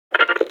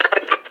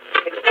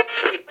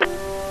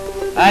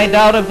I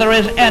doubt if there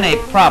is any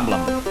problem,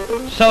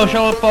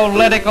 social,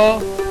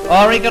 political,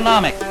 or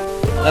economic,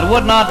 that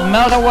would not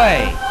melt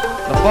away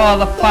before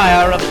the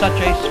fire of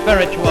such a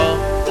spiritual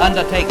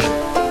undertaking.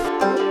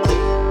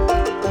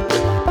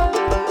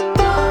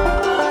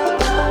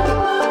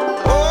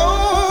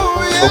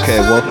 Okay,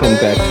 welcome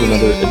back to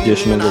another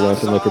edition of the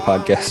Lamp and Liquor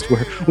podcast,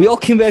 where we all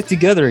came back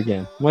together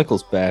again.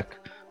 Michael's back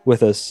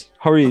with us.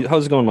 How are you?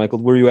 How's it going, Michael?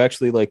 Were you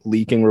actually like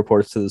leaking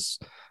reports to this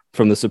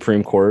from the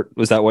Supreme Court?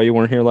 Was that why you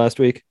weren't here last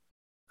week?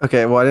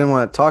 Okay, well, I didn't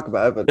want to talk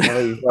about it, but now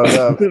that you brought it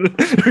up,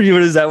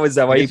 was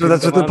that why you? So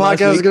that's what the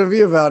podcast is going to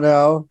be about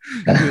now.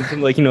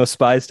 Some, like,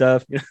 spy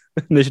stuff,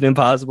 Mission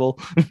Impossible,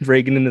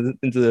 breaking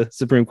into the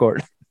Supreme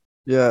Court.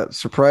 Yeah,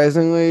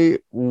 surprisingly,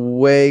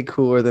 way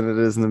cooler than it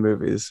is in the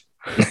movies.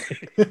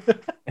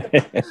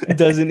 It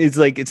doesn't. It's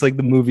like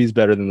the movie's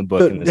better than the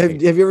book. So, have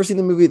you ever seen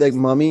the movie like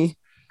Mummy?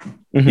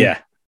 Mm-hmm.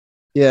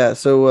 Yeah.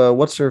 So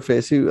what's her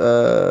face? Who?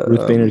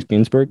 Ruth Bader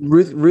Ginsburg.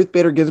 Ruth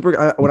Bader Ginsburg.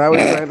 When I was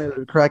trying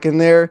to crack in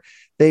there,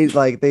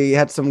 they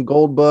had some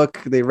gold book.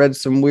 They read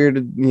some weird.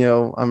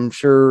 I'm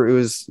sure it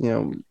was. I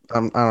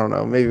don't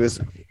know. Maybe it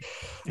was.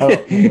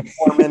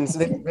 Mormons,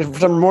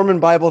 some Mormon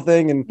Bible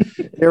thing, and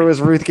there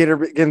was Ruth Bader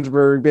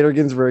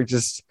Ginsburg,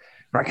 just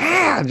like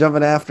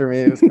jumping after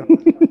me.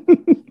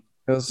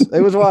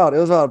 It was wild. It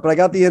was wild. But I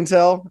got the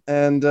intel,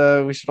 and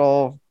we should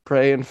all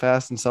pray and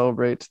fast and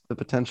celebrate the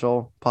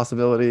potential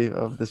possibility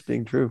of this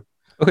being true.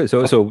 Okay,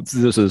 so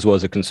this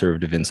was a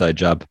conservative inside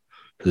job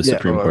for the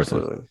Supreme Court.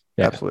 Absolutely.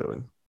 Yeah.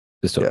 Absolutely.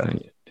 Just don't,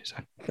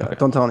 okay.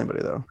 Don't tell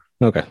anybody though.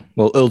 Okay.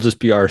 Well, it'll just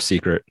be our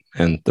secret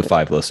and the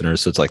 5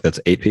 listeners. So it's like that's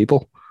 8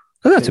 people.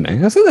 Oh, that's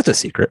amazing. That's a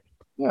secret.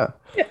 Yeah.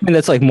 I mean,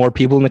 that's like more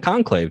people in the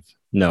conclave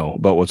know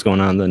about what's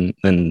going on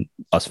than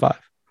us 5.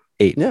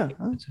 8. Yeah.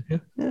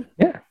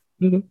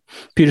 Mm-hmm.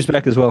 Peter's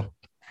back as well.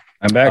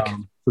 I'm back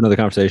for another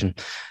conversation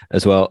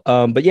as well.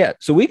 But yeah,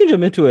 so we can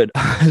jump into it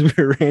as we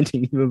were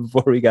ranting even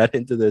before we got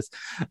into this.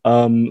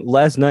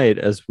 Last night,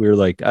 as we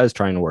were I was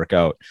trying to work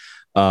out,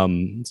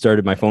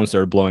 my phone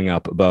started blowing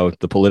up about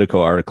the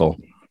Politico article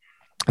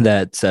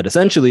that said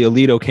essentially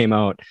Alito came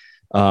out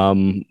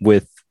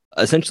with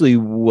essentially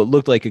what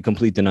looked like a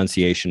complete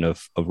denunciation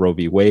of Roe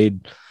v.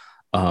 Wade,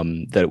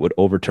 that it would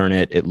overturn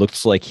it. It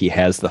looks like he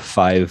has the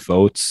 5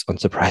 votes.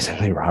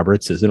 Unsurprisingly,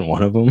 Roberts isn't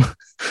one of them.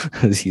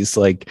 He's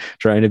like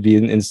trying to be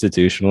an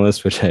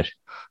institutionalist, which I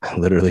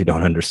literally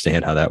don't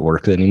understand how that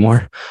works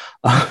anymore.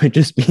 It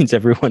just means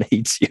everyone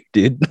hates you,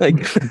 dude.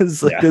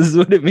 This is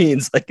what it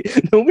means.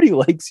 Nobody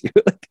likes you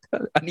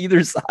on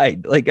either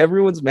side.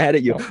 Everyone's mad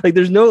at you.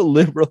 There's no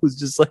liberal who's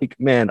just like,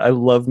 man, I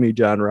love me,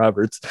 John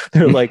Roberts.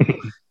 They're like,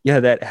 yeah,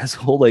 that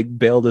asshole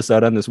bailed us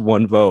out on this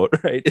one vote,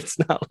 right? It's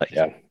not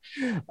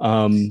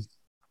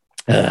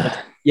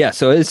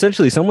so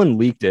essentially someone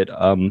leaked it.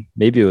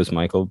 Maybe it was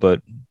Michael,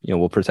 but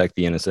we'll protect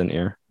the innocent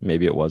here.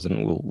 Maybe it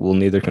wasn't. We'll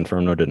neither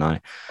confirm nor deny.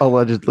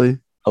 Allegedly.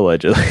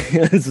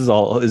 This is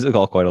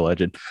all quite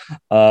alleged.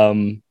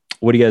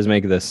 What do you guys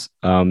make of this?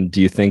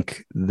 Do you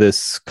think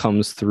this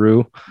comes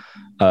through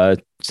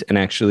and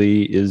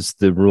actually is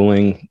the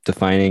ruling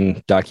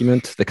defining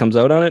document that comes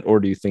out on it, or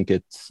do you think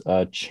it's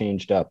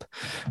changed up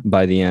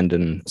by the end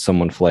and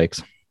someone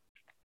flakes?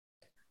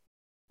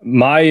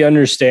 My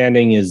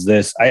understanding is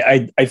this.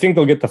 I think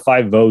they'll get the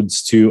 5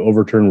 votes to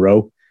overturn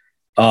Roe,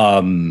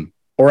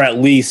 or at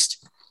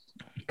least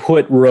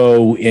put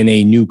Roe in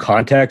a new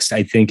context,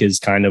 I think is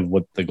kind of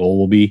what the goal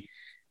will be.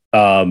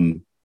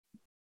 In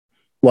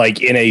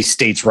a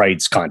states'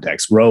 rights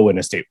context, Roe in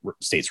a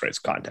states' rights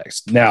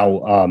context.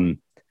 Now,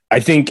 I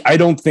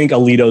don't think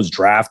Alito's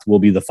draft will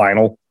be the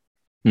final.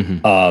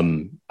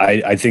 Mm-hmm.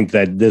 I think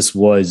that this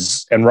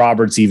was, and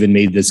Roberts even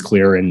made this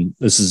clear, and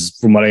this is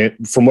from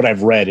what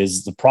I've read,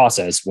 is the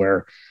process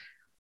where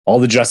all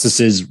the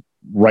justices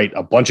write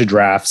a bunch of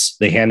drafts,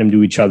 they hand them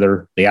to each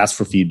other, they ask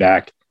for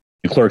feedback,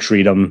 the clerks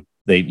read them,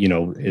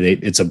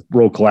 it's a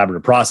real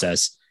collaborative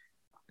process.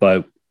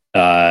 But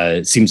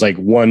it seems like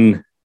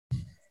one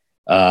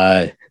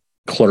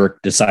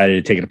clerk decided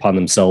to take it upon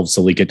themselves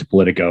to leak it to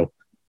Politico,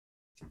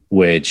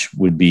 which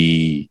would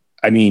be,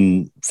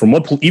 from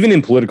what even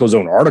in Politico's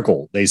own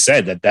article, they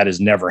said that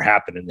has never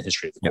happened in the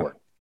history of the court.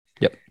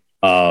 Yep.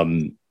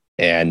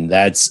 And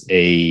that's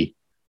I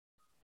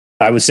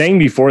was saying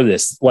before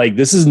this,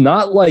 this is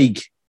not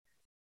like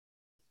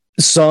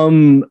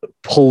some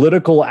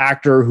political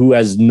actor who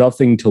has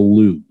nothing to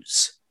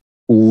lose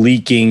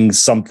leaking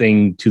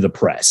something to the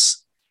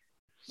press,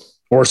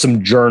 or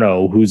some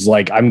journo who's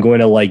I'm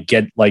going to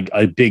get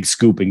a big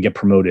scoop and get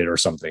promoted or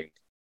something.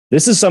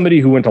 This is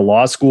somebody who went to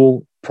law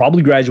school,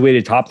 probably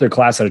graduated top of their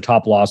class at a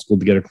top law school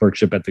to get a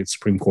clerkship at the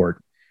Supreme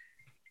Court,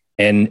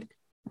 and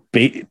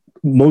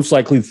most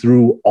likely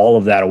threw all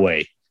of that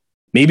away.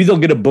 Maybe they'll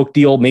get a book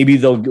deal. Maybe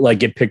they'll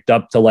get picked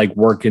up to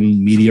work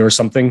in media or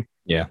something.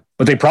 Yeah,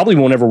 but they probably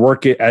won't ever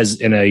work it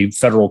as in a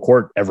federal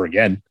court ever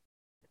again.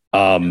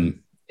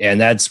 And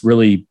that's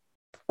really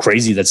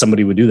crazy that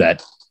somebody would do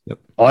that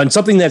on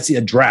something that's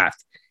a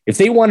draft. If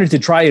they wanted to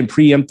try and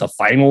preempt the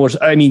final,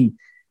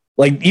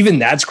 like even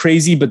that's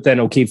crazy. But then,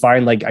 okay,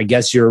 fine. Like, I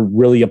guess you're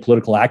really a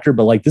political actor,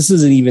 but like, this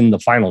isn't even the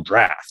final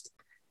draft.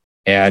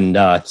 And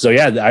so,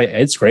 yeah,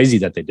 it's crazy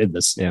that they did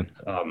this.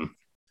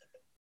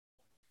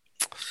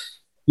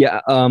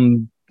 Yeah.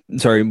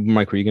 Sorry,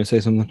 Mike, were you going to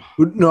say something?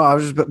 No, I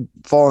was just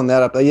following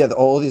that up. Yeah,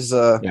 all these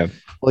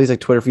like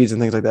Twitter feeds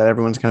and things like that.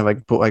 Everyone's kind of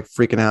like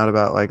freaking out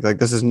about like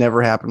this has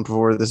never happened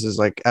before. This is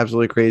like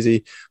absolutely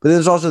crazy. But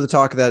there's also the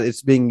talk that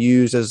it's being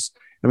used as,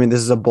 I mean,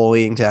 this is a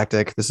bullying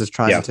tactic. This is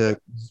trying to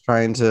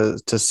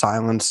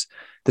silence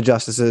the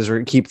justices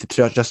or keep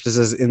the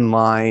justices in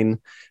line,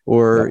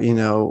 or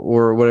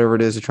or whatever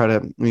it is, to try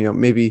to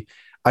maybe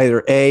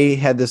either A,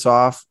 head this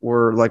off,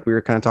 or like we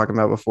were kind of talking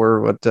about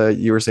before, what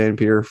you were saying,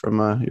 Peter, from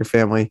your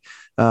family,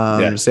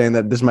 saying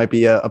that this might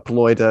be a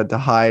ploy to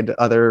hide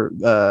other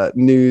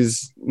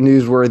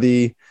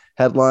newsworthy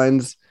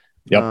headlines.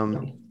 Yep.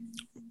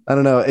 I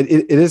don't know.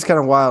 It is kind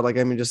of wild. Like,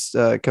 I mean, just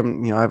I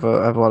have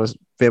a lot of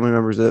family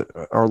members that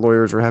are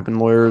lawyers or have been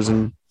lawyers,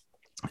 and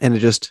it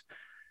just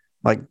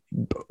like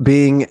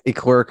being a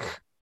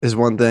clerk is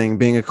one thing.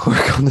 Being a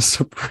clerk on the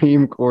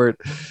Supreme Court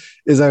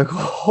is a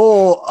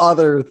whole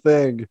other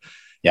thing.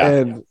 Yeah.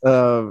 And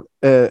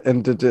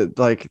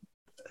like,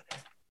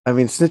 I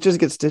mean, snitches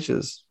get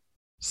stitches.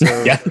 So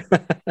yeah.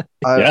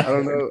 I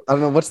don't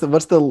know. What's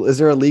the, is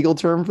there a legal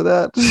term for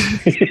that?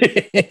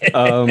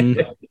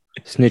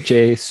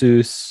 Snitche,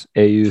 sus,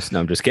 eus. No,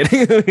 I'm just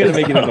kidding. I'm gonna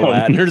make it into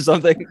Latin or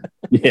something.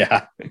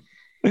 Yeah.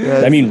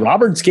 I mean,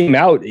 Roberts came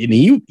out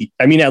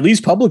and at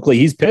least publicly,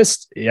 he's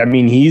pissed. I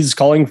mean, he's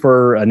calling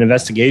for an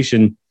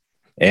investigation.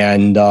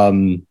 And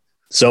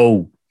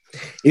so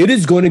it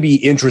is going to be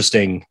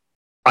interesting.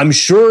 I'm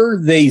sure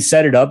they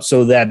set it up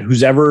so that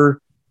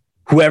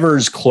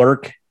whoever's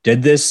clerk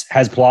did this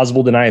has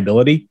plausible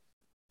deniability.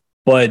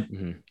 But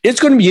it's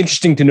going to be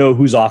interesting to know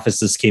whose office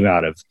this came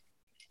out of.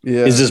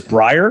 Yeah. Is this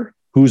Breyer,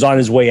 who's on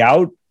his way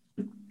out?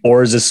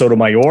 Or is this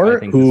Sotomayor,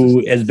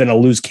 who has been a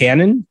loose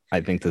cannon?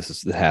 I think it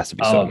has to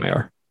be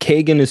Sotomayor.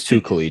 Kagan is too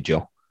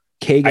collegial.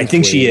 I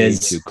think she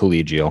is too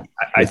collegial.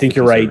 I think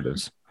you're right.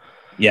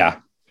 Yeah.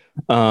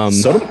 I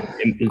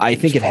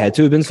think it had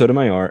to have been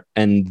Sotomayor,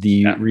 and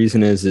the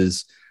reason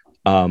is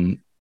I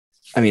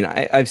mean,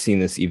 I've seen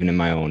this even in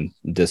my own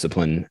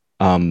discipline.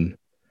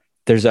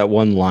 There's that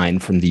one line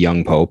from the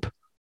young Pope,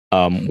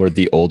 where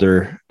the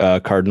older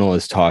cardinal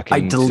is talking.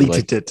 I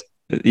deleted it.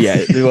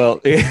 Yeah, well,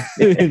 it's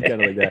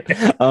kind of like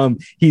that.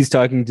 He's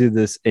talking to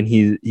this, and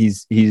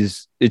he's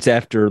it's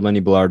after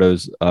Lenny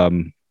Belardo's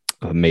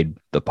made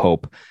the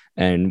Pope,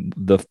 and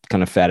the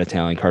kind of fat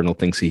Italian cardinal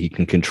thinks he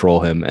can control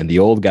him, and the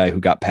old guy who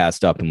got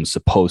passed up and was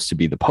supposed to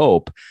be the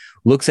Pope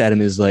looks at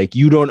him, is like,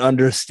 you don't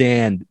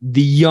understand.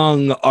 The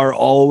young are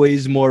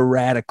always more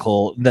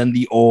radical than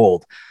the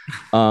old,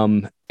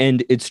 and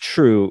it's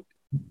true.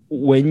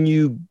 When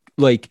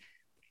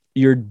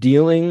you're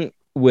dealing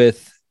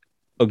with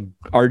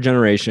our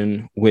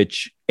generation,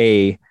 which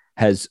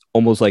has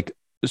almost like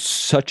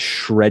such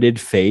shredded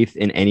faith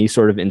in any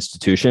sort of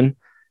institution.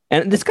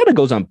 And this kind of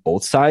goes on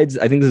both sides.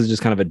 I think this is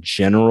just kind of a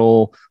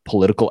general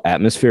political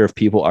atmosphere of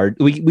people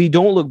we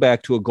don't look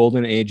back to a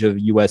golden age of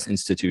US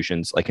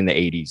institutions like in the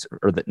 80s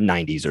or the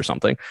 90s or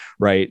something,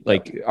 right?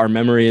 Like our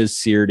memory is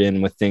seared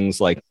in with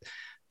things like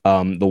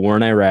the war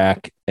in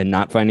Iraq and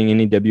not finding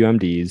any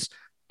WMDs,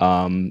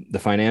 the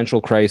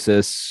financial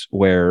crisis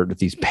where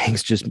these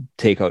banks just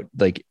take out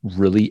like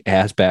really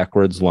ass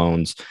backwards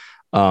loans,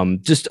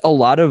 just a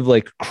lot of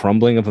like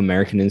crumbling of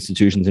American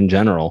institutions in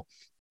general.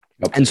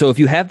 Yep. And so if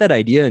you have that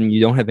idea and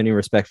you don't have any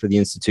respect for the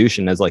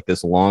institution as like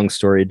this long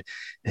storied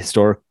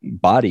historic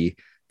body,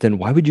 then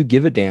why would you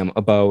give a damn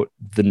about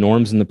the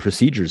norms and the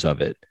procedures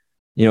of it?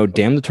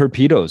 Damn the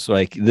torpedoes.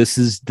 Like this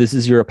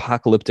is your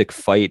apocalyptic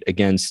fight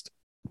against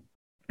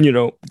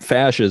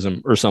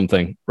fascism or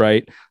something,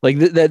 right? Like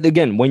that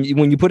again, when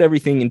you put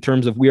everything in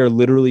terms of we are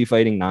literally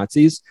fighting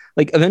Nazis,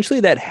 like eventually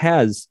that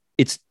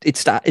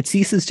it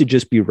ceases to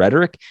just be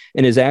rhetoric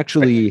and is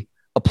actually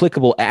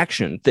applicable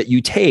action that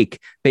you take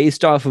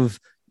based off of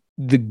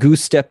the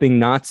goose stepping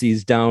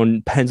Nazis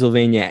down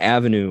Pennsylvania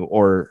Avenue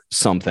or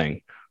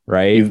something,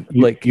 right?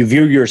 You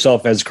view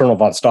yourself as Colonel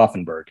von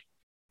Stauffenberg.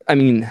 I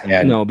mean,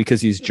 no, because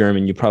he's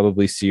German, you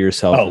probably see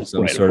yourself as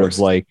some sort of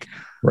like,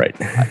 right.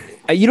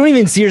 You don't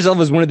even see yourself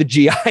as one of the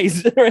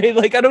GIs, right?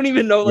 Like, I don't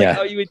even know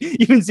how you would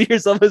even see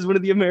yourself as one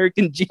of the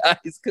American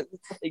GIs, because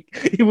it's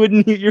like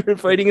you're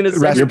fighting in a.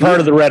 You're part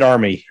of the Red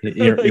Army.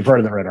 You're part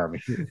of the Red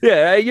Army.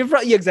 Yeah,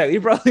 exactly.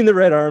 You're probably in the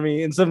Red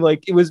Army, and some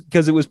like it was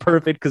because it was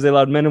perfect because they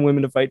allowed men and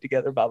women to fight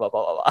together. Blah blah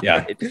blah blah blah.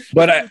 Yeah, right?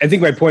 But I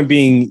think my point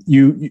being,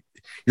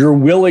 you're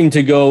willing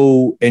to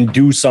go and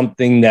do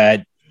something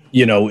that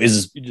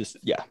is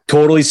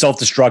totally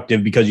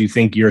self-destructive because you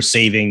think you're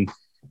saving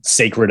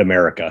sacred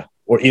America.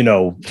 Or in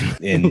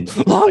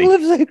long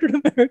live sacred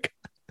America.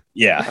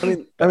 Yeah,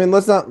 I mean,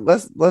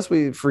 lest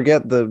we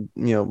forget the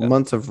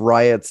months of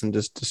riots and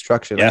just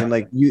destruction. Yeah. I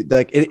mean,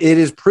 it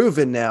is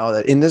proven now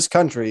that in this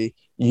country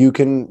you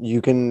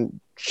can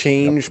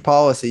change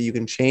policy, you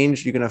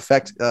can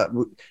affect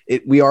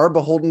it. We are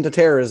beholden to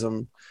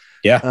terrorism.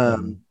 Yeah,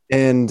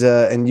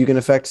 and you can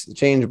affect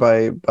change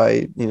by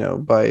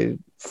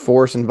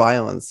force and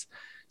violence.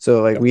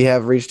 So like we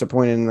have reached a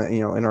point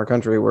in our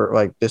country where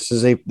like this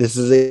is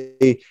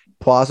a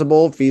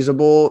plausible,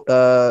 feasible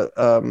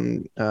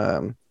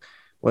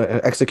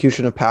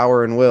execution of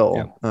power and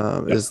will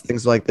is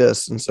things like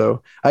this. And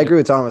so I agree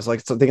with Thomas,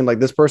 like thinking like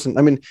this person,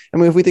 I mean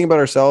if we think about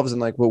ourselves and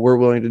like what we're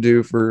willing to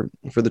do for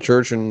the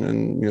church and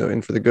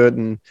and for the good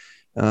and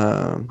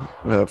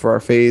for our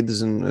faiths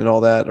and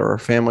all that, or our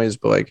families,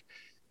 but like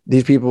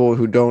these people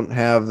who don't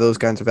have those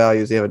kinds of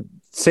values, they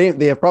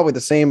have probably the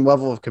same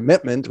level of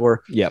commitment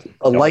or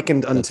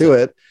likened unto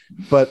it,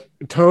 but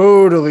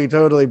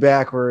totally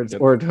backwards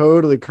or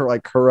totally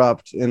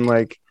corrupt in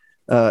like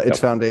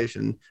its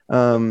foundation.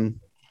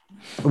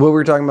 What we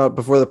were talking about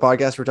before the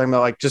podcast, we're talking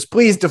about like, just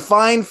please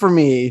define for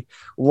me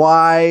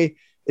why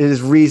it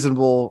is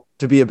reasonable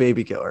to be a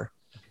baby killer.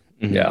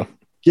 Yeah.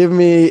 Give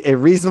me a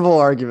reasonable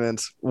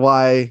argument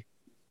why.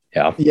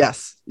 Yeah.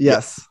 Yes.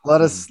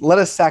 Let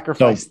us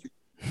sacrifice. So,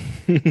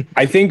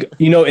 I think,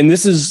 and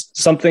this is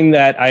something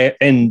that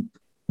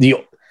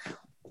the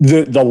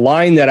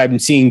line that I'm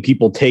seeing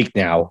people take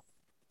now,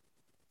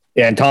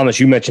 and Thomas,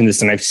 you mentioned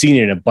this, and I've seen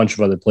it in a bunch of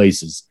other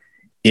places,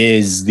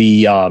 is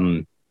they're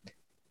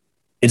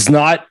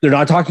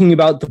not talking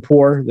about the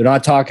poor. They're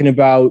not talking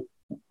about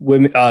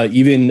women,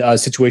 even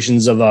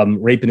situations of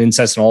rape and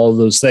incest and all of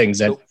those things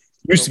that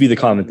used to be the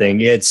common thing.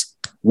 It's,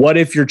 what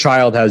if your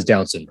child has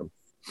Down syndrome?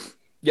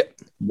 Yep.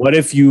 What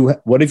if you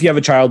have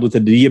a child with a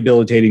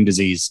debilitating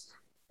disease?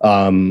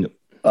 And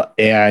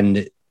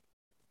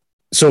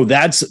so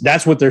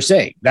that's what they're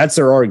saying. That's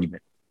their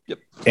argument. Yep.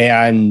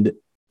 And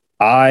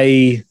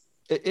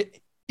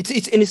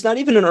it's not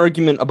even an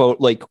argument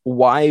about like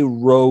why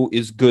Roe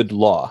is good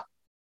law.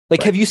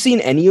 Like, have you seen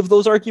any of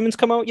those arguments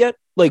come out yet?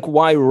 Like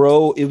why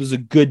Roe, it was a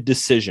good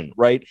decision,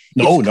 right?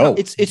 No.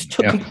 It's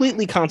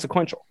completely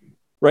consequential,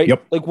 right?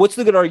 Yep. Like, what's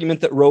the good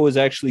argument that Roe is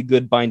actually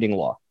good binding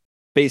law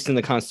based in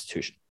the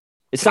Constitution?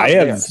 It's not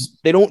there.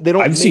 They don't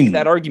make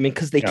that argument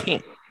because they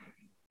can't.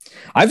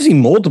 I've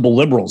seen multiple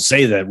liberals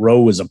say that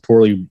Roe was a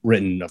poorly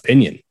written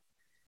opinion.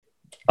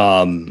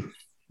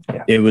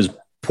 It was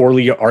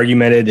poorly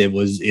argumented.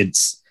 What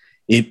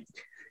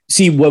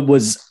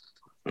was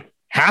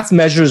half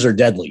measures are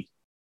deadly.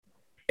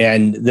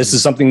 And this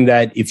is something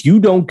that if you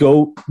don't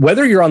go,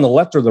 whether you're on the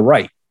left or the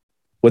right,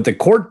 what the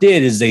court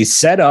did is they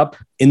set up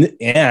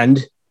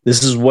and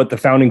this is what the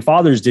founding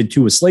fathers did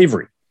too with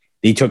slavery.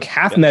 They took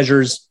half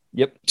measures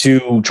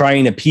to try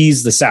and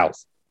appease the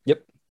South.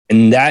 Yep.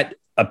 And that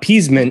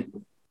appeasement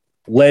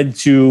led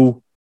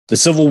to the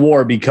Civil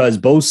War because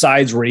both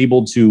sides were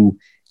able to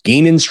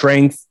gain in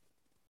strength,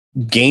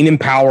 gain in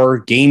power,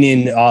 gain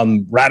in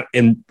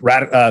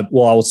I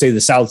will say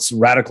the South's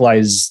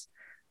radicalized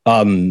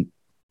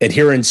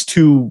adherence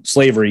to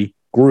slavery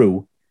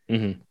grew,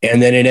 and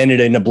then it ended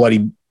in a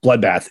bloody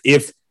bloodbath.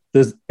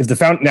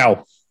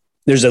 Now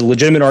there's a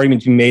legitimate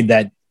argument to be made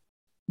that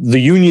the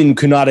Union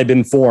could not have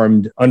been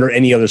formed under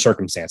any other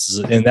circumstances,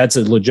 and that's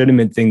a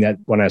legitimate thing that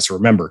one has to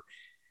remember.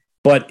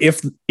 But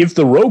if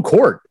the Roe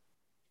court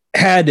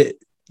had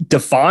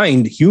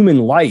defined human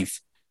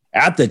life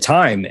at the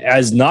time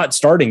as not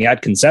starting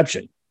at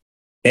conception,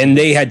 and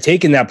they had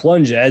taken that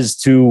plunge as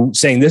to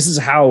saying this is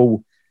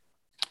how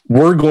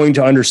we're going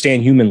to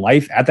understand human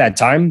life at that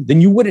time, then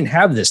you wouldn't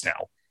have this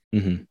now.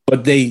 Mm-hmm.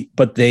 But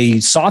they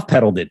soft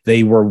pedaled it.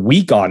 They were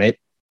weak on it.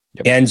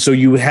 Yep. And so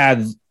you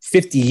have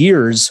 50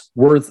 years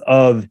worth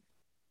of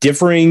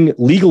differing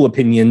legal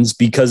opinions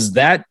because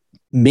that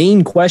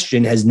main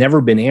question has never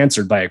been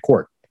answered by a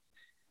court.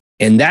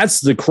 And that's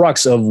the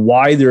crux of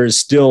why there is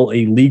still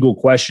a legal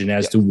question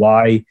as to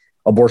why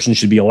abortion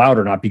should be allowed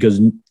or not, because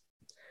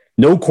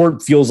no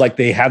court feels like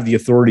they have the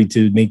authority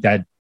to make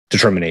that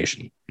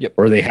determination. Yep.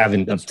 Or they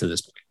haven't up to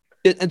this point.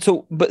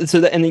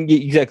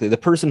 Exactly. The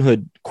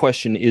personhood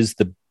question is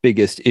the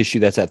biggest issue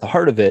that's at the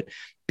heart of it,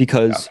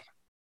 because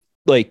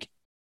like,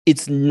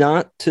 it's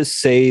not to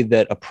say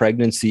that a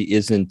pregnancy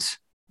isn't,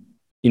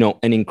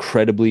 an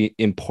incredibly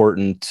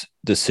important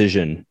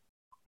decision,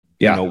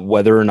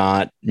 whether or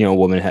not, a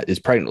woman is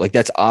pregnant. Like,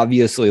 that's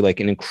obviously like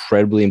an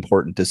incredibly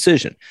important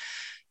decision.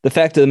 The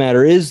fact of the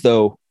matter is,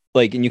 though,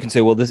 like, and you can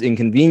say, well, this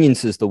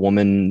inconveniences the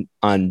woman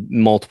on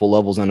multiple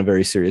levels on a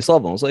very serious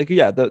level. It's like,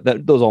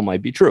 those all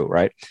might be true,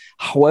 right?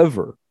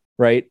 However,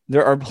 right,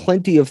 there are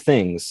plenty of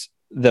things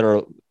that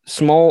are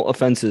small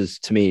offenses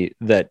to me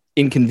that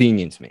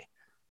inconvenience me,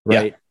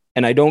 right? Yeah.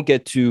 And I don't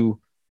get to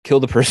kill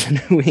the person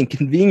who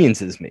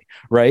inconveniences me,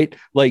 right?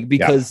 Like,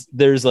 because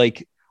there's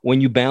like,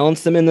 when you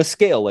balance them in the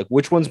scale, like,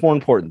 which one's more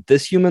important,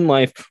 this human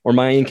life or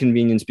my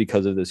inconvenience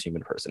because of this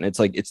human person? It's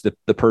like, it's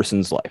the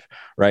person's life,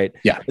 right?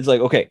 Yeah. It's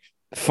like, okay,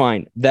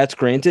 fine, that's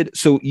granted.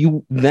 So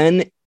you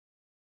then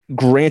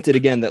granted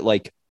again that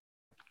like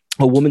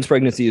a woman's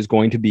pregnancy is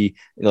going to be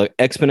like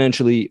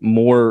exponentially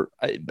more,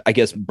 I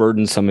guess,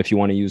 burdensome, if you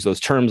want to use those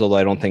terms, although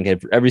I don't think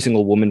every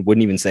single woman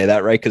wouldn't even say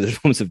that, right? Because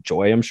there's moments of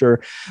joy, I'm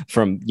sure,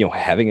 from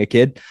having a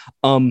kid.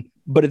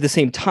 But at the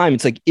same time,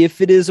 it's like,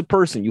 if it is a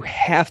person, you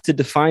have to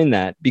define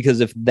that, because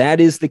if that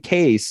is the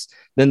case,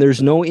 then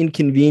there's no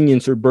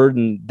inconvenience or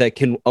burden that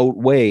can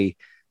outweigh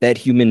that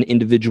human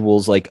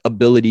individual's like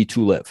ability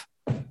to live.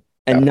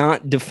 And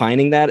not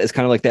defining that as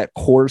kind of like that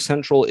core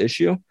central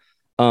issue,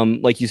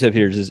 like you said,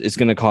 Peter, is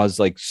going to cause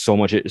like so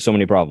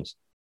many problems.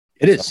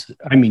 It is.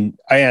 I mean,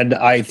 and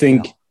I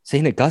think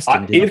St.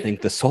 Augustine didn't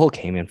think the soul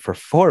came in for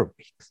 4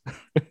 weeks.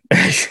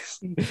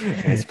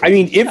 I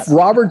mean, if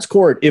Robert's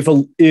Court, if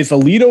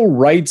Alito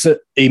writes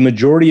a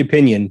majority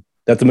opinion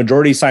that the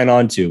majority sign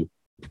on to,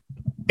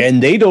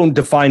 and they don't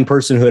define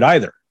personhood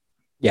either,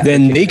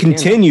 then they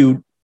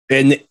continue,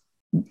 and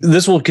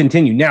this will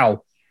continue.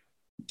 Now,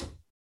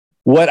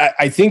 what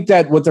I think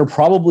that what they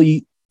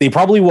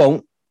probably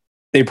won't.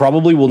 They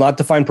probably will not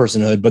define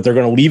personhood, but they're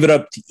going to leave it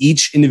up to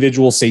each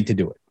individual state to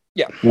do it.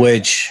 Yeah.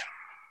 Which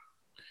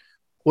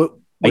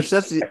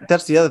that's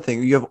the other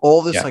thing. You have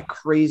all this like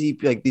crazy,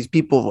 like these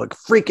people like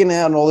freaking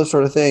out and all this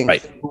sort of thing.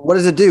 Right. What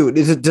does it do?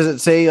 Does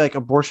it say like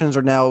abortions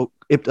are now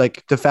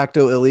like de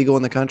facto illegal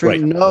in the country?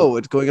 Right. No,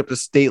 it's going up to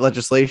state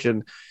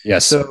legislation.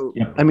 Yes. So,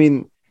 I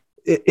mean,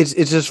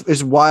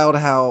 it's wild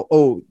how,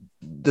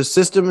 the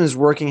system is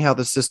working how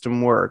the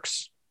system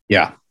works.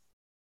 Yeah.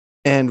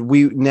 And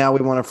we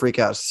want to freak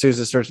out as soon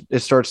as it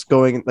starts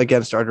going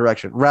against our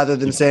direction, rather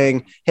than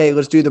saying, hey,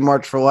 let's do the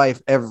March for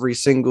Life every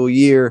single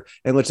year.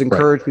 And let's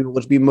encourage people.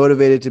 Let's be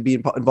motivated to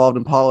be involved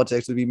in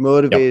politics, to be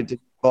motivated to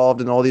be involved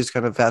in all these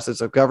kind of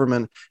facets of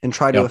government and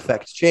try to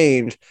affect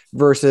change,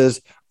 versus,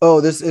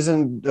 this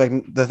isn't like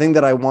the thing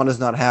that I want is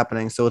not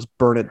happening, so let's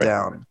burn it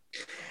down.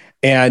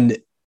 And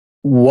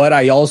what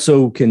I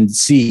also can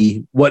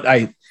see, the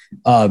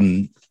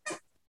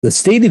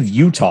state of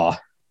Utah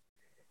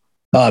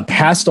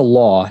passed a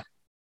law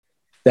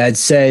that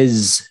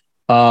says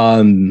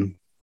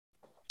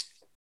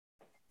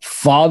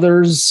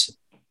fathers,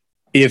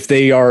 if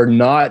they are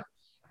not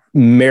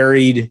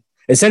married,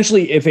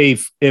 essentially, if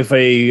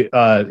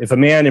a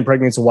man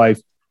impregnates a wife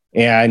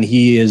and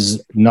he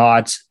is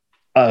not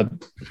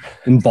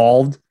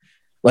involved,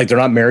 like they're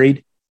not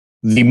married,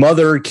 the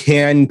mother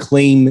can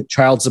claim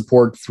child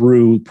support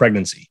through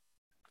pregnancy.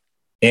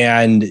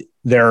 And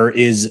there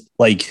is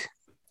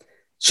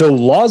so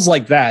laws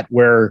like that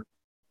where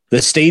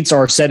the states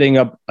are setting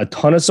up a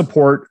ton of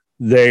support.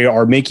 They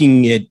are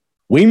making it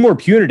way more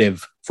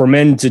punitive for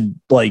men to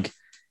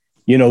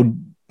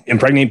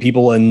impregnate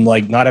people and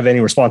not have any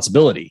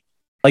responsibility.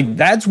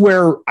 That's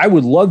where I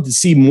would love to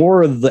see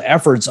more of the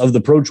efforts of the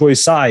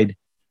pro-choice side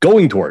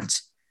going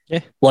towards.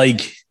 Yeah.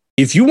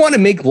 If you want to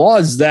make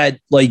laws that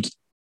I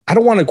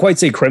don't want to quite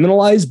say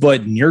criminalize,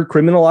 but near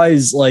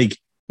criminalize,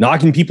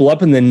 knocking people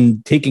up and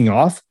then taking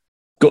off,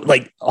 go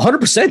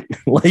 100%.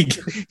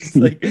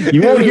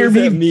 You won't hear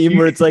me meme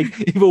where it's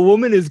if a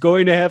woman is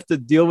going to have to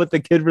deal with the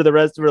kid for the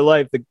rest of her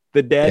life,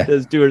 the dad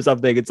does too or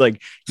something. It's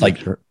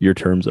your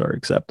terms are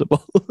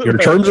acceptable. Your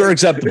terms are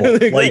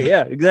acceptable.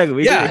 Yeah,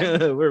 exactly.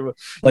 We're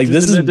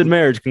this is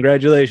marriage.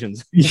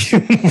 Congratulations.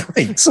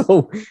 Right.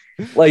 So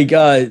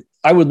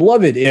I would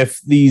love it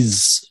if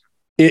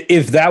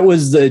that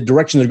was the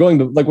direction they're going.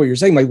 But what you're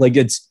saying,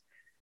 it's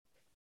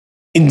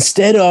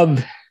instead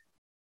of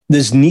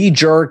this knee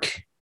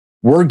jerk,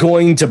 we're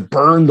going to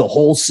burn the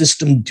whole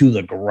system to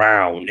the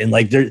ground. And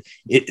this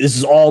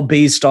is all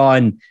based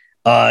on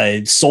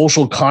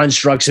social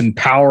constructs and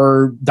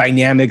power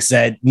dynamics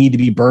that need to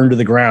be burned to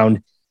the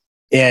ground.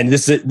 And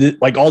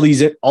all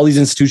these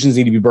institutions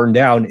need to be burned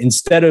down.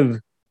 Instead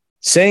of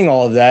saying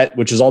all of that,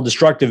 which is all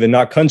destructive and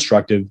not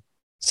constructive,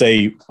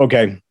 say,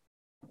 okay,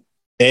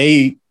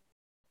 A,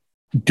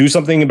 do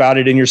something about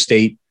it in your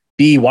state.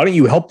 B, why don't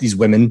you help these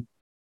women?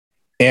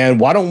 And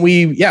why don't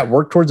we,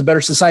 work towards a better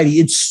society?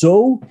 It's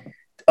so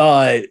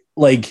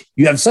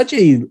you have such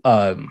a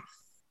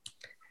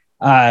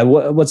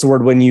what's the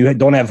word when you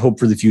don't have hope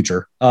for the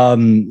future?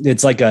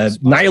 It's like a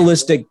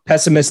nihilistic,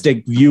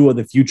 pessimistic view of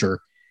the future.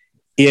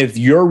 If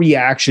your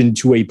reaction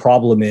to a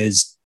problem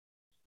is,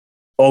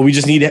 we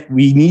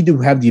need to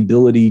have the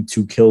ability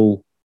to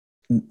kill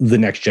the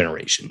next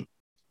generation.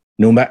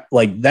 No matter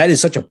that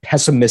is such a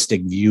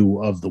pessimistic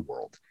view of the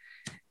world.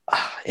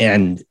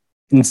 And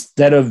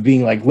instead of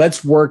being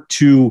let's work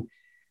to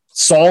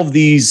solve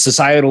these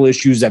societal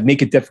issues that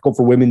make it difficult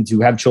for women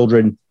to have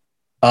children,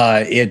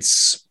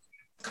 let's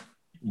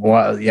put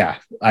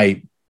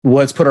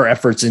our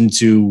efforts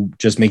into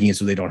just making it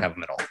so they don't have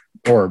them at all.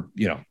 Or,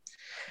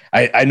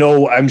 I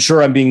know, I'm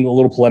sure I'm being a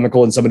little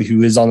polemical, and somebody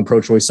who is on the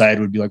pro-choice side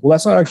would be well,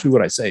 that's not actually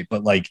what I say,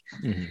 but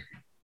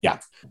yeah.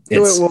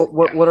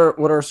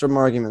 What are some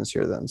arguments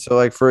here then?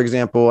 So for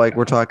example,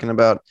 we're talking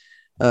about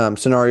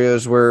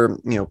scenarios where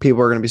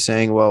people are going to be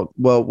saying, well,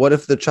 what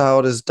if the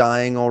child is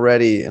dying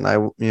already, and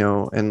or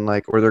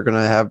they're going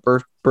to have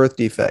birth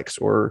defects,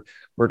 or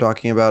we're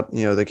talking about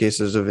the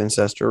cases of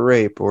incest or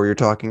rape, or you're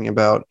talking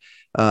about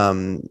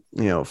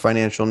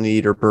financial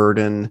need or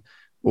burden,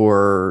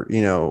 or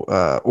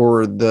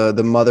or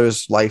the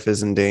mother's life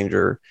is in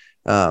danger,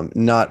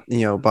 not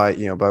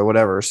by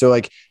whatever. So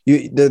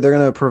they're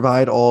going to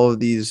provide all of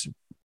these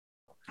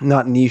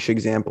not niche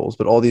examples,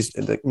 but all these,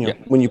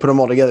 when you put them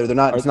all together, they're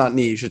not. It's not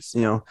niche. It's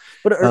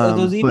But are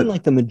those even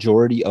like the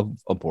majority of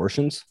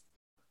abortions?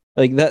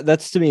 Like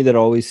that's to me that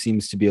always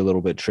seems to be a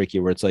little bit tricky.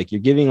 Where it's like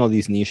you're giving all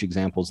these niche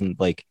examples, and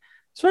like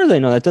as far as I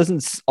know, that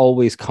doesn't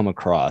always come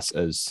across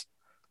as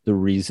the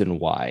reason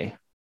why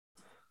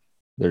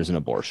there's an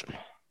abortion.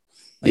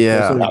 Like,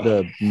 those are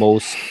the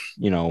most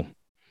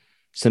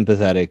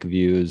sympathetic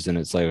views, and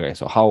it's like, okay,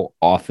 so how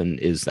often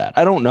is that?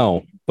 I don't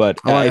know, but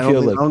I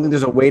don't think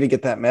there's a way to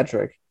get that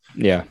metric.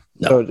 Yeah.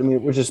 So I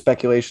mean, which is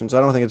speculation. So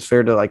I don't think it's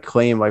fair to like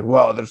claim like,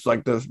 well, there's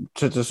like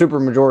it's a super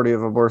majority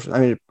of abortion. I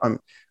mean,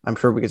 I'm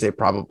sure we could say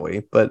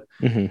probably, but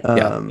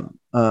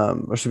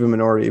or super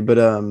minority, but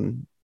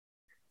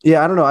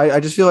yeah, I don't know.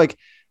 I just feel like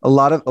a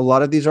lot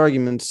of these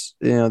arguments,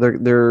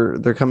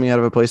 they're coming out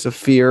of a place of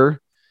fear.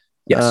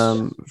 Yes.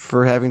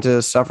 For having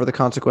to suffer the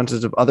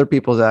consequences of other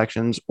people's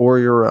actions or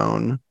your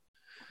own.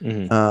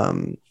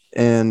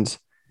 And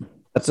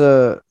that's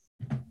a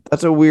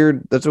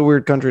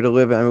weird country to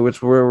live in. I mean,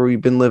 it's where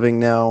we've been living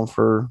now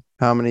for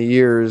how many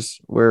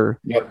years, where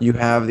you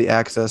have the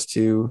access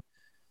to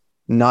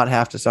not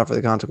have to suffer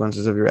the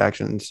consequences of your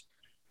actions.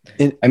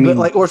 Or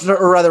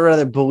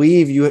rather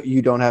believe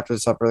you don't have to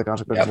suffer the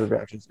consequences of your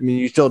actions. I mean,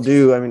 you still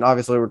do. I mean,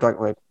 obviously we're talking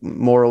like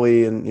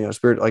morally and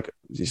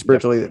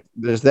spiritually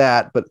there's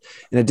that, but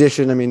in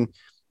addition, I mean,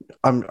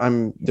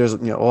 there's a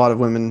lot of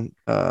women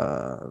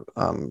a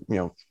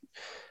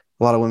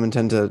lot of women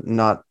tend to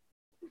not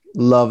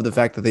love the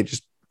fact that they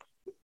just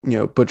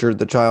butchered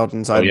the child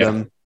inside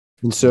them.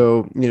 And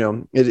so,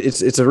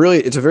 it's a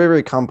very,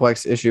 very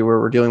complex issue where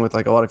we're dealing with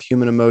like a lot of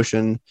human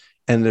emotion,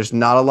 and there's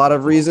not a lot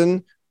of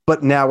reason.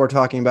 But now we're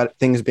talking about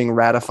things being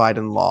ratified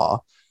in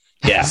law.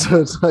 Yeah. So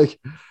it's like,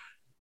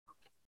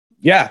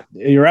 yeah,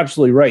 you're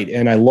absolutely right.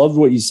 And I loved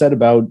what you said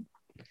about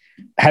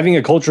having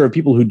a culture of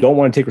people who don't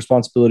want to take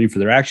responsibility for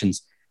their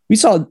actions.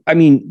 We're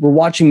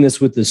watching this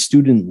with the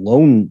student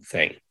loan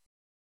thing.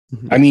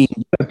 I mean,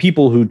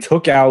 people who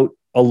took out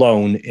a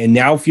loan and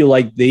now feel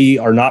like they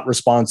are not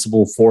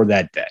responsible for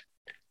that debt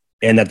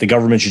and that the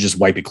government should just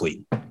wipe it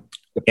clean.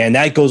 And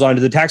that goes on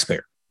to the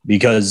taxpayer,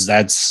 because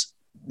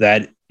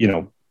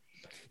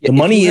the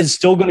money is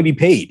still going to be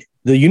paid.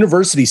 The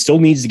university still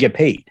needs to get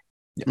paid.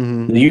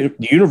 The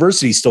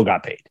university still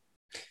got paid.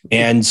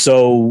 And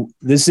so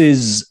it's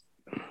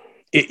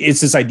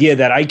this idea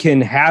that I can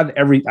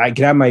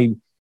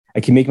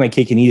make my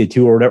cake and eat it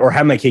too, or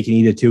have my cake and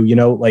eat it too.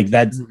 Like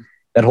that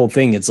whole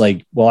thing. It's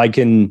like, well, I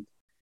can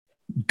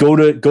go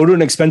to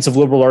an expensive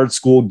liberal arts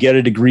school, get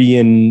a degree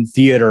in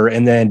theater,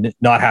 and then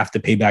not have to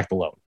pay back the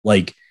loan.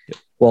 Like,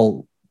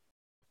 well,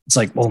 it's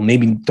like, well,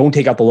 maybe don't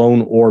take out the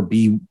loan, or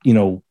you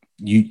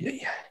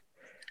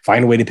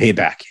find a way to pay it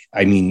back.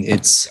 I mean, I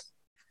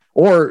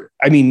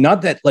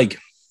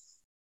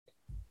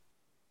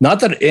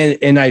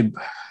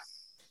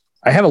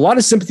have a lot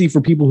of sympathy for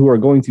people who are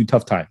going through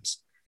tough times.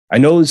 I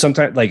know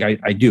sometimes, like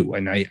I do,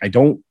 and I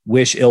don't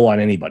wish ill on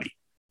anybody,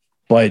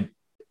 but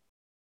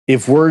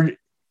if we're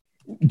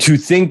to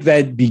think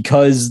that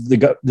because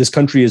this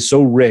country is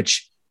so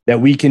rich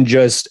that we can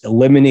just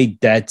eliminate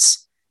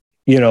debts,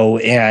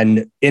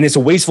 and it's a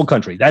wasteful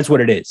country. That's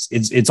what it is.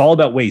 It's all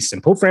about waste.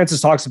 And Pope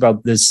Francis talks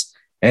about this.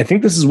 And I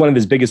think this is one of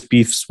his biggest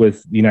beefs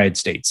with the United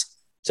States.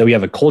 So we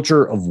have a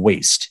culture of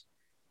waste,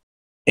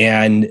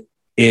 and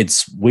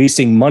it's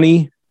wasting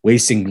money,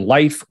 wasting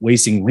life,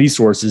 wasting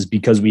resources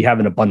because we have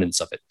an abundance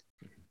of it.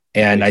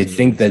 And I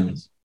think that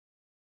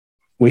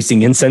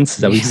wasting incense,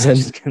 is that what you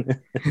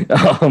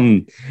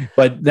said?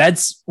 But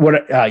that's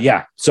what,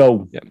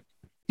 So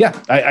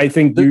I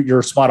think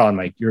you're spot on,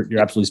 Mike. You're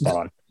absolutely spot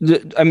on.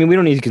 I mean, we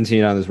don't need to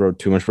continue down this road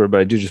too much, but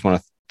I do just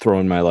want to throw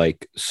in my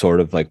sort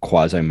of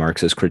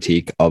quasi-Marxist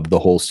critique of the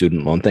whole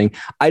student loan thing.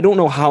 I don't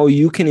know how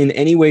you can in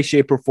any way,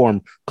 shape, or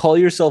form call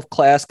yourself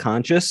class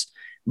conscious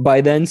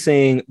by then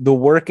saying the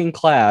working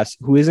class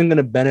who isn't going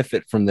to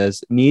benefit from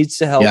this needs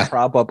to help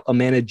prop up a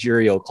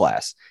managerial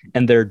class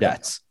and their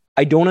debts.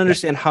 I don't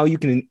understand how you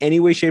can in any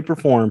way, shape, or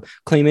form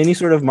claim any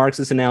sort of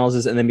Marxist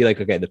analysis and then be like,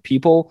 okay, the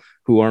people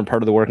who aren't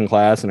part of the working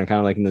class and are kind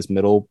of like in this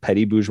middle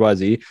petty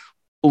bourgeoisie,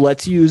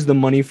 let's use the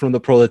money from the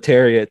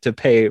proletariat to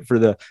pay for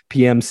the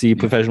PMC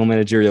professional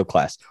managerial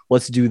class.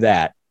 Let's do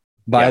that.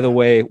 By the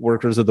way,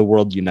 workers of the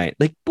world unite.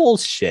 Like,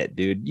 bullshit,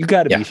 dude. You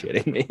got to be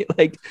shitting me.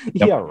 Like,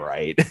 yeah,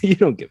 right. You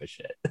don't give a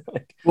shit.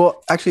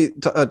 Well, actually,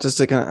 just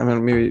to kind of, I'm going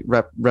to maybe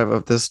wrap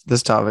up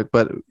this topic,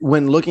 but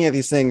when looking at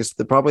these things,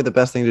 probably the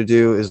best thing to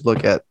do is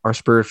look at our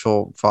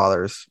spiritual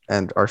fathers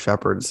and our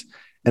shepherds.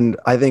 And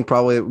I think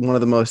probably one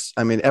of the most,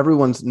 I mean,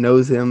 everyone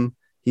knows him.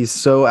 He's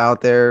so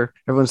out there.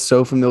 Everyone's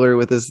so familiar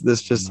with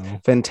this just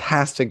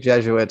fantastic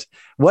Jesuit.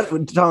 What,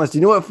 Thomas? Do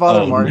you know what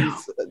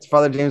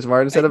Father James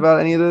Martin said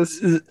about any of this?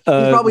 He's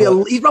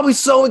probably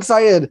so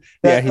excited.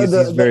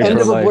 He's very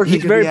pro-life.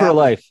 He's very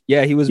pro-life.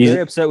 Yeah, he was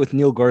very upset with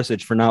Neil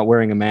Gorsuch for not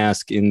wearing a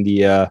mask in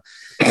the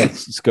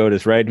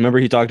SCOTUS. Right? Remember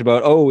he talked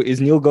about,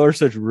 is Neil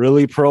Gorsuch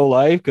really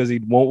pro-life because he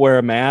won't wear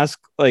a mask?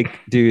 Like,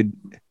 dude.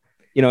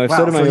 You know, if Wow,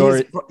 so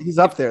Sotomayor, he's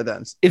up there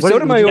then. if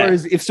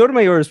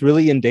Sotomayor is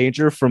really in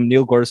danger from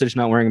Neil Gorsuch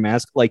not wearing a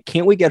mask, like,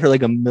 can't we get her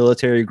like a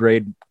military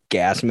grade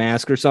gas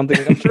mask or something?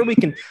 Like, I'm sure we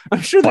can.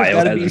 I'm sure there's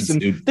got to be some.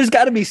 There's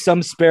got to be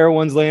some spare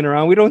ones laying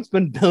around. We don't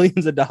spend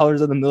billions of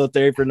dollars on the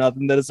military for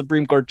nothing. That a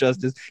Supreme Court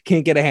justice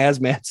can't get a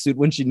hazmat suit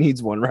when she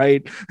needs one,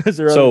 right? Because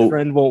her other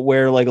friend won't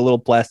wear like a little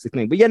plastic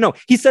thing. But yeah, no,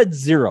 he said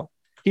zero.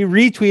 He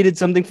retweeted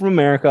something from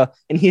America,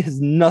 and he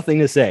has nothing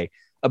to say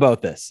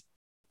about this.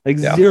 Like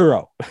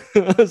zero.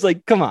 I was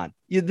like, come on,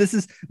 this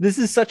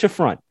is such a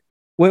front.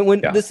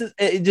 When this is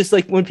just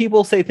like when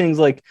people say things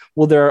like,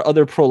 well, there are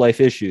other pro-life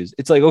issues.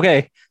 It's like,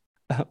 okay,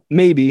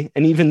 maybe.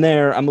 And even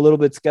there, I'm a little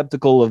bit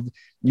skeptical of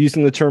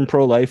using the term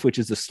pro-life, which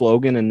is a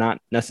slogan and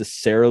not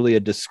necessarily a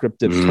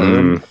descriptive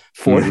term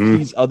for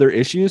these other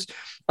issues.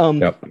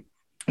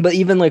 But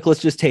even like,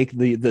 let's just take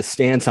the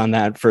stance on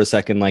that for a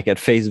second, like at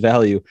face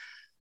value.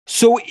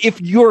 So if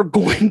you're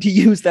going to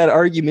use that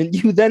argument,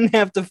 you then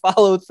have to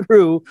follow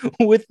through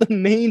with the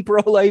main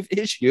pro-life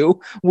issue,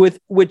 with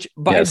which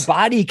by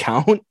body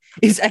count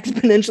is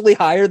exponentially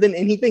higher than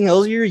anything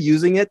else you're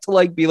using it to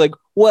like be like,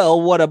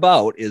 well, what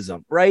about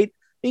ism, right?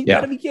 You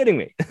gotta be kidding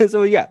me.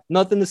 So yeah,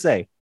 nothing to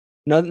say.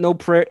 No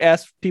prayer.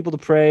 Ask people to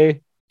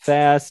pray,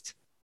 fast,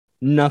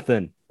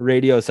 nothing.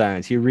 Radio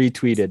silence. He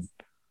retweeted.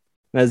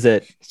 That's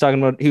it.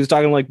 He was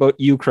talking like about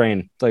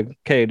Ukraine. It's like,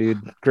 okay,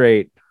 dude,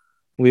 great.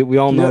 We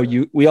all know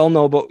we all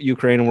know about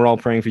Ukraine, and we're all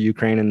praying for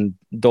Ukraine, and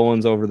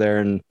Dolan's over there,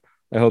 and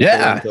I hope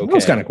that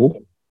was kind of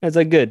cool. It's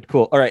like, good,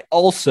 cool. All right.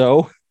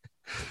 Also,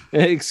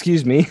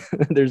 excuse me,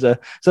 there's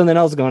something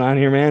else going on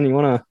here, man. You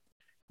wanna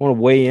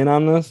weigh in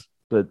on this?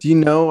 But do you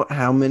know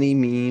how many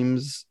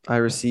memes I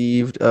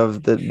received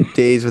of the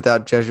days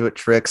without Jesuit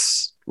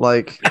tricks,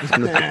 like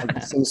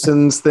the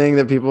Simpsons thing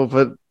that people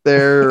put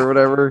there or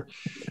whatever,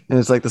 and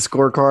it's like the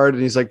scorecard,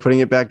 and he's like putting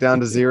it back down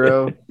to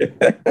 0.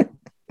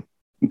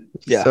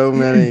 Yeah, so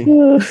many.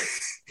 Go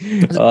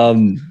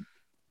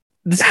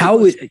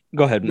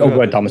ahead. Go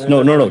ahead, Thomas.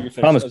 No, Thomas.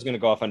 I was going to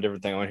go off on a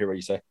different thing. I want to hear what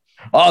you say.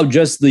 Oh,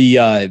 just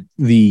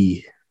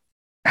the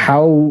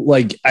how,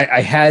 like,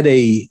 I had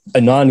a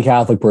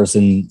non-Catholic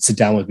person sit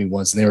down with me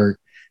once, and they were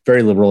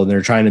very liberal, and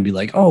they're trying to be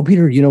like, oh,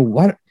 Peter, you know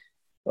what?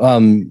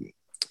 Why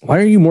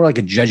are you more like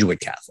a Jesuit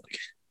Catholic?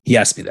 He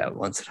asked me that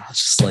once, and I was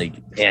just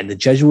like, man, the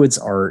Jesuits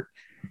are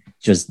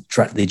just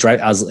they drive.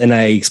 And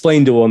I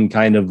explained to him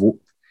kind of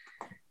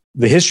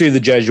the history of the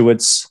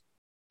Jesuits,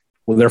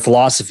 well, their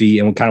philosophy,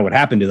 and kind of what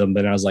happened to them.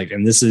 But I was like,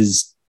 and this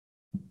is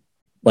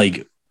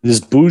like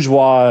this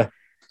bourgeois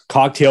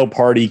cocktail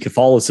party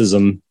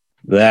Catholicism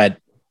that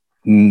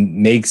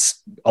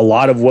makes a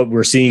lot of what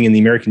we're seeing in the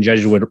American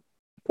Jesuit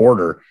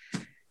order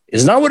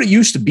is not what it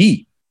used to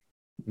be.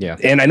 Yeah.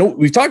 And I know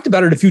we've talked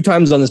about it a few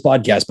times on this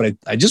podcast, but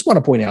I just want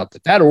to point out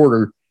that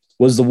order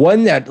was the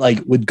one that like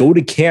would go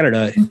to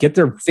Canada and get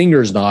their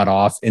fingers gnawed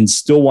off and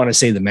still want to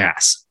say the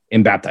mass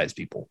and baptize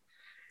people.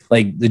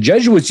 Like the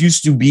Jesuits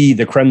used to be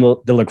the creme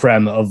de la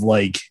creme of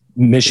like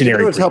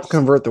missionary. It help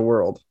convert the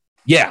world.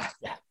 Yeah.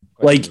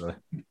 Like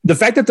the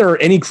fact that there are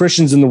any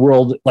Christians in the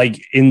world,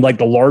 like in like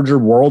the larger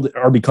world,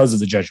 are because of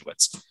the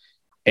Jesuits.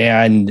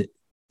 And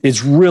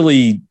it's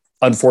really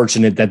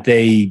unfortunate that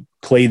they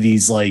play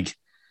these like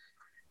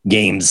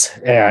games,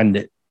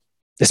 and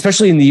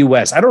especially in the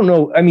US. I don't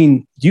know. I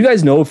mean, do you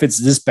guys know if it's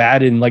this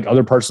bad in like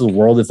other parts of the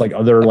world? If like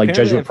other like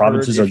Jesuit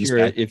provinces are this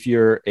bad? If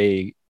you're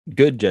a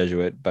good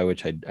Jesuit, by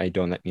which I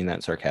don't mean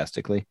that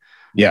sarcastically.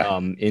 Yeah.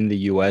 In the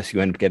US,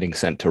 you end up getting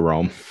sent to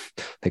Rome.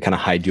 They kind of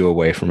hide you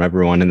away from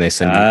everyone, and they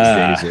send you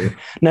to Jesu.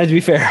 Now, to be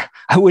fair,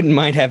 I wouldn't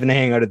mind having to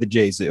hang out at the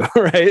Jesu,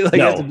 right? Like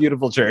that's a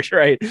beautiful church,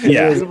 right? Yeah,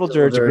 it's a beautiful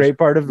church, a great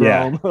part of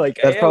Rome. Like,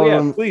 that's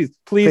probably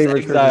please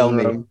exile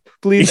me.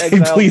 Please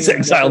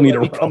exile me to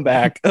Rome. Come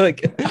back.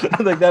 Like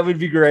that would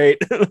be great.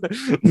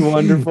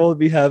 Wonderful to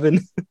be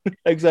heaven.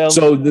 Exile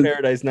me to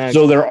paradise next.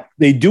 So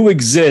they do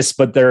exist,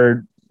 but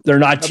they're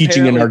not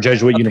teaching in our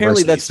Jesuit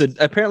universities.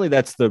 Apparently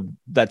that's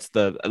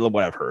the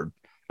what I've heard.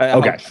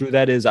 How true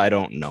that is, I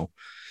don't know.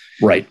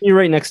 Right. You're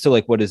right next to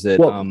like, what is it?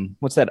 Well,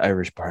 what's that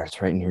Irish bar? It's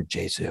right near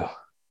Jesu.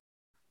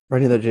 Right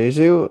near the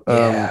Jesu?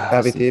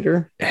 Abbey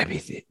Theater? Abbey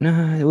Theater.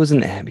 No, it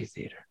wasn't Abbey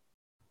Theater.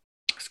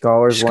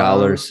 Scholars.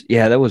 Lounge.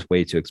 Yeah, that was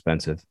way too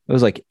expensive. It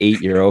was like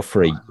 €8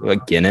 for a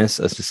Guinness.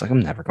 I was just like,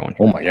 I'm never going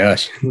here. Oh my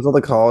gosh. There's all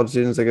the college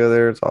students that go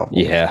there. It's awful.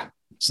 Yeah,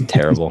 it's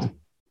terrible.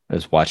 I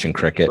was watching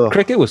cricket. Ugh.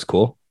 Cricket was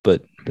cool,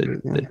 but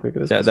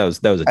that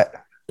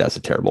was a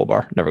terrible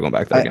bar. Never going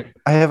back there again.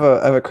 I have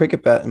a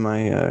cricket bat in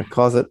my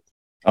closet.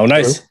 Oh,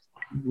 nice.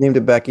 Named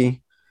it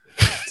Becky.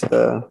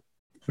 Very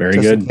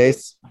good. In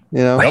case,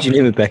 Why'd you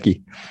name it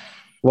Becky?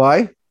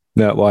 Why?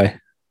 No, why?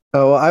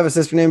 Oh, well, I have a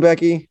sister named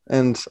Becky,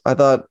 and I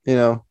thought,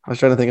 I was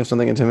trying to think of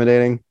something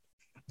intimidating.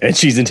 And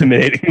she's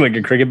intimidating like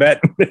a cricket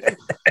bat.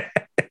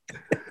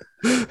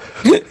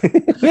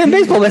 Man,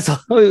 baseball bats.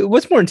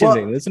 What's more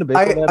intimidating? Well, Isn't a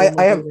baseball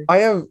bat?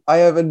 I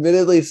have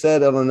admittedly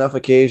said on enough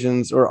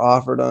occasions or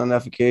offered on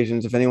enough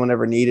occasions if anyone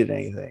ever needed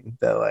anything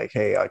that like,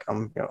 hey, like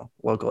I'm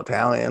local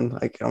Italian,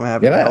 like I'm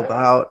happy to help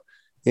out.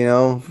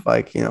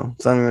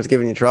 Something was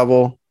giving you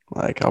trouble,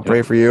 Like, I'll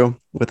pray for you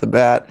with a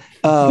bat.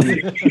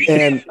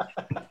 And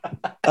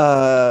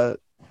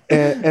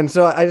and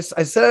so I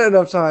said it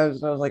enough times,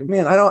 and I was like,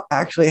 man, I don't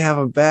actually have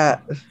a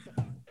bat.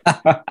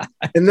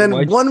 And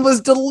then one was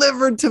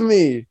delivered to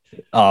me.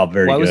 Oh,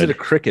 very good. Why was it a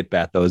cricket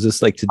bat though? Is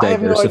this like to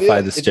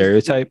diversify the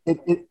stereotype?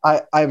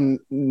 I'm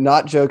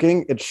not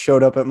joking. It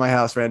showed up at my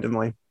house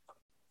randomly.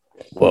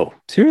 Whoa.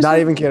 Seriously? Not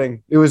even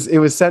kidding. It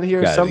was sent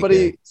here.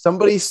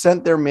 Somebody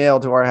sent their mail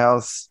to our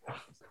house.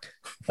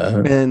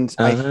 And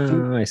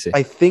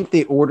I think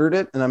they ordered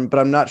it, but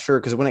I'm not sure,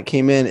 because when it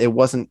came in, it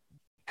wasn't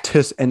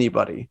to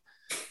anybody.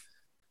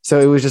 So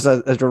it was just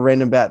a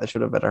random bat that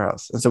showed up at our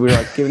house. And so we were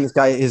like giving this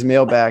guy his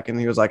mail back, and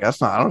he was like,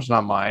 it's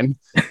not mine.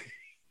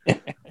 I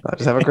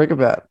just have a cricket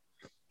bat.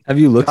 Have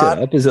you looked it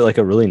up? Is it like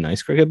a really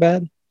nice cricket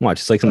bat?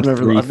 Watch, it's like some I've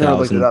never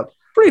looked it up.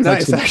 Pretty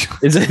nice, actually.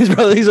 It's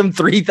probably some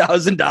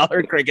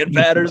 $3,000 cricket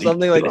bat or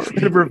something, like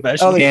a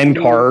professional hand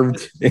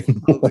carved. It's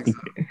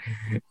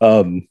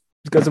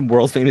got some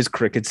world famous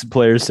cricket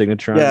player's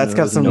signature. Yeah, it's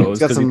got some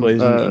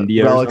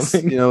relics,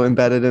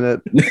 embedded in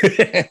it.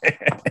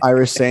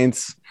 Irish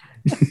Saints.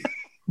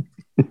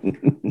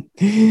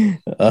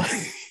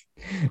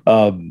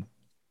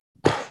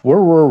 Where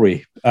were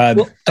we?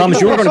 Thomas,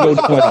 you were going to go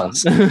 12.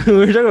 We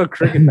were talking about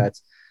cricket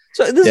bats.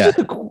 So this is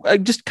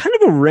just kind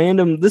of a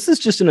random. This is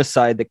just an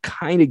aside that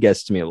kind of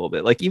gets to me a little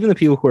bit. Like, even the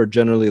people who are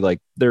generally like,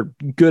 they're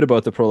good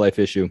about the pro-life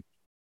issue,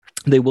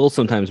 they will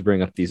sometimes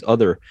bring up these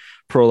other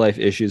pro-life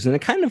issues, and it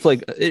kind of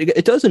like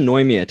it does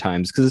annoy me at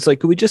times, because it's like,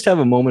 could we just have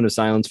a moment of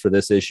silence for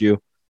this issue?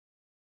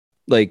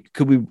 Like,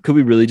 could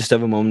we really just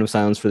have a moment of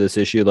silence for this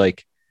issue?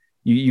 Like,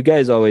 you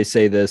guys always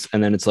say this,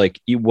 and then it's like,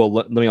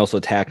 let me also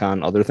tack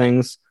on other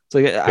things. It's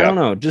like, I don't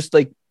know, just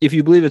like, if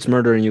you believe it's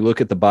murder and you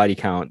look at the body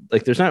count,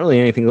 like, there's not really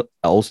anything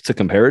else to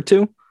compare it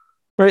to,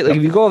 right? Like,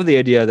 if you go off the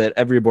idea that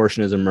every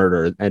abortion is a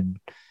murder, and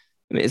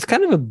I mean, it's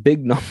kind of a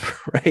big number,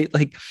 right?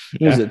 Like,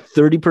 what is it,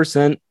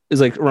 30%?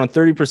 Is like around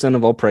 30%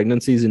 of all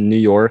pregnancies in New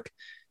York,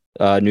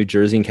 New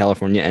Jersey, and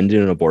California end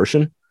in an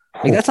abortion.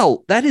 Like,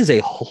 that is a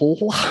whole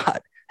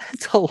lot.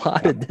 That's a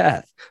lot of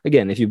death.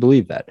 Again, if you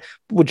believe that,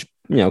 which,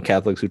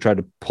 Catholics who try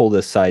to pull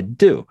this side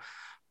do.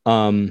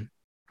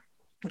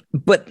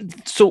 But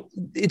so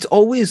it's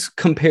always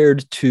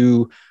compared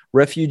to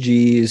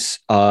refugees,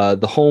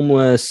 the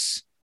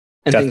homeless,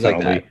 and things like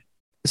that.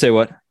 Say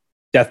what?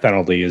 Death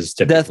penalty is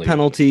typically. Death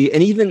penalty.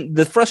 And even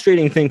the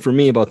frustrating thing for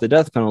me about the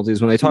death penalty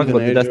is when they talk about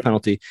the death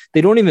penalty,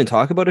 they don't even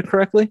talk about it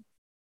correctly.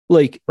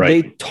 Like,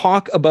 they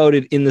talk about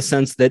it in the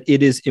sense that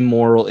it is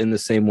immoral in the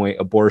same way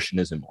abortion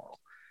is immoral,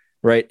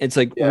 right? It's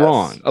like,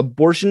 wrong.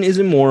 Abortion is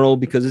immoral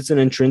because it's an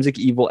intrinsic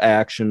evil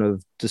action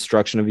of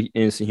destruction of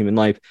innocent human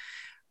life.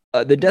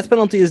 The death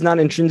penalty is not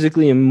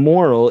intrinsically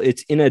immoral.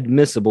 It's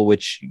inadmissible,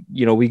 which,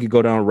 we could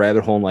go down a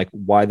rabbit hole and like,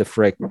 why the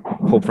frick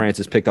Pope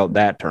Francis picked out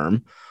that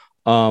term.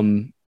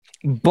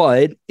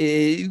 But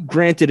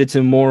granted, it's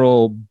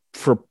immoral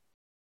for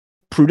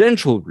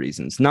prudential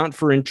reasons, not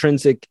for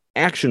intrinsic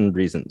action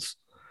reasons.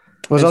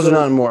 Well, it's also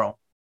not immoral.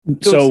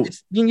 So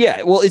it's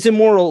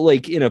immoral,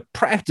 like, in a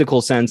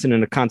practical sense, and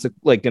in a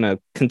in a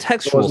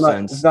contextual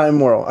sense. It's not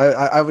immoral.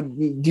 I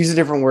would use a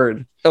different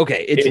word.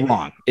 Okay, it's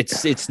wrong.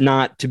 It's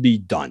not to be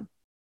done.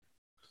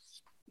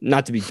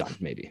 Not to be done,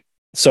 maybe.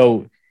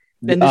 So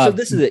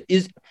this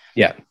is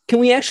it. Can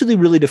we actually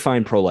really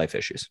define pro-life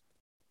issues?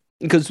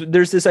 Because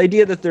there's this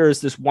idea that there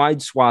is this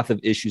wide swath of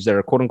issues that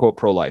are quote unquote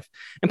pro-life.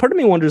 And part of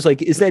me wonders,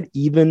 like, is that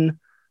even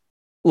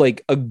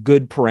like a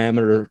good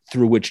parameter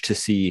through which to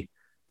see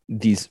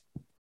these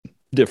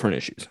different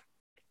issues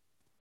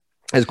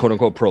as quote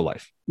unquote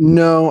pro-life?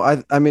 No,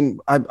 I mean,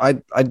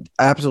 I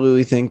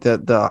absolutely think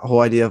that the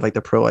whole idea of like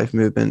the pro-life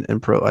movement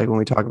and when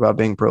we talk about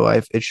being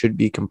pro-life, it should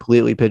be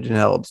completely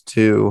pigeonholed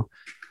to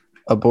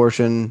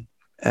abortion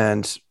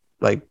and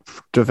like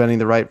defending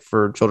the right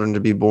for children to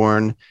be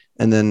born.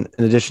 And then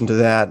in addition to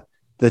that,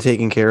 the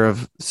taking care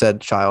of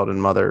said child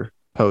and mother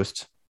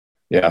post.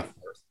 Yeah.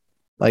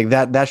 Like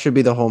that should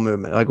be the whole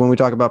movement. Like when we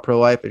talk about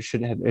pro-life, it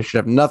should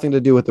have nothing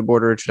to do with the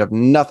border. It should have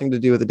nothing to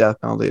do with the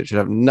death penalty. It should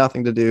have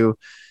nothing to do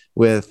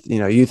with,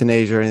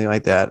 euthanasia or anything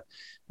like that.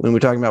 When we're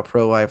talking about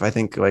pro-life, I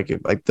think like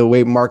the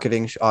way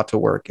marketing ought to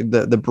work,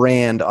 the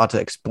brand ought to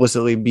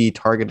explicitly be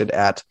targeted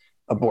at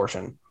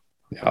abortion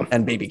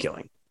and baby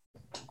killing.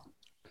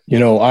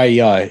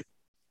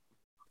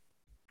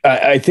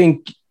 I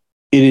think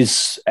it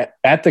is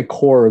at the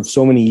core of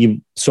so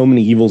many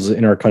evils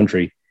in our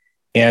country.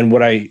 And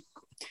what I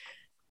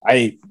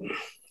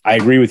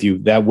agree with you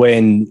that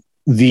when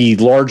the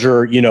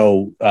larger,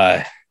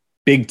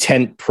 big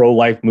tent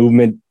pro-life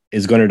movement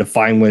is going to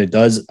define what it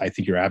does, I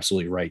think you're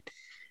absolutely right.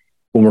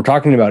 When we're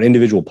talking about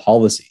individual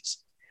policies,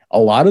 a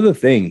lot of the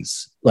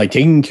things like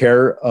taking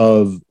care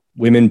of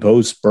women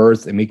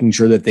post-birth and making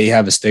sure that they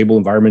have a stable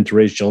environment to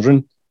raise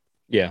children.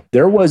 Yeah.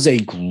 There was a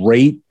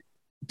great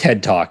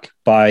TED Talk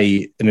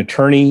by an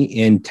attorney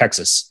in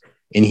Texas,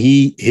 and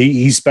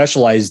he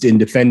specialized in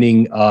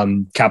defending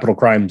capital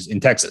crimes in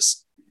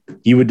Texas.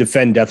 He would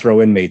defend death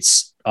row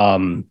inmates,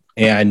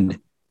 and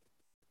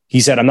he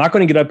said, I'm not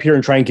going to get up here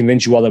and try and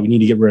convince you all that we need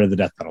to get rid of the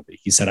death penalty.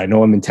 He said, I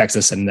know I'm in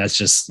Texas and that's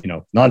just,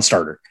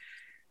 non-starter.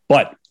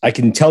 But I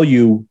can tell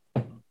you,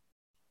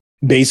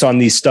 based on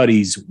these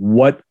studies,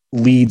 what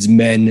leads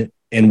men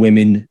and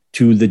women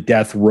to the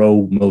death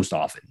row most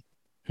often.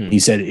 He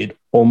said it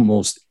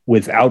almost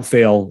without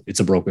fail, it's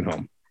a broken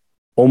home.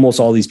 Almost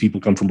all these people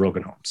come from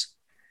broken homes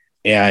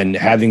and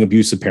having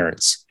abusive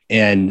parents.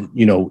 And,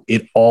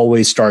 it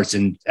always starts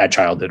at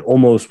childhood.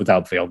 Almost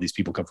without fail, these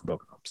people come from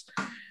broken homes.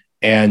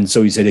 And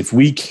so he said, if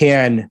we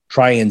can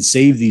try and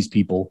save these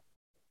people,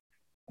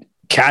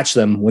 catch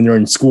them when they're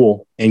in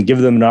school and give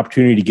them an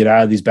opportunity to get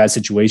out of these bad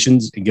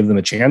situations and give them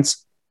a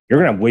chance, you're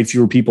going to have way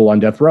fewer people on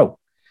death row.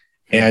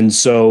 And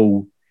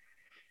so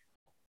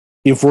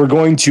if we're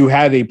going to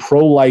have a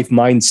pro-life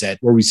mindset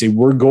where we say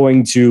we're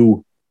going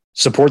to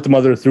support the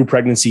mother through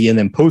pregnancy and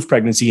then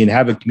post-pregnancy and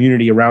have a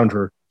community around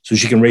her so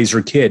she can raise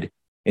her kid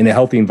in a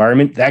healthy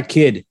environment, that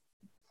kid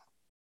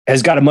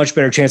has got a much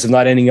better chance of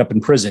not ending up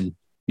in prison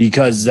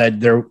because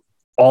they're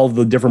all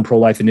the different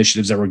pro-life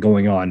initiatives that were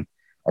going on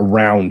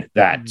around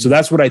that. So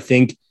that's what I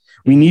think.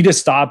 We need to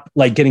stop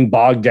getting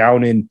bogged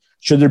down in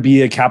should there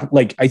be a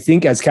I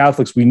think as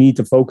Catholics, we need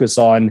to focus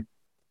on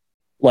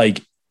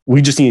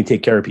we just need to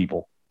take care of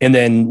people and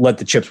then let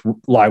the chips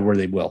lie where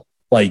they will.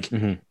 We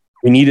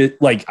need to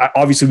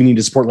obviously we need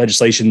to support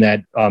legislation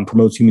that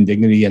promotes human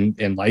dignity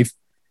and life.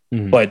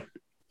 But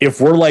if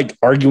we're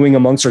arguing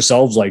amongst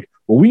ourselves, well,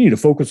 we need to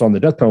focus on the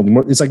death penalty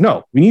more. It's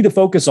no, we need to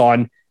focus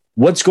on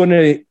what's going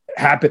to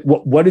happen.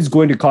 What is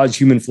going to cause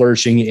human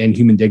flourishing and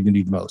human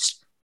dignity the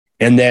most?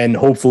 And then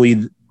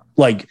hopefully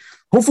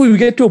we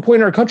get to a point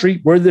in our country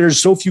where there's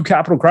so few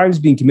capital crimes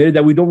being committed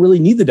that we don't really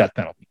need the death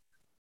penalty.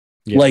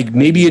 Yeah,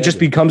 maybe it just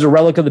becomes a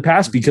relic of the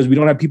past because we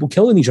don't have people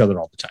killing each other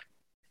all the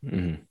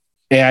time.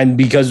 And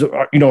because,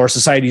 our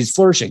society is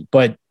flourishing.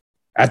 But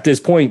at this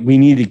point, we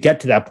need to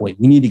get to that point.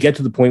 We need to get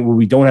to the point where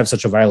we don't have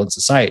such a violent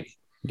society.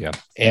 Yeah.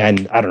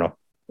 And I don't know.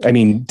 I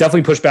mean,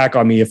 definitely push back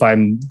on me if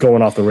I'm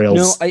going off the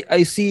rails. No,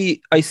 I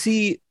see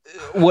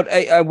what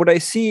I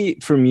see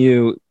from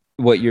you.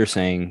 What you're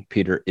saying,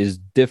 Peter, is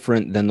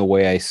different than the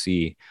way I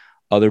see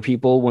other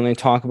people when they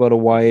talk about a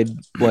wide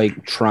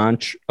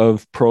tranche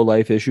of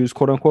pro-life issues,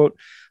 quote unquote.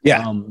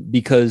 Yeah.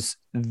 Because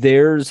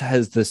theirs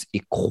has this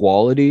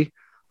equality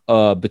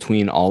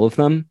between all of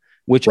them,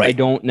 which I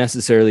don't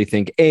necessarily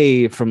think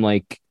from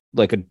a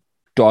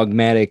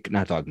dogmatic,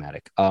 not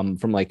dogmatic,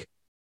 from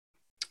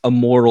a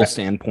moral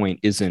standpoint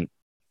isn't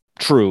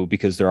true,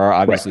 because there are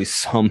obviously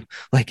some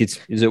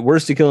is it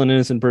worse to kill an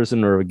innocent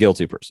person or a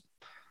guilty person?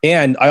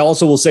 And I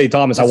also will say,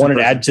 Thomas, I wanted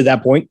to add to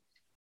that point.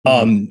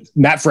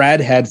 Matt Fradd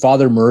had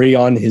Father Murray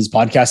on his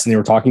podcast and they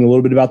were talking a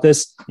little bit about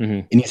this.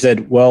 And he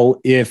said, well,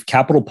 if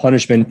capital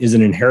punishment is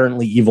an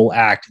inherently evil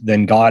act,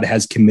 then God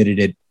has committed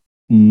it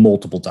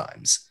multiple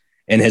times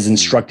and has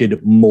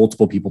instructed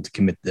multiple people to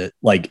commit the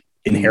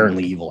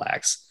inherently evil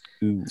acts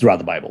throughout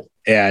the Bible.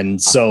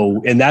 And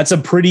so, and that's a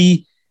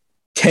pretty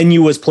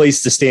tenuous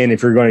place to stand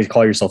if you're going to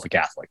call yourself a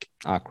Catholic.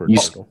 Awkward.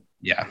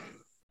 Yeah.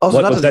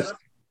 Also, Go ahead.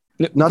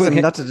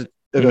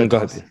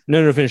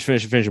 No, finish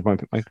your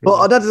point, Mike.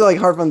 Well, not to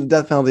harp on the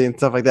death penalty and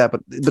stuff like that,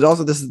 but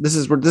also this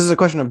is a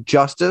question of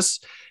justice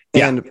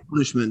and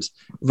punishment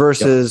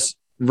versus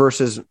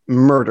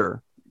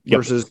murder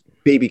versus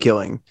baby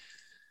killing.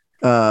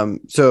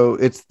 So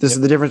this is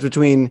the difference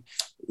between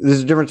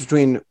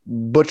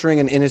butchering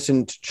an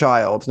innocent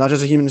child, not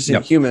just a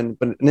human,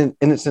 but an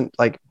innocent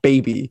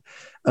baby,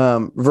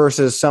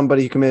 versus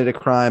somebody who committed a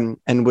crime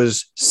and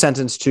was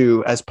sentenced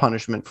to as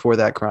punishment for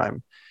that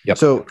crime. Yep.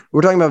 So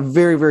we're talking about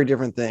very, very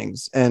different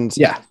things. And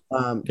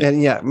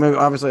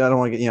obviously I don't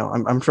want to get,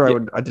 I'm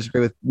sure I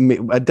disagree with me.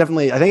 I don't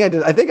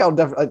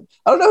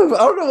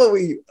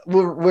know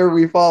where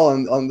we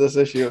fall on this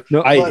issue.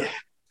 No, we're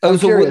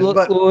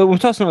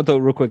talking about though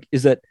real quick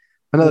is that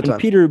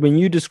Peter, when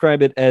you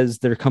describe it as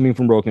they're coming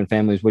from broken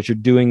families, what you're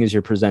doing is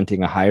you're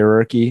presenting a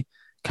hierarchy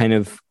kind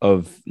of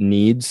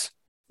needs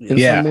in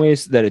some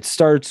ways, that it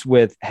starts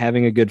with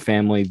having a good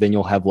family, then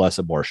you'll have less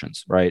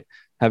abortions, right?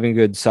 Having a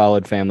good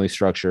solid family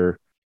structure,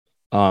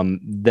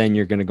 then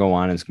you're going to go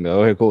on and it's going to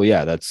go, okay, cool.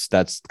 Yeah,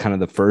 that's kind of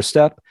the first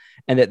step.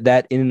 And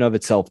that in and of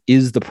itself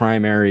is the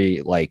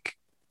primary,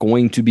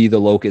 going to be the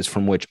locus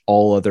from which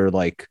all other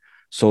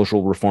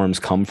social reforms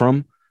come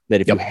from.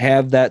 That if you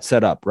have that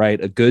set up,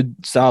 right, a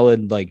good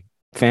solid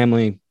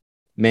family,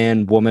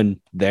 man,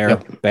 woman there,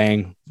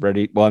 bang,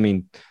 ready. Well, I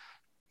mean,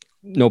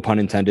 no pun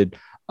intended.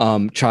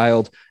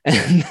 Child,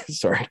 and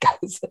sorry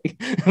guys, but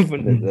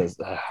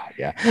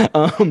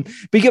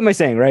you get my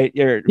saying, right?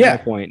 My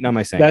point, not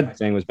my saying. My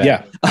saying was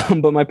bad.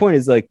 But my point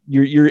is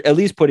you're at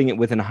least putting it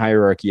within a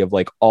hierarchy of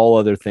all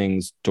other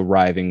things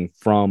deriving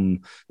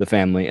from the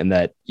family, and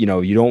that you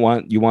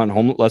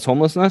want less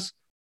homelessness.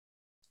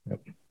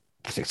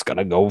 It's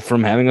gonna go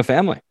from having a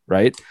family,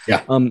 right?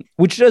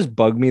 Which does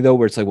bug me though,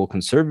 where it's well,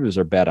 conservatives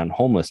are bad on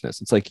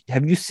homelessness. It's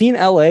have you seen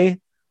LA?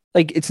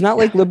 like it's not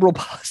like liberal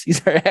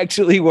policies are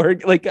actually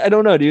work. Like I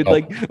don't know, dude. No.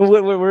 Like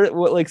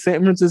what like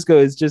San Francisco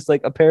is just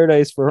like a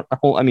paradise for.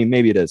 I mean,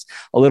 maybe it is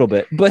a little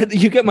bit, but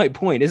you get my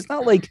point. It's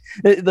not like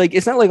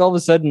it's not like all of a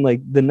sudden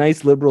like the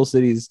nice liberal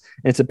cities.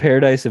 It's a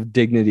paradise of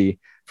dignity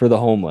for the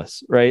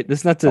homeless, right?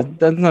 That's not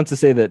to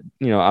say that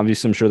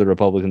obviously I'm sure the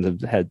Republicans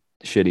have had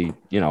shitty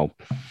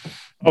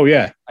Oh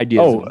yeah,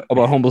 ideas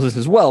about homelessness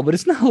as well, but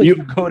it's not like you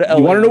go to LA.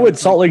 You want to know what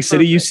Salt Lake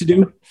City used to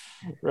do?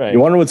 Right. You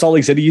want to know what Salt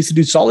Lake City used to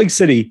do? Salt Lake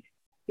City,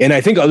 and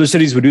I think other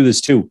cities would do this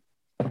too.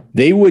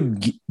 They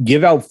would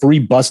give out free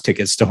bus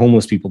tickets to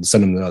homeless people to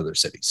send them to other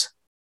cities.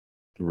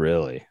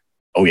 Really?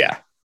 Oh yeah.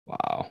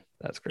 Wow,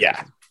 that's crazy.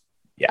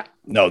 Yeah.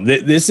 No,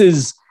 this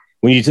is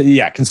when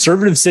you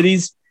conservative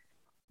cities.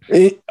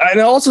 And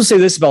I'll also say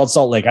this about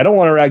Salt Lake. I don't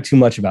want to rag too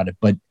much about it,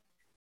 but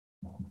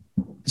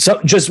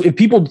so just if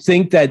people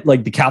think that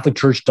like the Catholic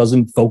Church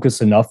doesn't focus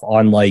enough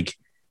on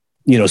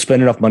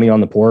spend enough money on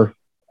the poor,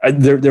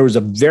 there was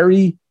a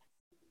very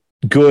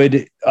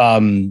good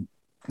thing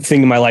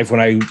in my life when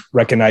I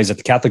recognized that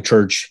the Catholic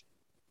Church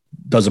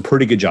does a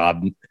pretty good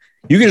job.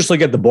 You can just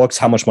look at the books,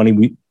 how much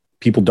money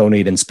people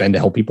donate and spend to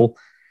help people.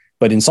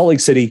 But in Salt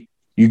Lake City,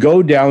 you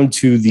go down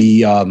to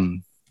the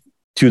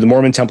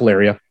Mormon temple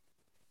area,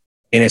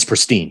 and it's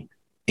pristine,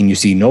 and you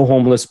see no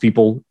homeless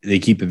people. They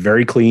keep it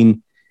very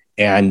clean.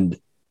 And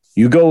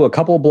you go a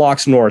couple of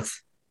blocks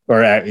north,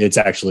 or it's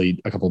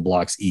actually a couple of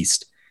blocks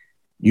east.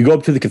 You go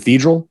up to the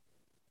cathedral.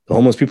 The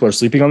homeless people are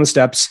sleeping on the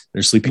steps.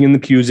 They're sleeping in the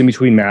pews in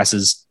between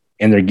masses,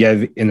 and they're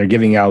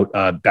giving out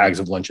bags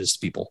of lunches to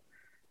people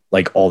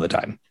like all the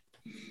time.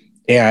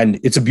 And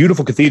it's a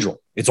beautiful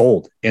cathedral. It's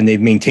old, and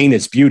they've maintained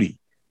its beauty,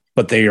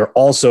 but they are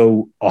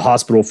also a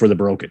hospital for the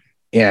broken.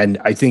 And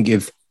I think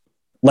if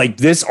like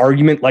this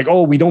argument, like,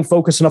 oh, we don't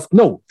focus enough.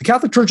 No, the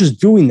Catholic Church is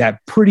doing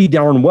that pretty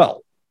darn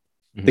well.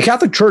 Mm-hmm. The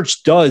Catholic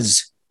Church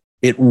does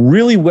it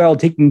really well,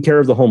 taking care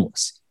of the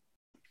homeless.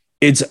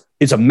 It's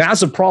a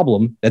massive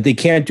problem that they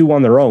can't do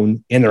on their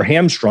own, and they're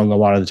hamstrung a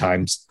lot of the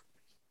times.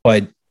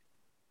 But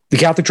the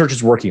Catholic Church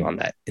is working on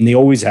that, and they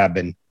always have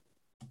been.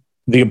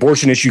 The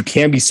abortion issue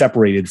can be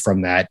separated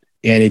from that,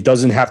 and it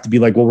doesn't have to be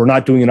like, well, we're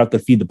not doing enough to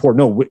feed the poor.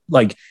 No,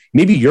 like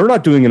maybe you're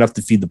not doing enough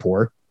to feed the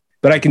poor,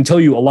 but I can tell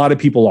you a lot of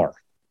people are.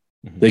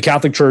 Mm-hmm. The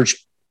Catholic Church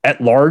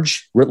writ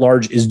large,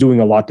 is doing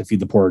a lot to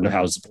feed the poor and to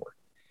house the poor.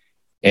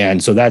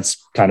 And so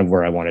that's kind of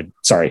where I wanted.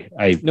 Sorry,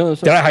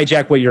 did I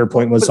hijack what your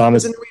point was,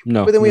 Thomas?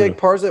 But then we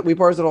parse it. We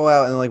parse it all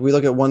out, and like we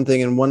look at one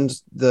thing, and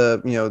one's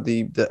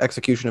the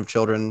execution of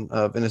children,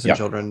 of innocent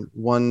children.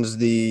 One's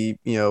the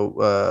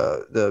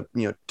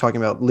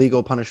talking about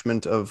legal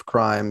punishment of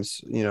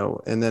crimes,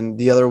 and then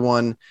the other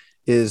one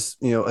is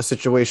a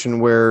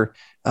situation where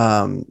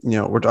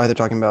we're either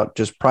talking about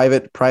just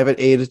private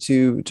aid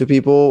to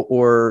people,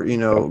 or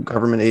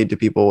government aid to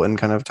people, and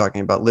kind of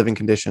talking about living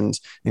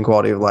conditions and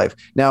quality of life.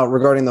 Now,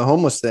 regarding the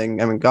homeless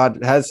thing, I mean, God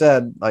has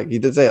said, like He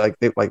did say, like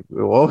they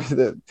will always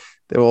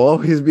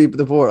be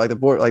the poor,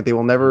 like they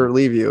will never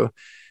leave you.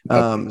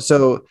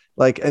 So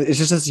like it's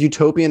just this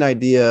utopian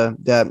idea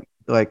that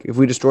like if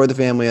we destroy the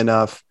family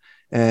enough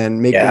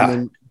and make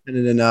them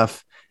independent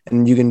enough,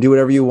 and you can do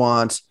whatever you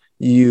want.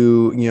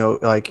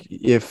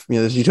 If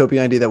this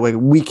utopian idea that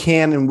we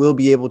can and will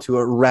be able to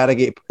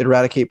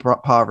eradicate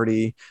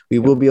poverty, we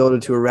will be able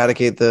to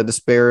eradicate the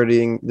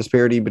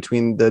disparity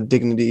between the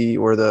dignity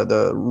or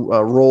the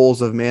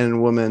roles of man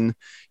and woman.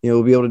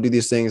 We'll be able to do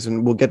these things,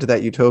 and we'll get to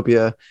that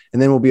utopia,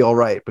 and then we'll be all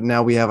right. But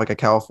now we have like a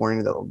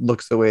California that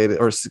looks the way,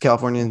 or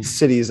Californian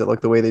cities that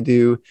look the way they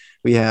do.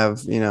 We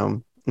have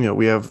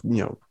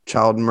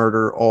child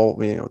murder all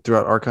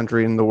throughout our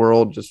country and the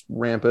world, just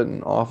rampant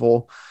and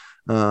awful.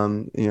 We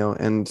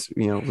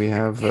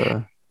have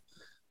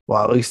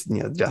at least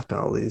death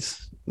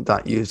penalties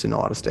not used in a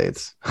lot of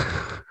states.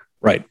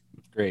 Right.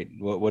 Great.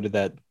 What did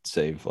that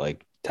save?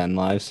 Like 10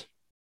 lives?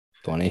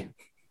 20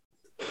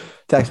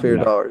 taxpayer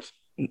dollars.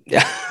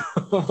 Yeah.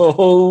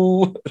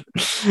 Oh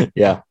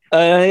yeah.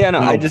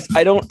 I just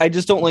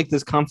don't like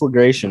this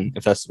conflagration,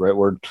 if that's the right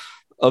word,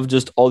 of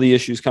just all the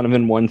issues kind of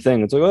in one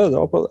thing. It's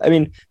like, I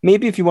mean,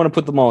 maybe if you want to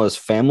put them all as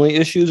family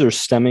issues or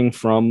stemming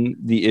from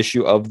the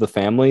issue of the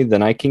family,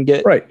 then I can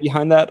get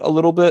behind that a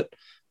little bit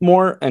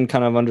more and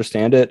kind of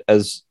understand it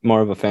as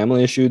more of a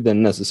family issue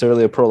than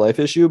necessarily a pro-life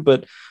issue.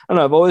 But I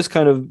don't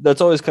know,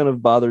 that's always kind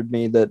of bothered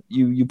me that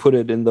you put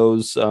it in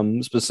those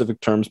specific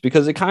terms,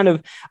 because it kind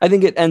of, I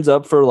think it ends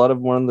up for a lot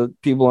of one of the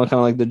people on kind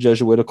of like the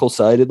Jesuitical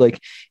side,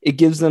 it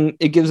gives them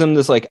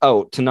this like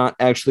out to not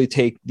actually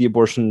take the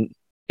abortion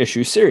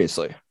issue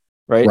seriously,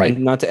 right?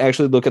 And not to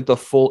actually look at the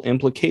full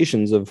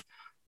implications of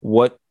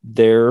what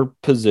their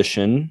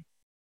position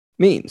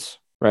means,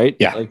 right?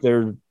 Yeah. Like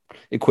they're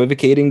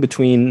equivocating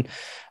between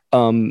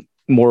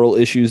moral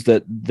issues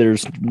that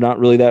there's not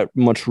really that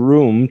much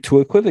room to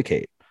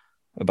equivocate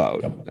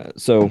about.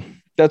 So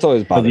that's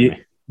always bothered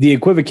me. The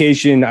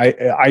equivocation,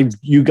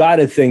 you got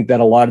to think that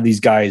a lot of these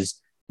guys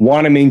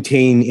want to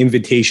maintain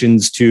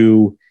invitations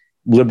to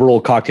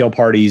liberal cocktail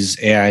parties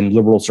and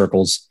liberal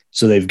circles.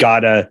 So they've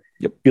got to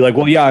be like,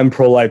 well, yeah, I'm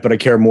pro-life, but I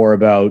care more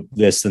about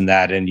this than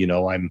that. And,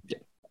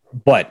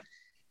 but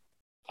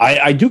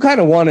I do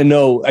kind of want to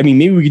know. I mean,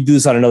 maybe we could do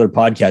this on another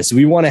podcast. Do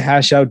we want to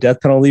hash out death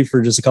penalty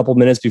for just a couple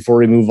minutes before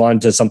we move on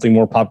to something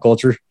more pop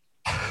culture?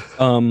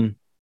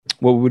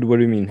 What do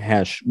you mean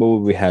hash? What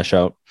would we hash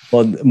out?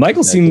 Well,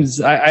 Michael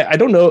seems, I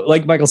don't know.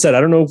 Like Michael said,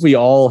 I don't know if we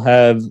all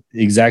have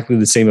exactly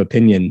the same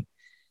opinion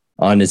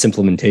on its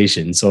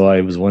implementation. So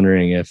I was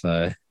wondering if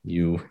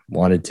you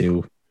wanted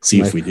to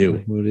see if we do.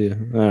 I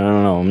don't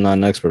know. I'm not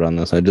an expert on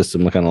this. I just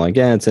am kind of like,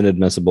 yeah, it's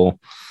inadmissible.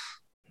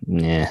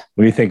 Yeah.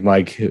 What do you think,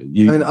 Mike? I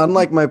mean,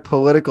 unlike my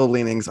political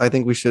leanings, I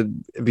think we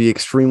should be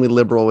extremely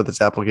liberal with its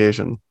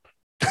application.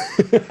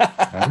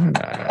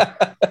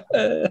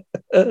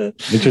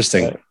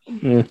 Interesting.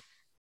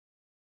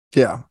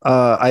 Yeah.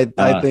 I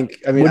think,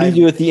 I mean, what do you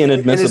do with the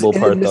inadmissible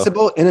part,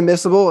 though?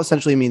 Inadmissible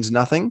essentially means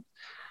nothing.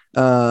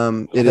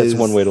 That's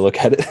one way to look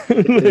at it.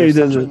 It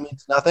essentially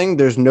means nothing.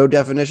 There's no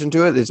definition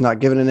to it. It's not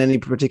given in any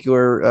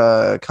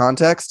particular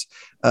context.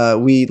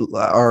 We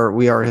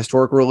are a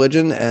historic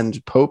religion,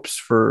 and popes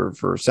for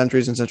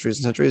centuries and centuries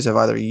and centuries have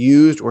either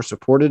used or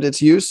supported its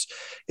use.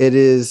 It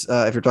is,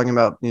 if you're talking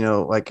about,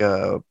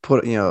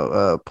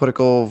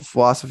 political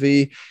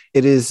philosophy,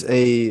 it is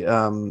it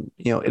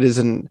is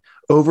an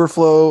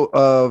overflow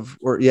of,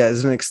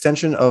 is an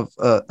extension of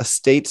a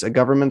state's, a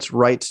government's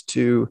right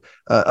to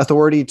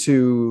authority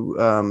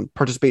to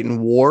participate in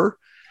war.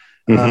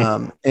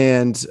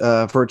 And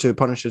for it to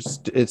punish its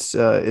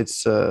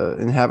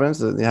inhabitants,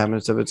 the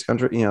inhabitants of its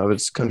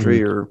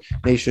country, or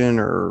nation,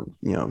 or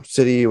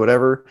city,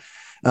 whatever,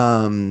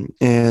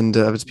 and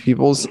of its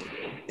peoples.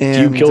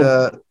 And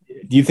do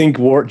you think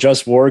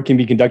just war can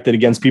be conducted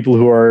against people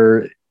who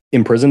are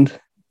imprisoned?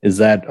 Is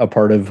that a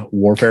part of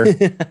warfare?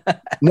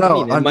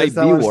 No, it might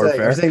be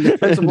warfare. I'm saying the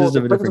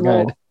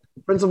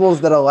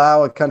principles that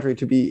allow a country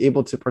to be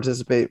able to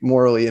participate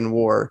morally in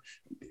war.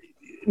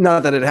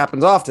 Not that it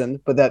happens often,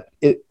 but that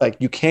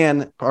you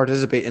can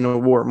participate in a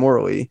war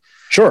morally.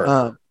 Sure.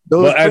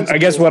 I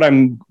guess what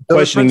I'm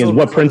questioning is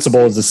what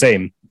principle is the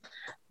same.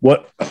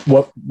 What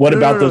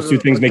about those two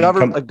things make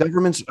a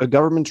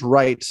government's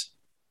right,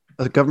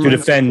 to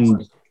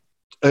defend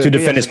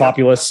its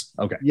populace?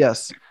 Okay.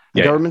 Yes.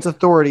 The government's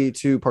authority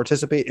to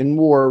participate in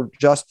war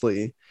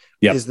justly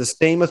is the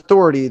same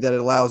authority that it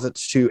allows it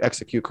to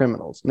execute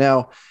criminals.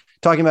 Now,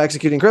 talking about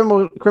executing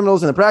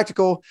criminals in the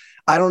practical,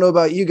 I don't know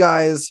about you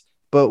guys,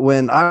 but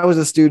when I was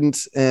a student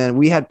and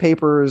we had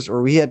papers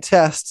or we had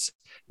tests,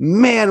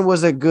 man,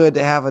 was it good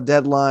to have a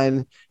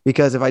deadline,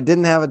 because if I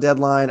didn't have a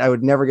deadline, I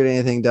would never get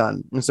anything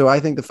done. And so I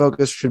think the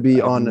focus should be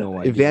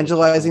on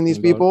evangelizing these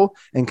people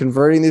and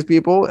converting these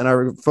people. And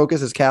our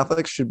focus as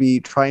Catholics should be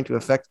trying to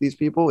affect these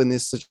people in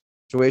this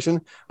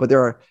situation. But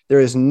there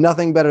is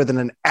nothing better than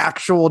an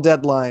actual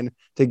deadline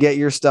to get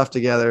your stuff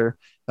together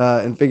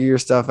and figure your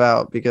stuff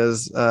out,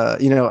 because I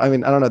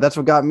mean, I don't know, that's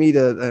what got me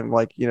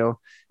to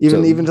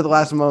even to the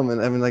last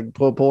moment. I mean, like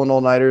pulling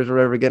all-nighters or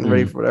whatever, getting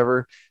ready for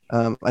whatever.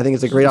 I think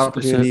it's a great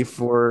opportunity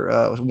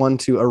for one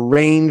to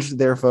arrange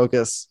their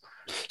focus.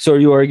 So are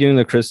you arguing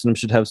that Christendom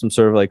should have some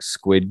sort of like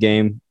Squid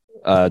Game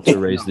to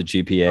raise the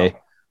GPA?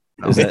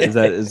 No. Is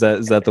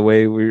that the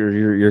way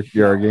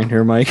you're arguing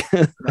here, Mike?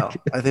 No,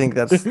 I think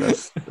that's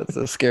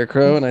a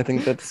scarecrow, and I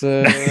think that's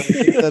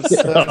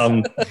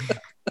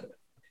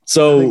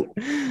So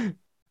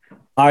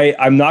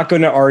I'm not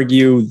going to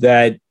argue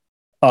that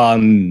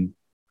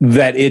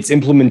that its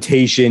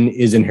implementation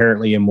is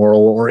inherently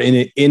immoral or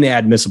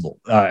inadmissible.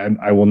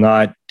 I will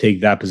not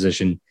take that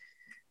position.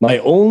 My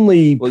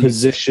only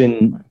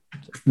position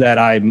that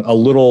I'm a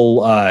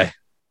little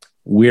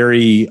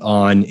weary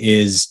on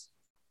is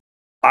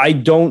I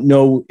don't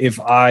know if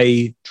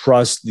I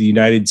trust the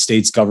United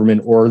States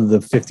government or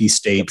the 50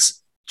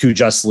 states to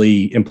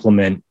justly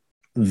implement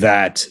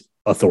that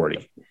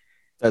authority.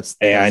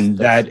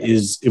 That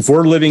is, if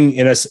we're living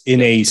in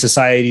a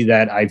society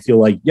that I feel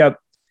like,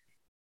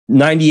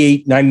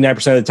 99%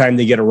 of the time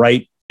they get it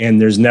right, and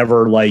there's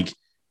never like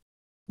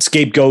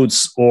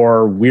scapegoats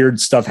or weird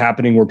stuff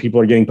happening where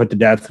people are getting put to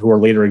death who are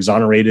later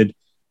exonerated,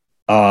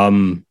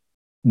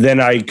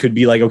 then I could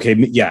be like, okay,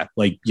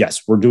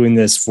 yes, we're doing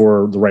this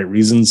for the right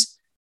reasons.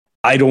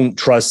 I don't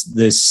trust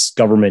this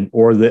government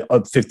or the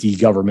 50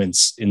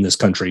 governments in this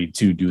country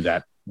to do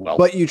that well.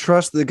 But you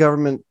trust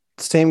the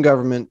same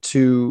government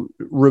to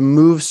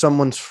remove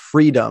someone's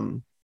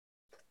freedom.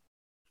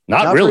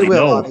 Not really.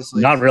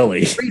 Not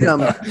really. Freedom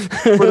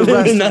for the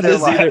rest of their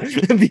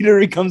life. Peter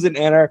becomes an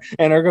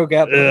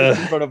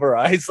anarcho-capitalist in front of our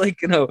eyes. Like,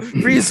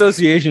 free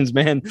associations,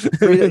 man.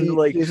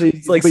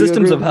 It's like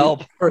systems of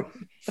help.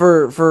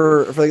 For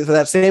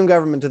that same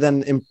government to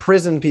then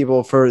imprison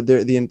people for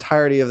the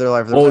entirety of their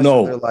life. Of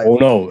their life. Oh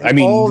no! I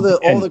mean, all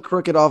the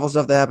crooked, awful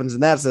stuff that happens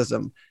in that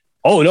system.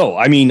 Oh no!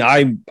 I mean,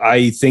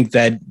 I think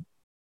that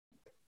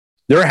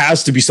there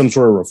has to be some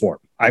sort of reform.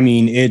 I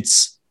mean,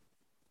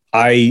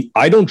 I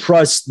don't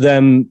trust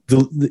them.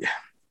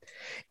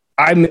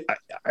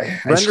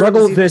 I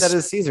struggle with this. That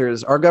is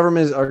Caesar's. Our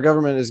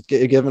government is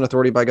given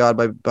authority by God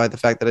by the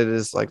fact that it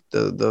is like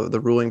the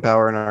ruling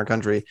power in our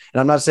country. And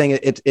I'm not saying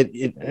it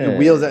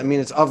wields that. I mean,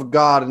 it's of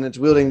God and it's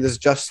wielding this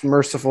just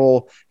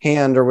merciful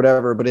hand or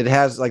whatever. But it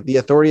has like the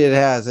authority it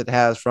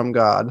has from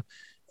God,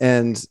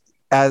 and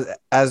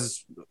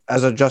as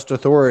a just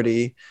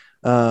authority.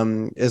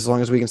 As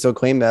long as we can still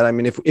claim that. I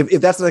mean, if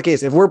that's the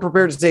case, if we're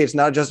prepared to say it's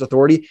not just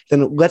authority,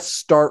 then let's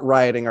start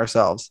rioting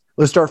ourselves.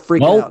 Let's start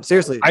freaking out.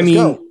 Seriously.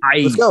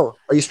 Let's go.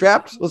 Are you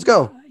strapped? Let's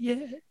go.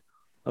 Yeah.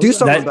 Do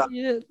something about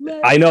it.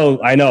 I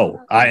know.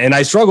 And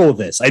I struggle with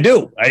this. I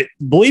do.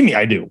 Believe me,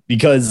 I do,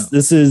 because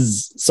this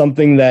is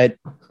something that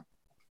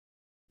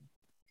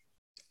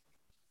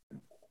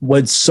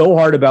what's so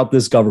hard about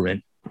this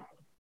government.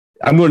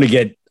 I'm going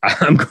to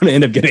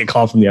end up getting a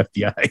call from the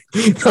FBI.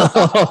 It's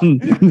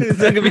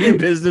not gonna be a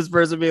business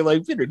person being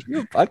like, Peter, do you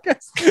have a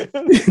podcast?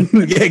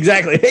 Yeah,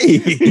 exactly. Hey,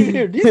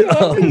 do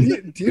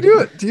you do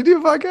it? Do you do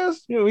a podcast?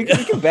 Yeah, we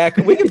can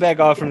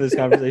back off from this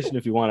conversation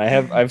if you want. I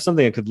have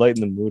something that could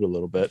lighten the mood a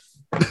little bit.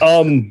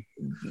 I'll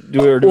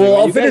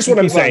finish what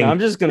I'm saying. I'm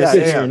just gonna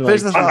sit here and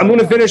I'm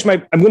gonna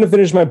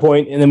finish my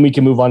point, and then we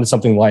can move on to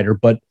something lighter.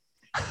 But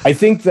I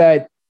think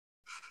that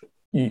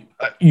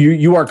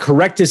you are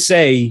correct to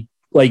say,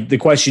 like, the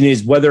question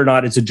is whether or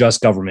not it's a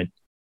just government.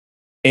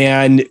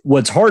 And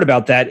what's hard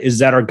about that is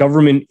that our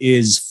government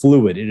is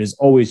fluid. It is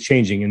always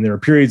changing. And there are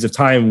periods of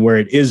time where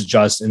it is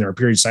just, and there are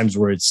periods of times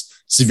where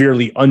it's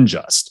severely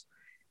unjust.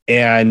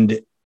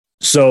 And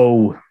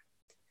so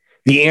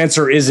the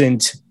answer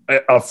isn't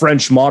a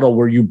French model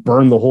where you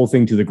burn the whole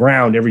thing to the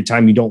ground every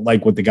time you don't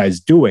like what the guy's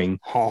doing.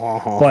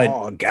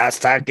 But gas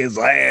tank his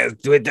ass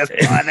to destroy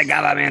the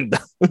government.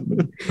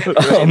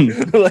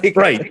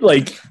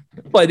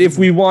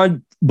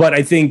 But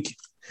I think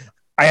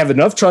I have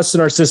enough trust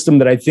in our system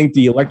that I think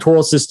the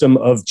electoral system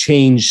of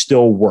change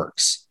still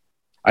works.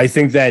 I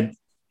think that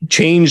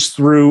change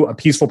through a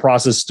peaceful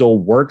process still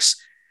works,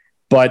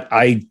 but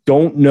I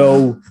don't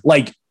know.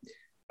 Like,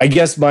 I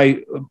guess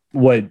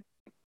what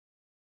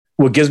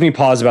gives me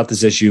pause about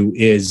this issue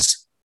is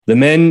the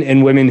men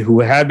and women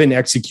who have been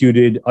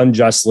executed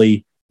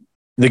unjustly.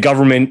 The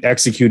government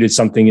executed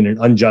something in an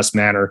unjust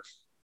manner,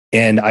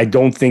 and I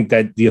don't think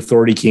that the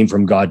authority came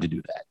from God to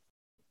do that.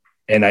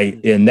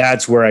 And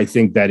that's where I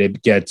think that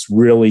it gets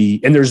really,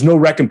 and there's no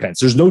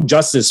recompense. There's no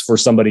justice for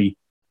somebody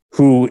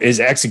who is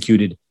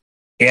executed,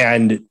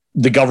 and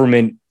the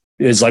government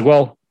is like,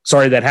 well,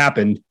 sorry that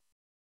happened,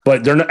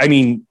 but they're not, I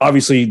mean,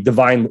 obviously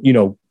divine,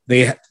 they'll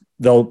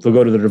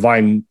go to the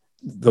divine,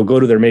 they'll go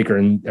to their maker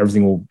and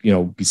everything will,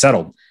 be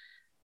settled.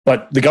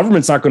 But the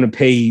government's not going to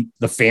pay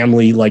the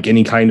family like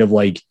any kind of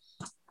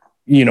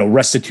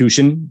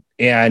restitution.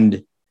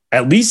 And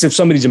at least if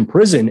somebody's in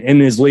prison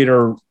and is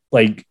later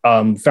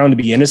found to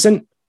be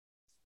innocent,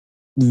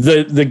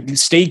 the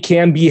state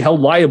can be held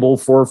liable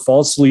for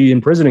falsely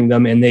imprisoning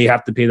them, and they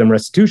have to pay them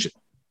restitution.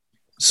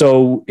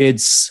 So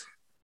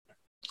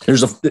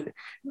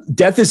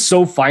death is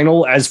so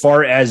final as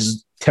far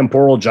as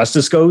temporal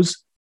justice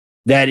goes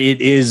that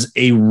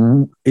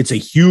it's a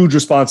huge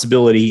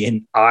responsibility,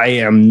 and I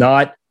am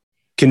not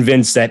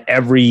convinced that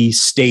every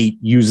state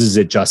uses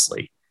it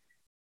justly.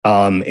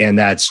 And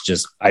that's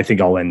just, I think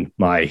I'll end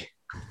my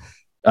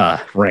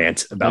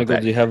rant about Michael,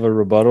 that. do you have a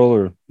rebuttal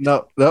or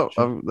no?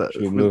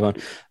 Should we move on?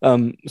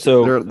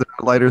 So there are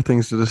lighter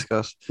things to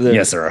discuss.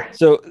 Yes, sir.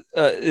 So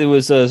it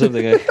was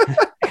something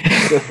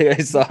I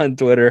saw on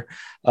Twitter.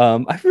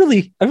 I've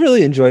really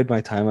enjoyed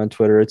my time on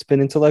Twitter. It's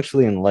been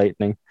intellectually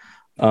enlightening.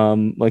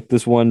 Like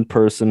this one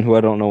person who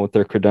I don't know what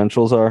their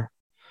credentials are.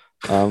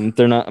 I'm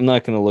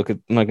not going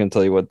to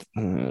tell you what.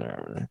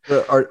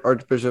 The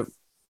Archbishop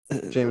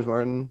James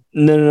Martin.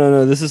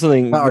 No. This is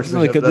something. This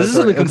is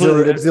something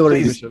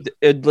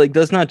completely.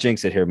 Does not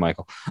jinx it here,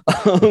 Michael.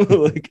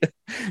 No,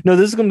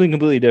 this is something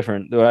completely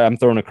different. I'm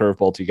throwing a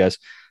curveball to you guys.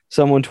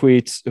 Someone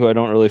tweets who I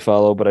don't really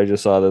follow, but I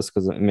just saw this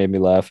because it made me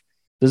laugh.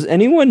 Does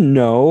anyone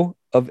know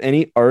of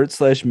any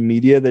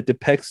art/media that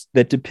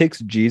depicts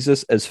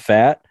Jesus as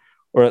fat,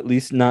 or at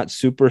least not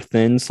super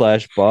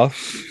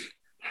thin/buff?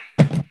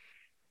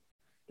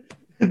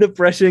 The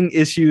pressing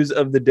issues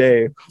of the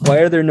day. Why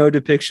are there no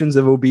depictions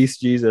of obese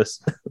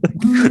Jesus?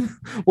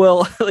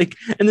 Well,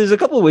 and there's a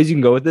couple of ways you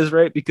can go with this,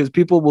 right? Because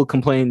people will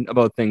complain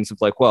about things of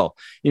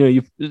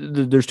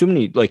there's too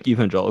many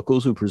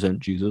evangelicals who present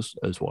Jesus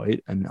as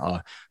white, and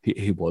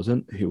he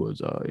wasn't. He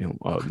was a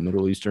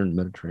Middle Eastern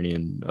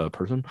Mediterranean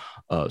person.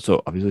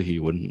 So obviously he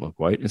wouldn't look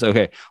white. It's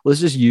okay. Let's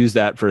just use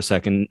that for a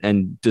second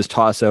and just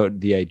toss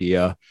out the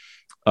idea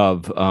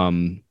of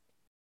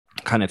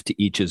kind of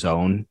to each his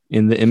own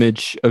in the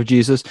image of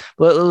Jesus.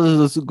 But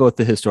let's go with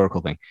the historical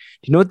thing.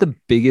 Do you know what the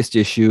biggest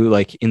issue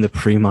in the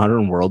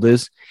pre-modern world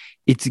is?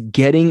 It's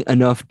getting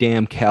enough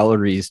damn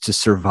calories to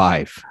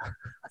survive.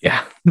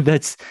 Yeah.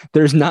 There's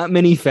not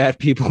many fat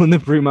people in the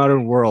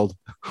pre-modern world.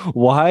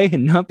 Why?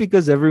 Not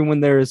because everyone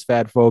there is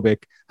fat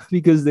phobic,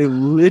 because they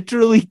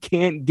literally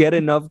can't get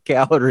enough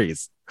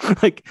calories.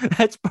 Like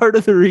that's part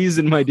of the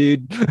reason, my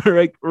dude.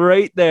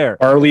 right there.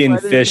 Barley and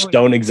fish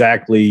don't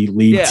exactly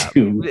lead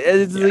to.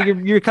 It's like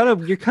you're kind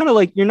of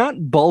like you're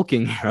not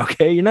bulking here,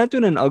 okay? You're not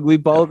doing an ugly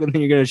bulk and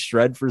then you're gonna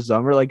shred for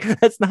summer. Like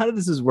that's not how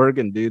this is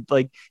working, dude.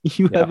 Like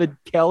you have a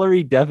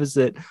calorie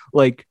deficit,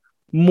 like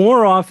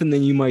more often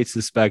than you might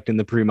suspect in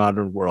the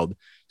pre-modern world.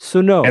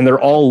 So no, and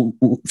they're all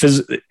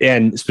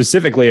and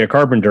specifically a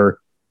carpenter.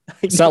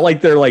 It's not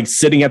like they're like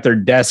sitting at their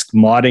desk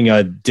modding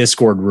a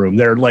Discord room.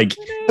 They're like,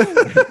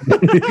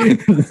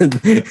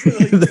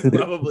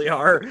 probably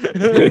are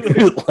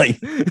like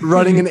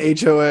running an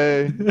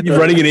HOA.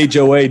 Running an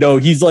HOA. No,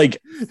 he's like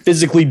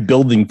physically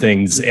building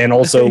things and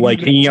also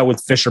like hanging out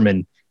with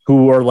fishermen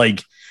who are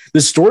like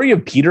the story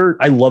of Peter.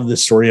 I love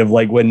this story of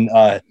like when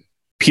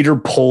Peter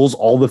pulls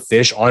all the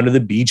fish onto the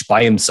beach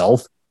by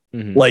himself.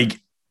 Mm-hmm. Like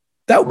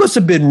that must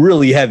have been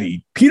really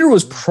heavy. Peter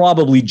was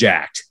probably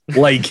jacked.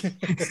 Like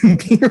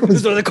Peter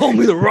was, they called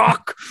me the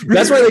Rock.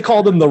 That's why they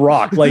called him the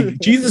Rock. Like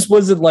Jesus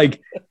wasn't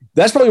like.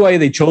 That's probably why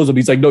they chose him.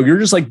 He's like, no, you're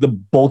just like the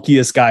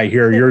bulkiest guy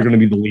here. You're going to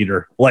be the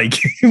leader. Like,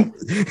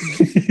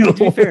 to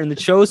be fair, in The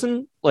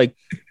Chosen, like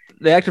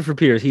the actor for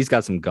Peter, he's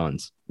got some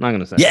guns. I'm not going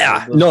to say.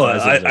 Yeah, no,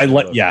 I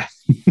let. Yeah,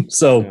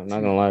 so I'm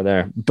not going to lie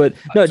there. But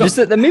no, just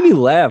that made me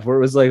laugh. Where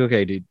it was like,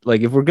 okay, dude,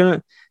 like if we're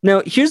gonna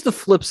now, here's the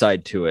flip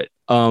side to it.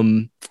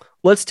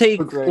 Let's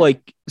take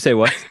like say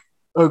what?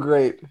 Oh,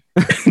 great.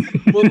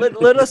 Well,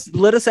 let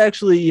us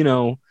actually,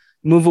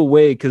 move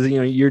away because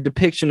your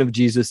depiction of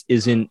Jesus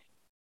isn't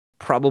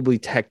probably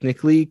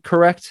technically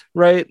correct,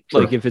 right?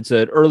 Sure. Like if it's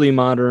an early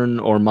modern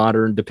or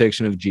modern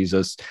depiction of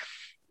Jesus,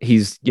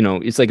 he's,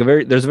 it's like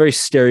there's a very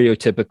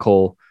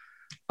stereotypical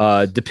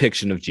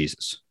depiction of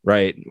Jesus,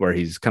 right? Where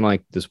he's kind of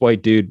like this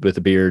white dude with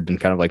a beard and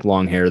kind of like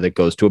long hair that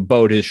goes to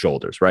about his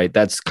shoulders, right?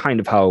 That's kind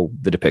of how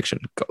the depiction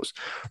goes,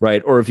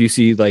 right? Or if you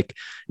see like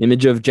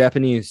image of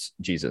Japanese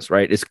Jesus,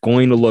 right? It's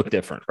going to look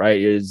different,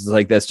 right? It's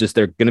like, that's just,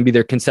 they're going to be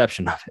their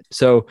conception of it.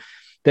 So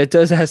that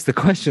does ask the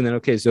question then,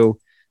 okay, so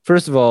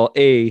first of all,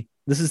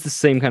 this is the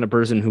same kind of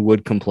person who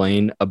would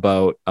complain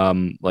about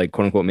like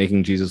quote unquote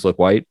making Jesus look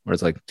white, where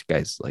it's like,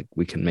 guys, like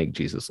we can make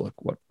Jesus look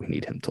what we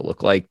need him to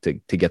look like to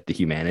get the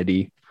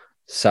humanity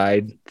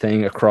side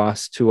thing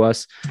across to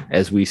us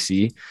as we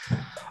see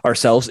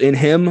ourselves in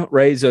him,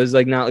 right? So it's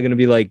like not going to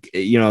be like,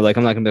 like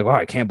I'm not going to be like,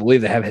 oh, I can't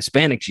believe they have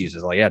Hispanic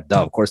Jesus. Like, yeah,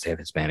 duh, of course they have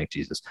Hispanic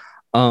Jesus.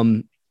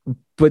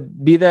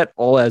 But be that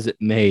all as it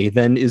may,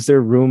 then is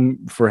there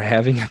room for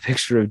having a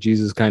picture of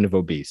Jesus kind of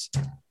obese?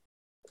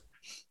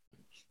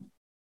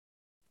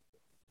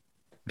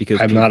 Because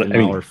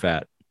people are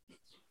fat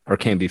or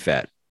can be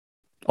fat.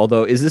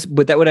 Although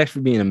but that would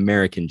actually be an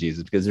American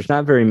Jesus because there's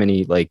not very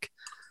many like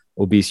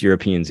obese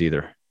Europeans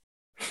either.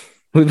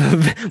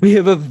 We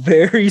have a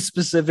very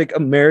specific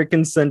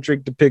American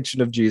centric depiction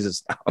of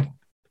Jesus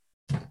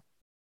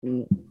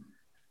now.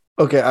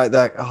 Okay,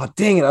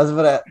 dang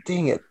it!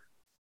 Dang it!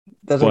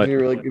 That's actually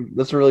really good.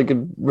 That's a really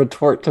good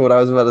retort to what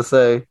I was about to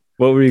say.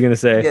 What were you gonna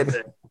say? I was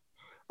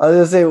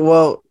gonna say,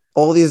 well,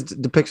 all these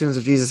depictions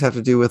of Jesus have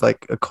to do with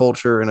like a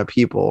culture and a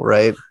people,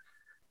 right?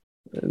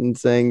 And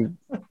saying,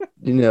 I'm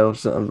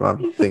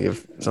thinking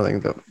of something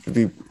that would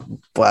be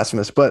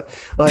blasphemous, but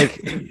like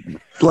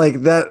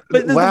that.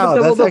 But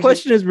wow, the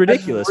question is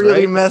ridiculous. That's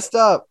really right? messed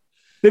up.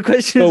 The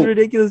question is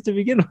ridiculous to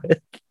begin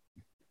with.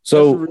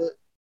 So,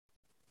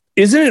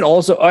 isn't it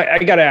also?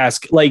 I gotta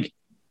ask, like,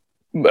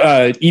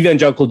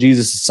 evangelical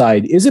Jesus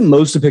aside, isn't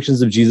most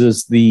depictions of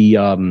Jesus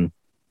the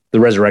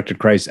resurrected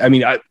Christ? I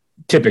mean,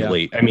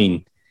 typically, yeah. I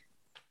mean.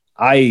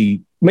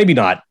 Maybe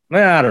not.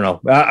 I don't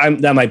know.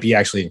 That might be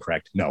actually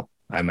incorrect. No,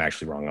 I'm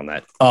actually wrong on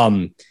that.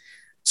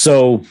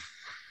 So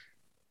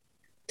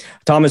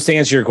Thomas, to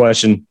answer your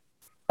question,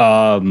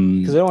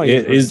 because I don't want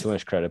to give too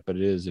much credit, but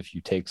it is if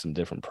you take some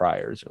different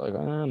priors, you're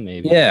like,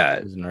 maybe.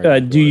 Yeah.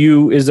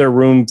 Is there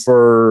room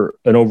for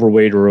an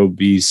overweight or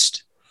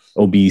obese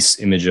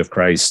image of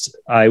Christ?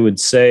 I would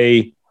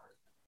say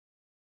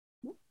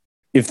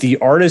if the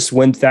artist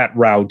went that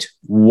route,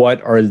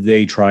 what are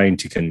they trying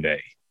to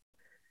convey?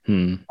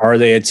 Are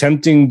they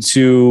attempting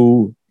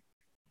to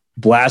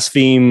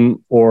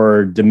blaspheme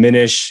or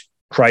diminish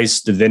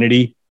Christ's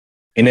divinity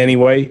in any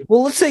way?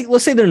 Well, let's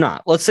say they're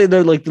not. Let's say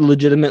they're like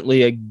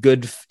legitimately a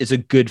good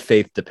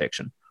faith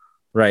depiction,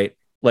 right?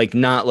 Like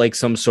not like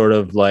some sort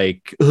of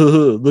like,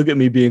 look at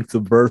me being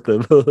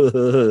subversive,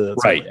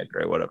 right?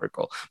 Right, whatever,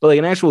 cool. But like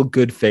an actual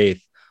good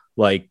faith,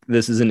 like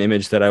this is an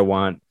image that I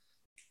want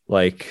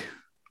like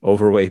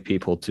overweight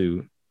people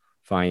to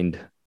find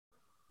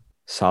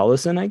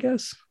solace in, I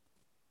guess.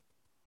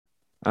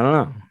 I don't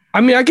know.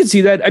 I mean, I could see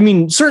that. I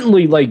mean,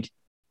 certainly, like,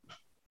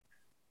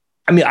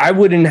 I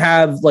wouldn't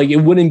have, like, it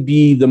wouldn't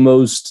be the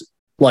most,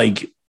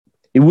 like,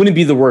 it wouldn't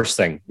be the worst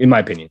thing, in my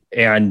opinion.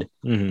 And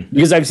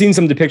because I've seen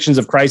some depictions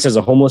of Christ as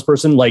a homeless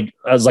person, like,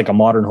 as like a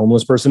modern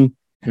homeless person.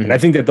 And I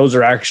think that those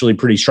are actually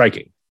pretty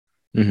striking.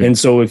 And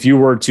so if you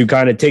were to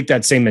kind of take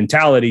that same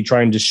mentality,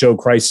 trying to show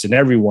Christ in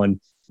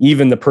everyone,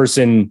 even the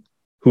person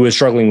who is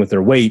struggling with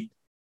their weight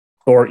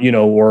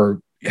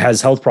or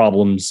has health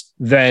problems,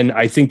 then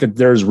I think that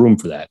there's room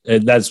for that.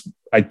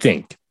 I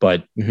think.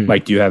 But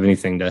Mike, do you have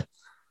anything to?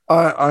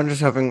 I'm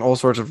just having all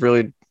sorts of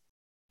really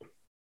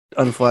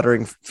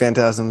unflattering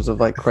phantasms of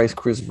like Christ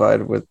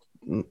crucified with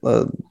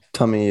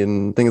tummy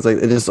and things like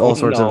it. Just all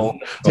sorts of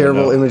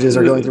terrible images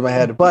are going through my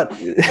head. But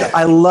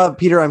I love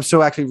Peter. I'm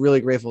so actually really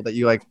grateful that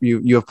you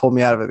have pulled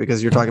me out of it,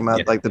 because you're talking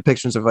about like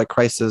depictions of like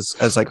Christ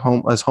as like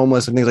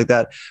homeless and things like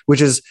that, which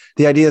is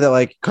the idea that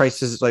like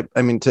Christ is like,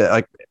 I mean, to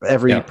like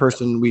every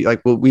person we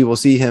like we will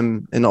see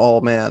him in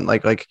all man,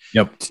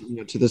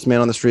 to this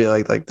man on the street,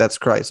 like that's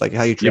Christ. Like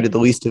how you treated the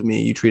least of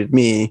me, you treated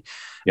me.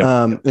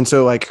 And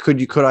so like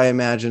could I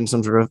imagine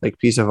some sort of like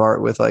piece of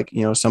art with like,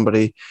 you know,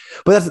 somebody,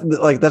 but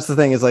that's the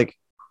thing is like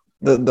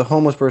the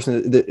homeless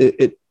person,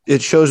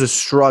 it shows a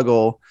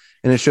struggle,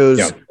 and it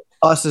shows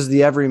us as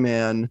the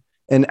everyman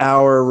and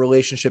our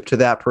relationship to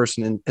that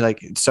person, and like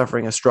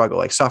suffering a struggle,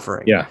 like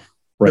suffering.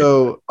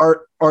 So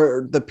are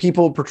the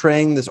people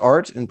portraying this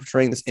art and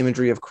portraying this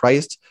imagery of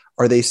Christ,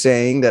 are they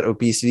saying that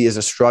obesity is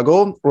a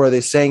struggle, or are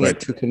they saying it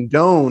to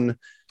condone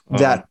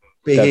that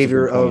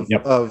behavior of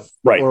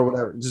or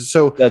whatever?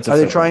 So are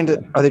they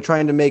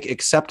trying to make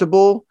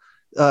acceptable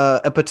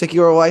a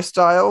particular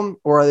lifestyle,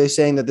 or are they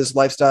saying that this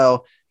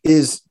lifestyle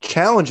is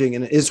challenging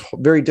and is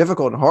very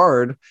difficult and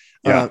hard,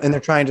 and they're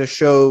trying to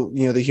show,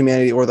 you know, the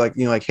humanity, or like,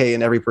 you know, like, hey,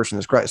 and every person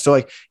is Christ. So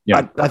like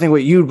I think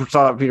what you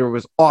thought, Peter,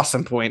 was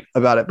awesome point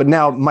about it, but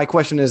now my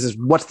question is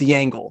what's the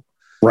angle?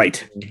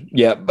 But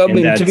I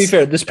mean, to be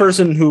fair, this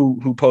person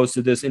who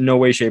posted this in no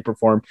way, shape, or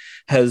form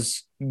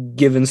has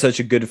given such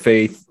a good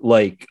faith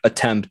like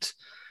attempt.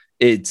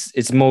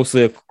 It's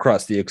mostly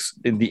across the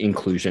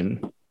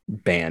inclusion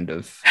band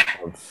of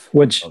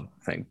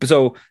thing.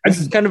 So this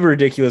is kind of a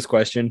ridiculous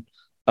question.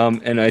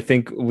 And I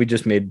think we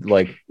just made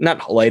like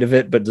not light of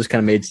it, but just kind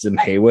of made some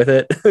hay with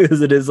it,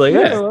 because it is like,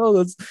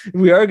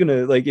 we are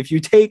gonna, like, if you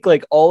take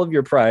like all of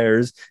your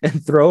priors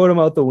and throw them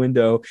out the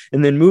window,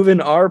 and then move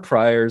in our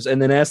priors, and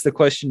then ask the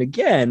question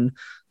again,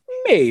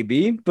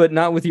 maybe, but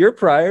not with your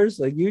priors.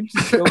 Like, you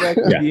just go back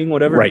to being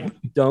whatever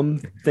dumb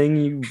thing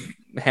you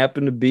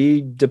happen to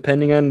be,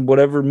 depending on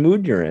whatever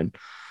mood you're in.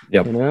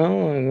 You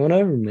know,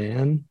 whatever,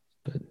 man.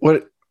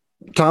 But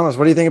Thomas,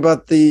 what do you think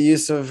about the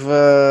use of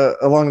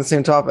along the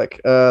same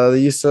topic, the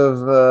use of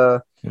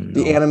the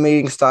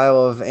animating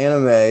style of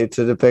anime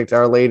to depict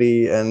Our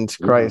Lady and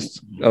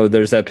Christ? Oh,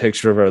 there's that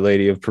picture of Our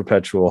Lady of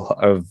perpetual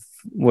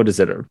what is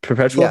it?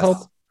 Perpetual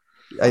health?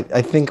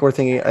 I think we're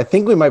thinking. I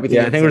think we might be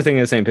thinking. Yeah, I think we're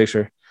thinking the same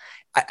picture.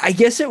 I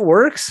guess it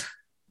works.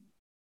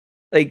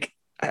 Like,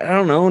 I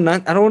don't know. I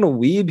don't want to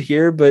weeb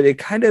here, but it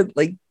kind of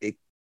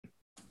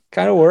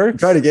works. I'm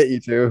trying to get you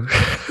to.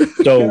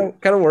 So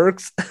kind of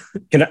works.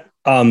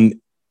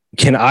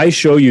 Can I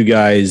show you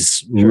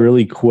guys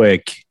really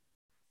quick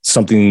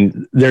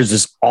something? There's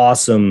this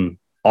awesome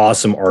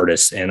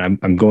artist, and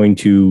I'm going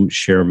to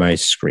share my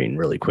screen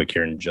really quick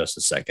here in just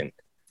a second.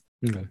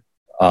 Okay.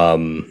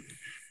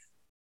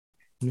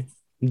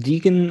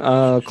 Deacon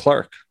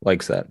Clark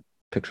likes that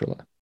picture a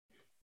lot.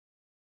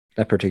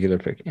 That particular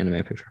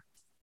anime picture.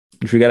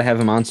 Which we got to have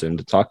him on soon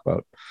to talk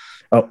about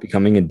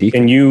becoming a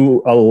deacon. Can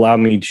you allow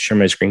me to share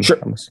my screen? Sure.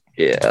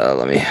 Yeah,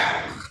 let me.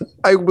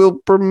 I will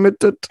permit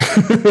it.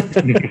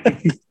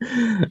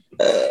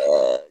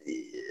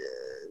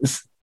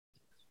 Yes.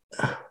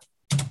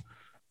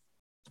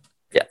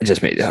 Yeah, I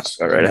just made it.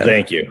 All right.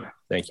 Thank you.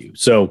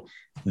 So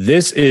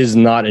this is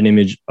not an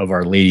image of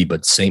Our Lady,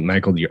 but Saint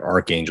Michael the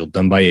Archangel,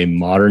 done by a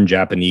modern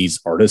Japanese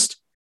artist,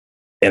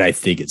 and I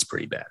think it's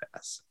pretty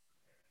badass.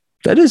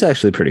 That is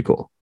actually pretty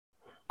cool.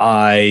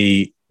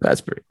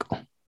 That's pretty cool.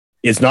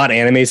 It's not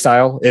anime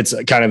style. It's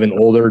kind of an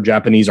older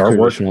Japanese artwork.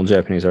 Traditional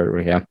Japanese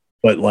artwork, yeah.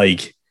 But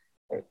like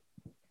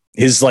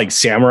his like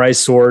samurai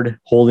sword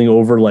holding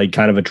over like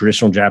kind of a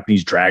traditional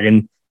Japanese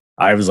dragon.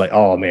 I was like,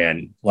 oh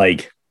man,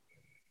 like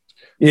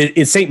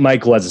it's Saint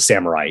Michael as a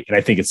samurai, and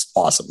I think it's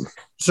awesome.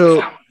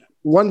 So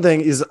one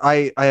thing is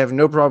I have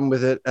no problem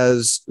with it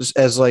as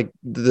like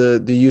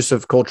the use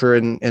of culture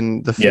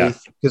and the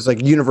faith is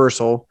like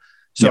universal.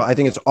 So I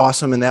think it's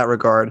awesome in that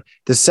regard.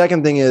 The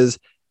second thing is,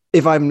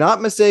 if I'm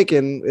not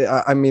mistaken,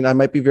 I mean, I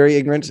might be very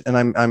ignorant,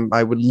 and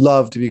I would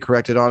love to be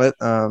corrected on it,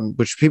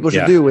 which people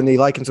should do when they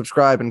like and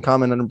subscribe and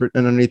comment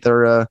underneath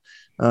their,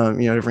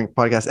 different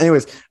podcasts.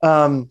 Anyways,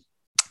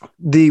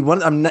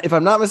 if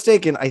I'm not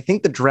mistaken, I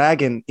think the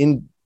dragon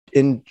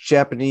in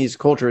Japanese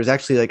culture is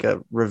actually like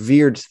a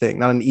revered thing,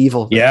 not an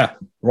evil thing. Yeah.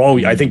 Oh,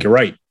 I think you're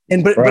right.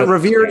 But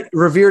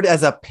revered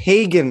as a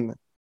pagan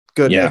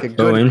good. Yeah. Like a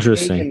good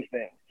interesting.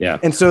 Thing. Yeah.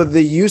 And so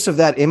the use of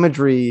that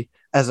imagery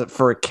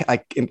for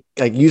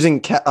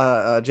using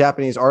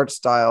Japanese art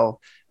style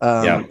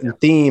and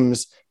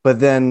themes, but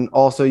then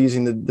also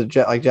using the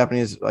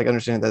Japanese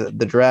understanding that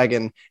the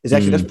dragon is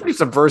actually that's pretty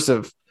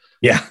subversive.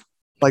 Yeah,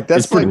 like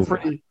that's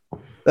pretty.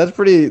 That's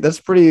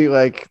pretty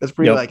like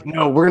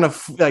no, we're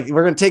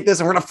gonna take this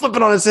and we're gonna flip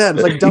it on its head.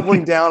 It's like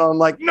doubling down on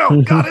like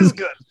no, God is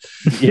good.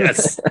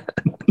 Yes.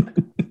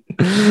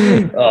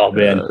 Oh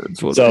man,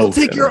 so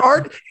take your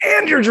art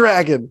and your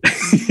dragon.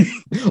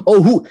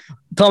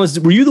 Thomas,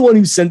 were you the one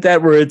who sent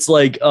that where it's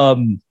like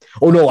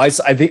Oh no, I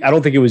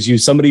don't think it was you.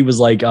 Somebody was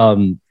like,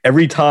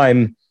 every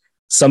time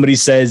somebody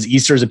says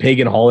Easter is a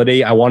pagan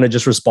holiday, I want to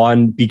just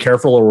respond, be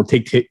careful or we'll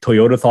take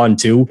Toyotathon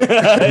too.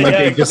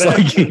 They just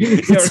like,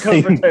 we're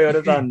coming for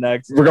Toyotathon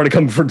next. We're going to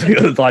come for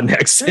Toyotathon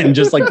next. And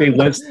just like they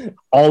list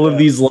all of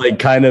these like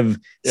kind of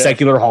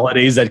secular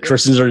holidays that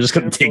Christians are just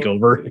going to take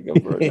over.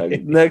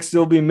 Next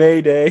will be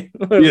May Day.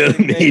 Yeah,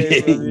 May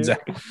Day,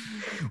 exactly.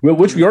 Well,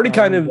 which we already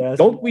kind of,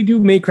 don't we do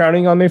May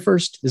crowning on May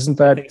 1st? Isn't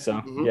that? I think so.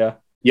 Mm-hmm. Yeah.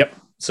 Yep.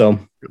 So,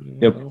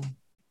 yep.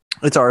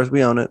 It's ours.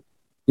 We own it.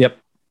 Yep.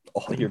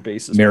 All your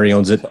bases. Mary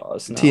owns it.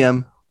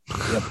 TM.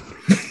 Yep.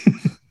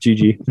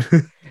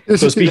 GG.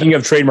 So speaking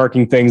of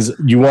trademarking things,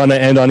 you want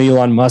to end on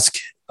Elon Musk?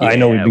 Yeah, I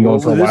know we've been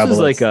going for a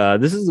while.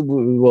 This is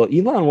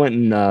Elon went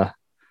and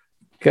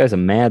guy's a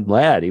mad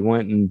lad. He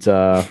went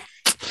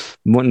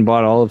and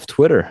bought all of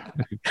Twitter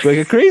like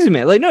a crazy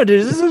man. Like, no,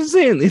 dude, this is what I'm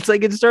saying. It's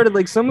like it started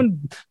like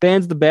someone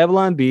bans the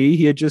Babylon Bee.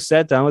 He had just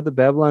sat down with the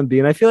Babylon Bee,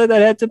 and I feel like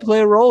that had to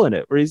play a role in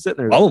it. Where he's sitting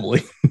there,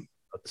 probably.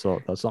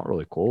 That's not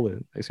really cool.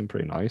 They seem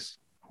pretty nice.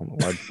 I don't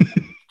know why I'd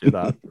do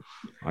that.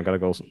 I gotta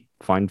go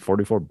find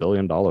 $44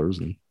 billion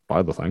and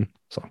buy the thing.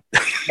 So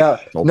now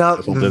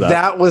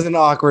that was an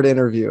awkward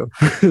interview.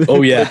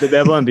 Oh yeah, the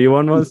Babylon Bee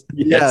one was.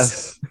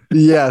 Yes,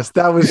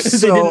 that was.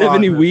 So they didn't have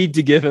any awkward. weed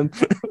to give him.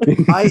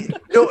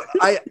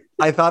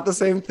 I thought the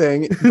same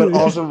thing, but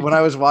also when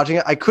I was watching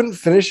it, I couldn't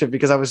finish it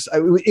because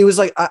it was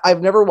like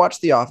I've never watched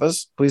The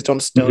Office. Please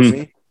don't stone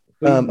me.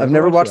 I've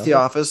never watched The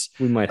Office.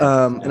 We might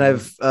and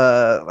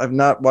I've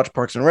not watched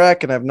Parks and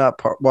Rec, and I've not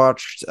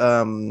watched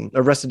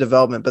Arrested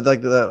Development. But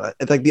like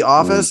The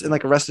Office and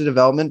like Arrested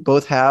Development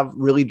both have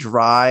really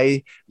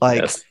dry,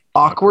 like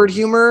awkward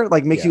humor,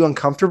 like make you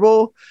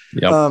uncomfortable.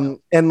 Yep.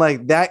 And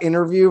like that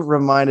interview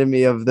reminded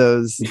me of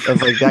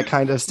like that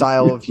kind of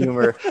style of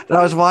humor. And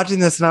I was watching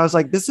this and I was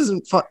like, this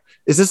isn't fun.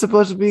 Is this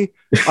supposed to be?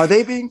 Are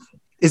they being?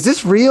 Is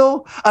this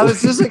real? I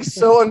was just like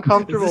so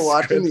uncomfortable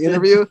watching the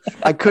interview.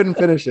 I couldn't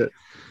finish it.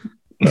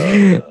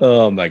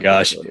 Oh my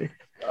gosh,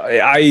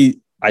 I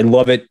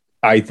love it.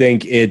 I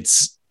think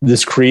it's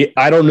this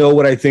I don't know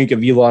what I think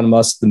of Elon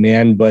Musk, the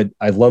man, but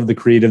I love the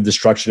creative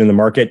destruction in the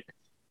market.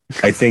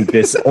 I think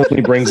this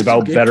only brings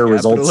about better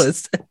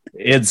results.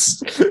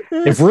 It's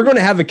if we're going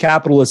to have a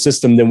capitalist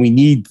system, then we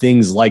need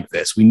things like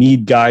this. We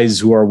need guys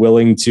who are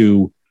willing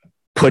to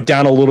put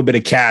down a little bit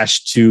of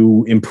cash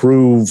to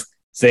improve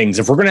things.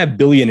 If we're going to have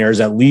billionaires,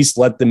 at least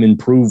let them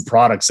improve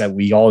products that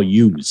we all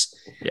use.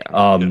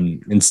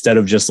 Instead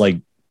of just like,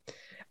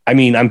 I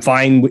mean, I'm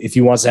fine if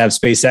he wants to have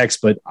SpaceX,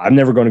 but I'm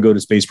never going to go to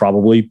space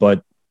probably,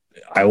 but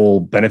I will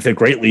benefit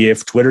greatly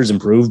if Twitter's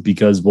improved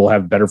because we'll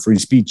have better free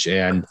speech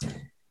and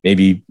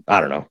maybe, I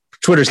don't know.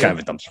 Twitter's kind of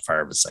a dumpster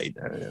fire of a site.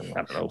 I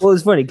don't know. Well,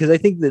 it's funny because I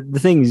think that the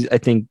things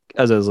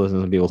as I was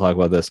listening to people talk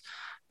about this,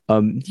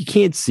 you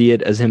can't see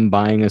it as him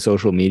buying a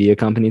social media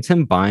company. It's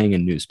him buying a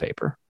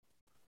newspaper.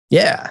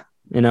 Yeah.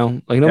 You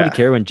know, like nobody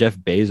cared when Jeff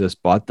Bezos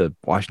bought the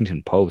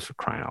Washington Post, for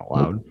crying out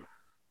loud.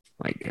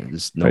 Like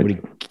just nobody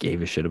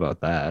gave a shit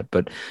about that.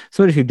 But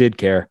somebody who did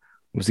care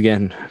was,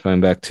 again,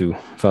 going back to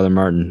Father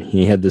Martin.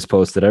 He had this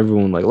post that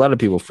everyone, like a lot of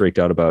people freaked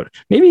out about.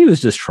 Maybe he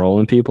was just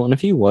trolling people. And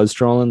if he was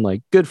trolling,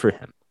 like good for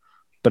him.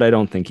 But I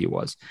don't think he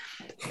was.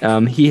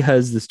 He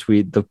has this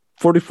tweet, the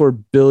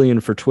 $44 billion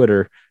for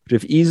Twitter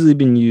could have easily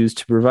been used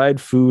to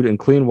provide food and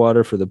clean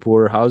water for the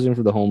poor, housing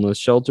for the homeless,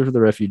 shelter for the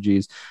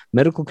refugees,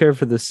 medical care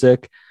for the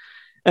sick,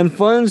 and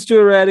funds to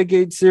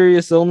eradicate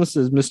serious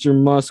illnesses. Mr.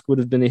 Musk would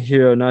have been a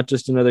hero, not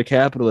just another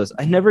capitalist.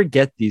 I never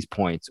get these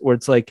points where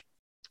it's like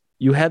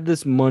you had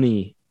this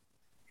money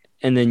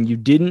and then you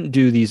didn't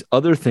do these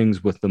other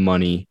things with the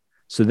money.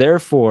 So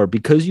therefore,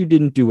 because you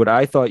didn't do what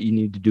I thought you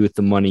needed to do with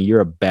the money,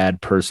 you're a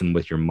bad person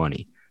with your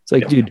money. It's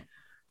like, dude,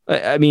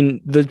 I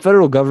mean, the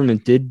federal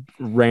government did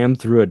ram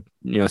through a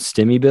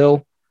stimmy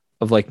bill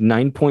of like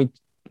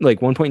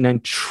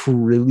 $1.9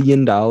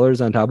 trillion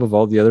on top of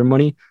all the other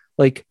money.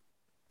 Like,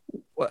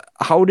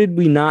 how did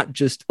we not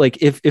just like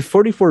if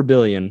 44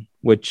 billion,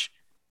 which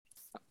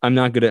I'm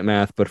not good at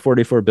math, but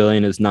 44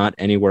 billion is not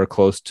anywhere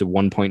close to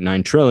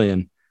 1.9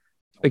 trillion.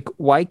 Like,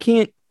 why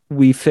can't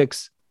we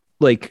fix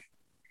like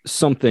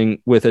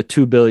something with a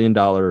 $2 billion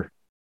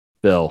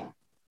bill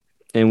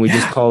and we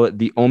just call it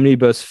the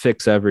omnibus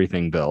fix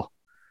everything bill?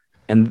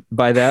 And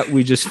by that,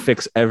 we just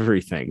fix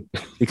everything,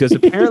 because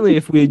apparently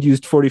if we had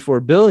used 44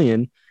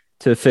 billion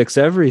to fix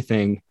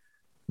everything,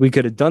 we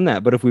could have done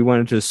that. But if we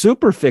wanted to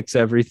super fix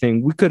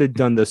everything, we could have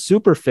done the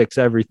super fix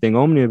everything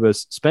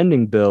omnibus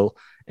spending bill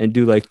and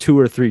do like $2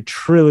 or $3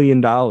 trillion.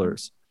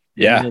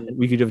 Yeah. And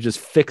we could have just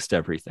fixed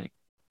everything.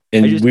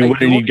 And we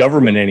wouldn't need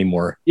government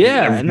anymore.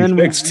 Yeah. And then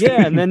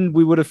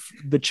we would have,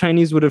 the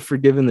Chinese would have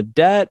forgiven the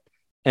debt,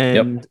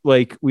 and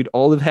like we'd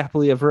all live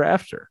happily ever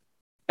after.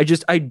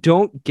 I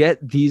don't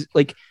get these.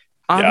 Like,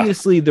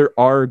 obviously there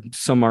are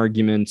some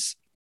arguments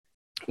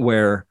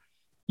where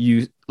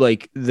you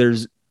like,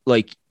 there's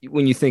like,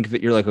 when you think of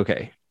it, you're like,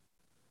 okay,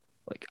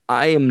 like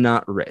I am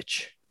not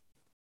rich,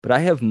 but I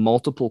have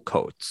multiple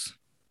coats.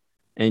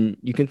 And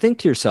you can think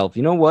to yourself,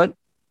 you know what?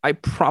 I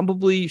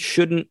probably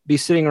shouldn't be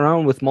sitting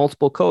around with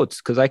multiple coats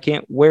because I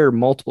can't wear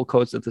multiple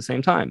coats at the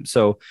same time.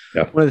 So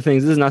one of the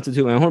things, this is not to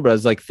toot my horn, but I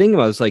was like thinking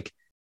about it, I was like,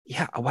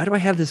 yeah, why do I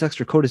have this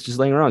extra coat? It's just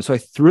laying around. So I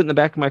threw it in the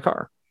back of my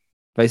car.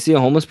 If I see a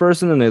homeless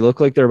person and they look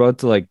like they're about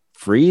to like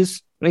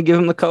freeze, I give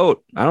them the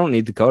coat. I don't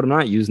need the coat. I'm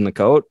not using the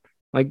coat.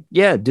 Like,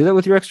 yeah, do that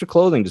with your extra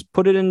clothing. Just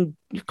put it in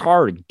your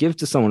car and give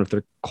to someone if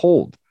they're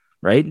cold,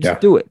 right?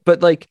 Just do it.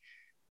 But like,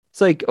 it's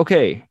like,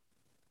 okay,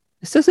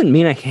 this doesn't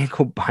mean I can't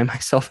go buy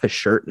myself a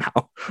shirt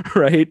now,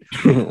 right?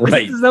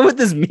 Right. This is not what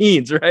this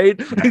means, right?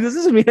 Like, this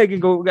doesn't mean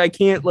I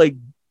can't like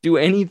do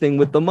anything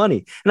with the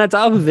money. And on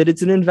top of it,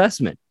 it's an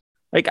investment.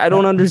 Like, I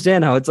don't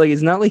understand how it's like,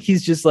 it's not like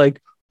he's just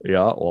like,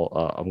 yeah,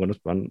 well, I'm going to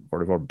spend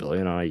 44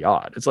 billion on a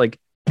yacht. It's like,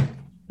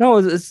 no,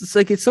 it's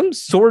like, it's some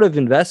sort of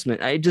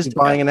investment. He's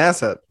buying an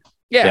asset.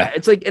 Yeah,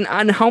 it's like, and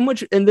on how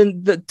much, and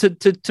then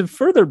to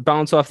further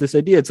bounce off this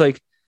idea, it's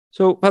like,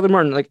 so Father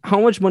Martin, like,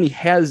 how much money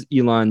has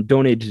Elon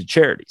donated to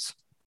charities?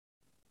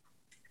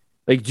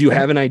 Like, do you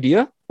have an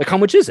idea? Like, how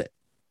much is it?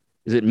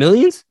 Is it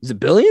millions? Is it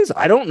billions?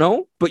 I don't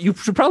know, but you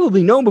should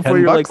probably know before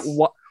you're $10.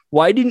 like,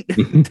 why didn't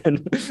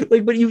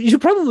like, but you should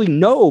probably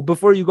know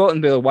before you go out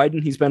and be like, why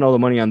didn't he spend all the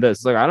money on this?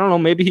 It's like, I don't know.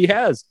 Maybe he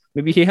has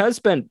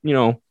spent,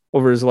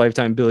 over his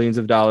lifetime, billions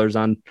of dollars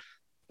on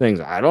things.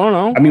 I don't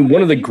know. I mean,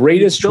 one of the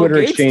greatest Bill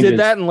Twitter Gates exchanges did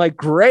that and like,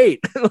 great,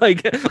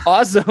 like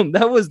awesome.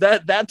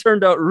 That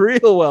turned out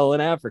real well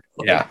in Africa.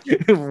 Yeah.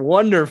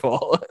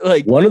 Wonderful.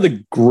 Like, one of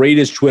the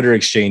greatest Twitter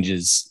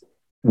exchanges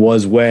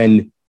was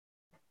when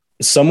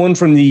someone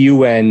from the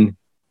UN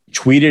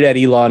tweeted at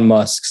Elon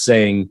Musk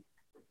saying,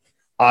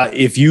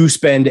 if you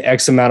spend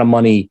X amount of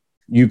money,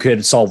 you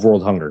could solve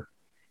world hunger.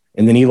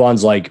 And then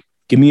Elon's like,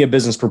 give me a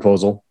business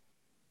proposal.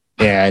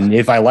 And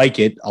if I like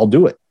it, I'll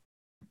do it.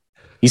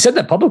 He said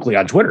that publicly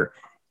on Twitter.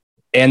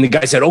 And the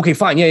guy said, okay,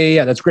 fine.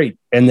 Yeah. That's great.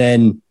 And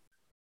then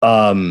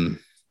I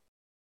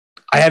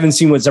haven't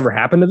seen what's ever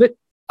happened of it.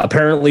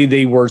 Apparently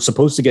they were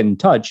supposed to get in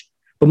touch.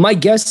 But my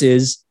guess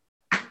is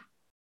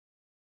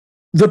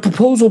the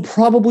proposal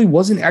probably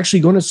wasn't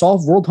actually going to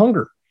solve world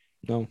hunger.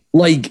 No.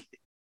 Like,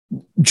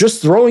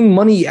 just throwing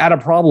money at a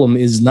problem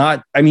is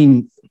not, I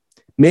mean,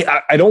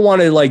 I don't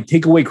want to like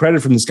take away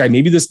credit from this guy.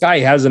 Maybe this guy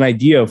has an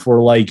idea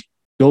for like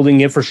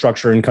building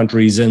infrastructure in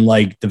countries and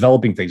like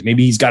developing things.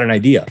 Maybe he's got an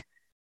idea,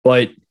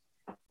 but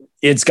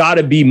it's got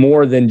to be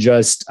more than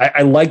just,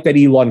 I like that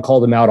Elon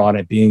called him out on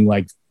it being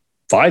like,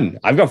 fine,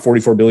 I've got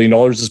 $44 billion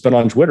to spend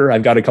on Twitter.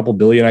 I've got a couple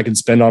billion I can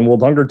spend on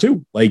world hunger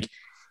too. Like,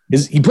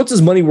 he puts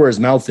his money where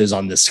his mouth is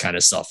on this kind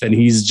of stuff. And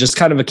he's just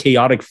kind of a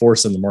chaotic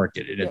force in the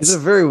market. He's a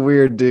very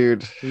weird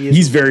dude.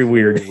 He's very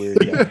weird.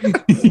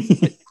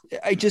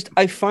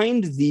 I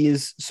find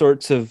these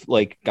sorts of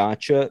like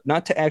gotcha,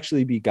 not to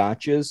actually be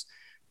gotchas,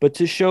 but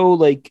to show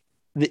like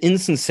the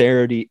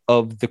insincerity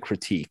of the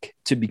critique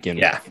to begin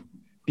with.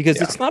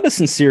 Because it's not a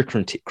sincere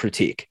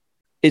critique.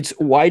 It's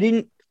why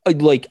didn't,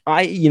 like,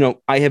 I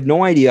have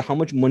no idea how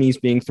much money is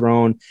being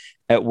thrown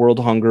at world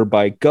hunger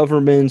by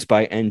governments,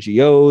 by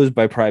NGOs,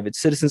 by private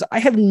citizens. I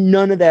have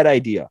none of that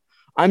idea.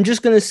 I'm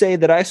just going to say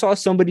that I saw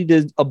somebody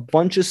did a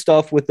bunch of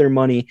stuff with their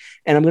money.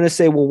 And I'm going to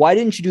say, well, why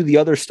didn't you do the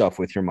other stuff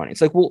with your money?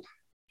 It's like, well,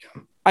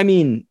 I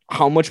mean,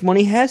 how much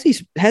money has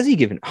he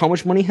given? How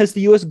much money has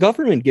the US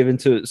government given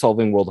to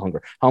solving world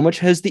hunger? How much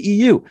has the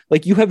EU?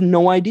 Like, you have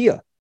no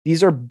idea.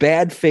 These are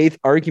bad faith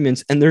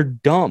arguments and they're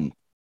dumb.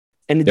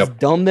 And it's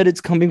dumb that it's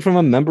coming from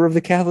a member of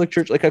the Catholic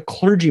Church, like a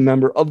clergy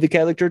member of the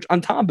Catholic Church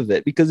on top of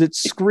it, because it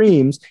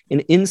screams an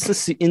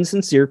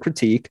insincere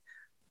critique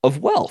of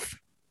wealth.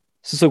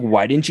 So it's like,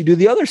 why didn't you do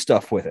the other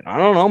stuff with it? I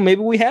don't know.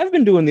 Maybe we have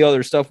been doing the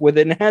other stuff with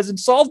it and it hasn't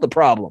solved the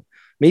problem.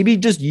 Maybe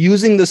just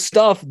using the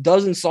stuff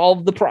doesn't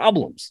solve the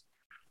problems.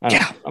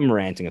 I'm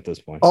ranting at this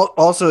point.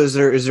 Also, is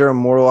there a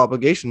moral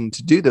obligation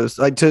to do those?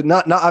 Like, to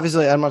not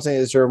obviously, I'm not saying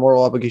is there a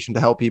moral obligation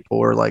to help people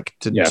or like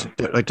to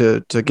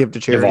give to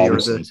charity or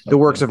the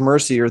works of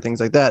mercy or things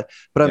like that.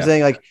 But I'm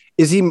saying, like,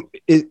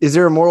 is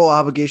there a moral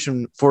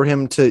obligation for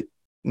him to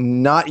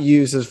not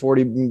use his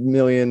 $40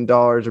 million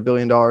or $1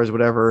 billion or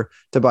whatever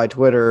to buy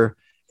Twitter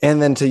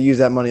and then to use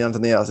that money on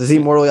something else? Is he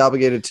morally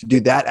obligated to do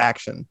that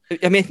action?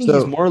 I mean, I think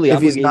he's morally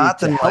obligated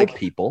to help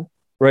people.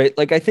 Right.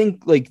 Like, I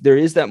think like there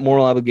is that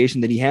moral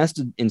obligation that he has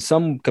to, in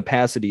some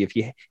capacity, if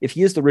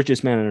he is the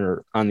richest man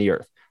on the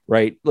earth.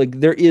 Right. Like,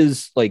 there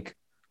is, like,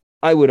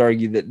 I would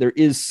argue that there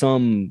is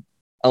some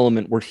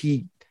element where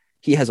he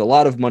has a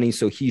lot of money.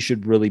 So he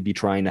should really be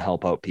trying to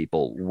help out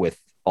people with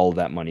all of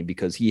that money,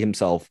 because he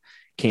himself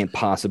can't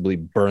possibly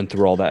burn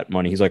through all that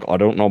money. He's like, I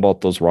don't know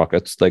about those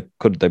rockets. Like,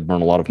 could they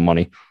burn a lot of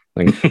money?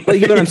 Like,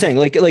 you know what I'm saying?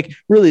 Like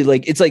really,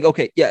 like, it's like,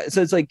 okay. Yeah.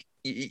 So it's like,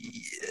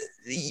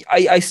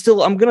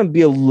 I'm going to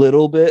be a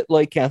little bit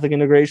like Catholic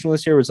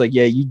integrationalist here. Where it's like,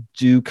 yeah, you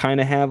do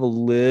kind of have a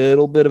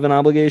little bit of an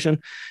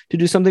obligation to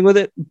do something with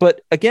it.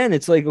 But again,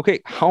 it's like, okay,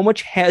 how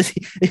much has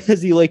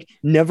he like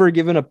never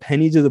given a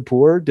penny to the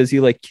poor? Does he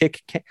like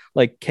kick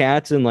like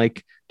cats and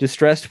like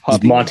distressed Just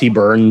puppy. Monty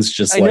Burns,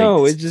 just I like,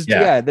 know. It's just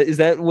is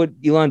that what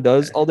Elon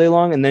does all day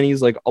long? And then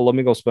he's like, "Oh, let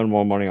me go spend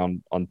more money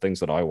on things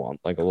that I want,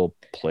 like a little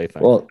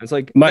plaything." Well, it's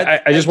like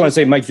I just want to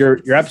say, Mike,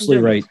 you're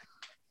absolutely right.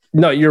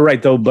 No, you're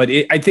right though. But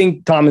I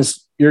think,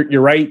 Thomas,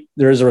 you're right.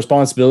 There is a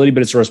responsibility,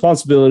 but it's a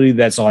responsibility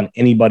that's on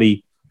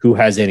anybody who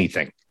has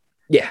anything.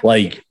 Yeah,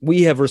 like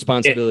we have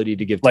responsibility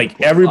to give. To like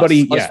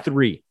everybody, us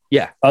three.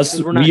 Yeah, us.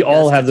 We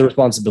all have the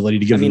responsibility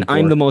to give. I mean,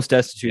 I'm the most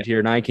destitute here,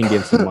 and I can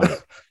give some money.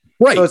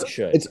 Right.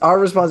 So it's our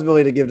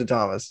responsibility to give to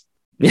Thomas.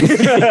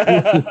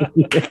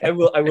 I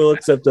will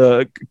accept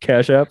a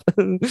Cash App.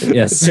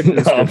 Yes.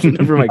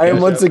 I am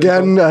once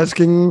again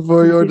asking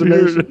for your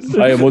donations.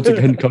 I am once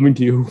again coming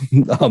to you.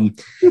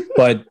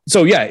 But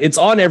so yeah, it's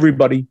on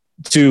everybody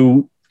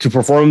to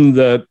perform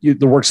the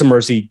works of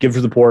mercy, give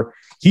to the poor.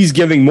 He's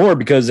giving more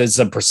because it's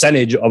a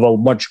percentage of a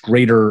much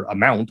greater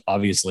amount,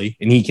 obviously,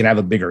 and he can have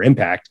a bigger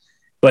impact.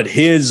 But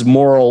his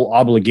moral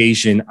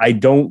obligation, I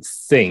don't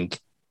think,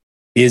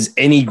 is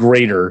any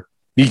greater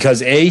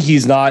because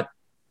he's not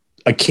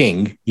a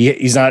king.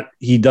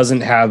 He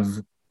doesn't have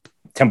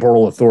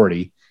temporal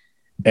authority.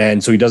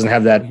 And so he doesn't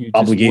have that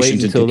obligation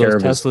to take care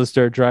of Teslas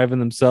start driving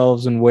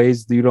themselves in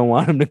ways that you don't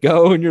want them to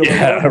go. And you're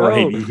like, oh,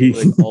 right.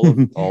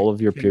 Like all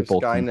of your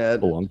people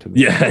belong to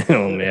me. Yeah.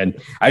 Oh man.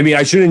 I mean,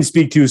 I shouldn't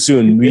speak too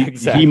soon.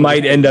 He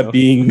might end up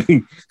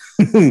being.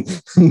 I still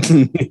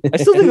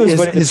think it was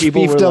funny. His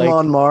fiefdom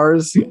on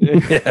Mars.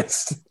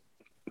 Yes.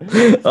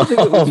 It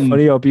was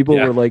funny how people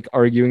were like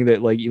arguing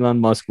that like Elon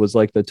Musk was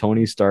like the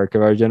Tony Stark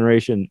of our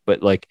generation,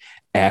 but like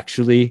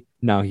actually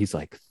now he's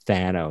like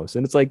Thanos.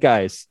 And it's like,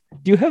 guys,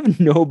 do you have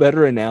no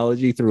better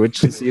analogy through which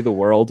to see the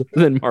world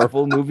than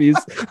Marvel movies?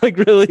 Like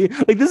really,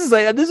 like this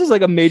is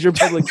like a major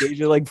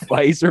publication like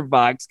Vice or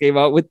Vox came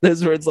out with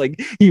this where it's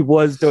like he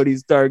was Tony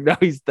Stark, now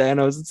he's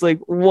Thanos. It's like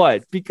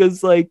what?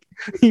 Because like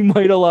he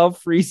might allow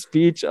free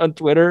speech on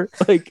Twitter.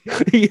 Like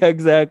yeah,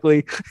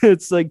 exactly.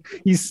 It's like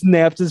he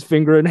snaps his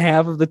finger and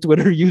half of the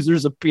Twitter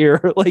users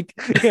appear. Like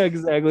yeah,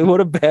 exactly.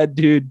 What a bad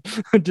dude.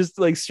 Just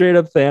like straight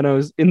up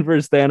Thanos,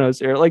 inverse Thanos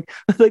here. Like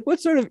what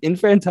sort of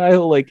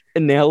infantile like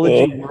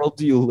analogy world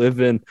do you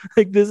live in?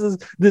 Like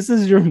this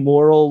is your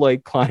moral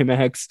like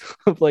climax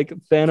of like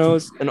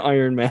Thanos and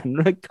Iron Man.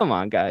 Like come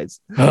on guys.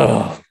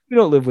 We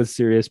don't live with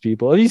serious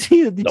people. Did you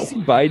see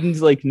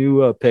Biden's like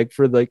new pick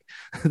for like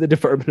the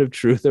Department of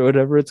Truth or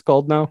whatever it's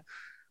called now?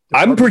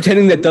 I'm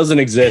pretending that doesn't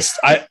exist.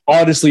 I'm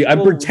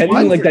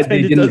pretending like that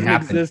didn't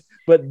happen. Exist,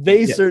 but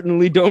they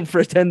certainly don't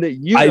pretend that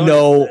you.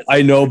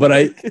 I know, but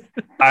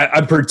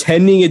I'm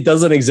pretending it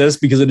doesn't exist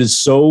because it is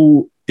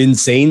so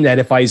insane that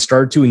if I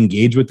start to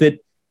engage with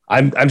it,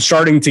 I'm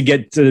starting to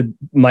get to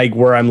Mike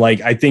where I'm like,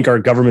 I think our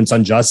government's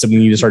unjust and we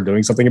need to start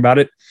doing something about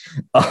it.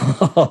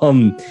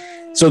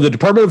 So the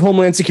Department of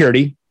Homeland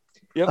Security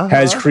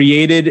has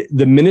created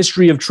the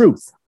Ministry of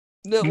Truth.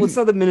 No, it's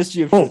not the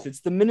Ministry of Truth. It's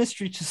the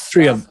Ministry to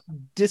stop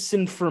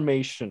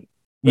disinformation.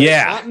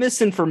 Not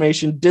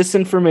misinformation,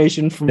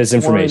 disinformation from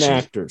foreign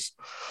actors.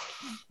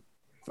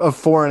 Of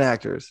foreign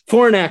actors.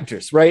 Foreign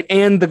actors, right?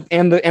 And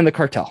the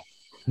cartel.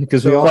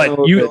 Because we all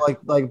know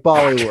like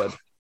Bollywood.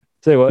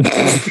 Say what?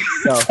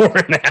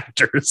 Foreign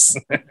actors.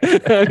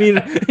 I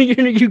mean,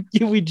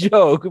 we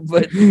joke,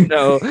 but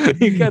no,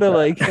 you kind of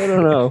like, I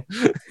don't know.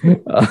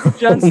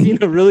 John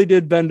Cena really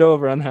did bend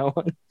over on that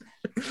one.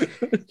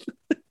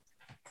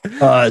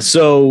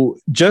 So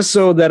just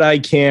so that I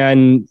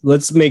can,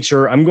 let's make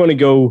sure I'm going to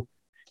go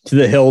to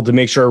the Hill to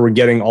make sure we're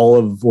getting all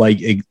of like,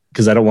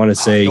 because I don't want to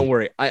say. Don't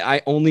worry,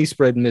 I only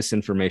spread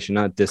misinformation,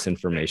 not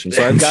disinformation.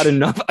 So I've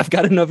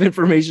got enough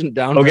information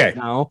down right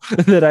now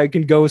that I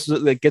can go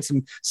get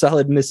some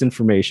solid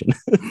misinformation.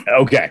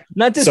 Okay,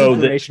 not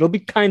disinformation. It'll be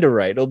kind of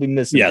right. It'll be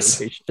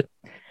misinformation. Yes.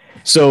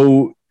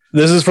 So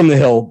this is from the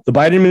Hill. The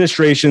Biden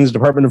administration's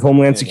Department of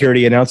Homeland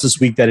Security announced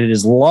this week that it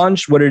has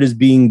launched what it is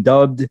being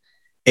dubbed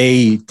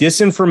a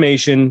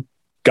disinformation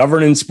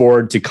governance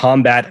board to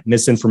combat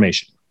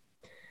misinformation.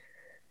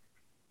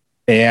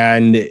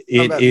 And it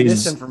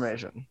is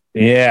misinformation.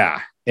 Yeah.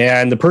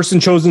 And the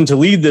person chosen to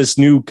lead this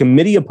new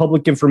Committee of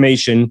Public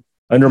Information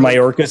under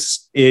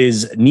Mayorkas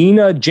is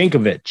Nina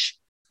Jankovic,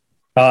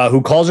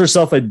 who calls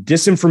herself a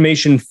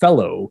disinformation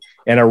fellow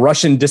and a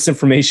Russian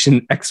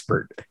disinformation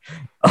expert.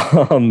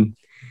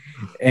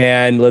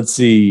 And let's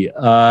see.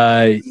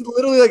 It's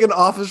literally like an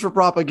office for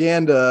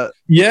propaganda.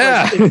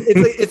 Yeah. Like,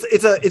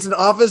 it's an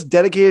office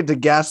dedicated to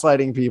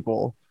gaslighting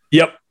people.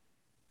 Yep.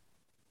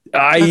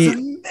 That's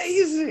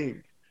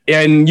amazing.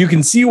 And you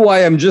can see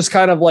why I'm just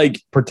kind of like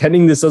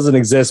pretending this doesn't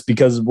exist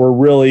because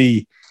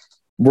we're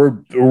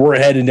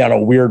heading down a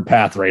weird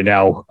path right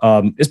now,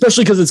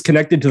 especially because it's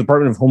connected to the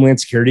Department of Homeland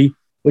Security,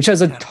 which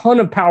has a ton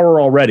of power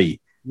already.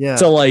 Yeah.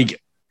 So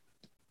like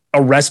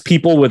arrest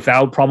people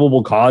without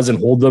probable cause and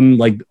hold them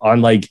like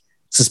on like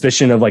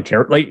suspicion of like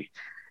terror. Like,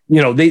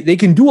 you know, they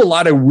can do a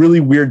lot of really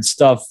weird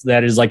stuff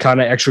that is like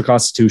kind of extra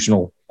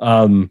constitutional,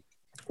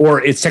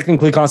 or it's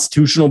technically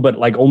constitutional, but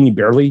like only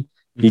barely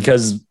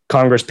because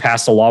Congress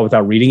passed a law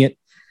without reading it.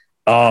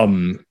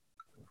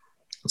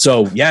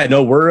 So yeah,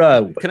 no, we're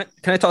Can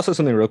I toss out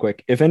something real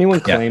quick? If anyone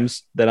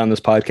claims that on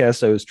this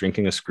podcast I was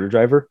drinking a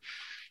screwdriver,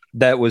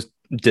 that was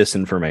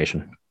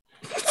disinformation.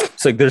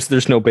 It's like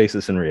there's no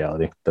basis in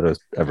reality that I was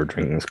ever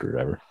drinking a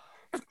screwdriver.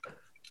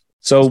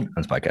 So on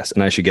this podcast,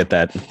 and I should get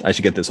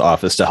this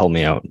office to help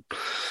me out.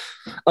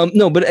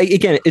 No, but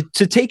again,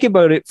 to take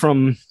about it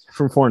from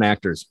foreign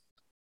actors,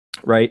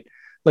 right?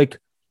 Like,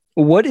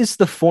 what is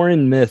the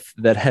foreign myth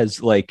that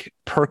has like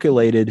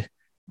percolated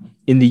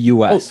in the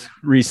U.S.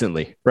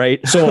 recently,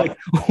 right? So like,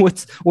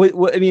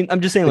 what I mean,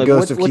 I'm just saying, the like,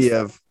 ghost of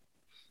Kiev.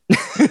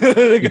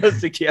 The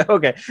ghost of Kiev.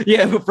 Okay,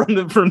 yeah, but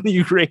from the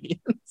Ukrainians.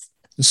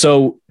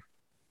 So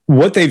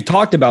what they've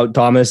talked about,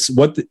 Thomas,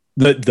 what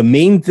the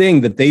main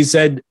thing that they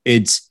said,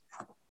 it's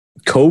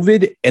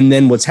COVID and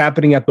then what's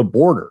happening at the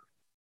border.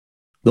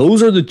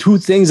 Those are the two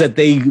things that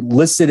they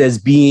listed as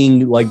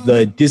being like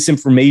the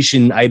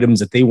disinformation items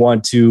that they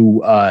want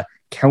to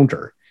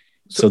counter.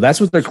 So that's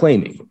what they're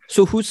claiming.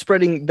 So who's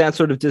spreading that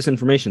sort of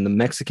disinformation? The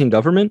Mexican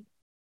government?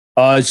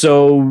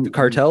 So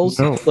cartels?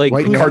 No, like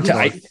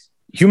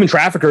human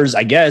traffickers,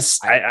 I guess.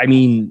 I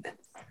mean,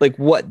 like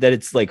what? That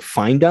it's like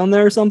fine down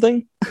there or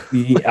something?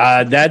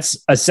 That's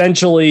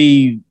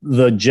essentially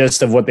the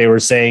gist of what they were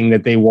saying,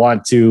 that they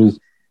want to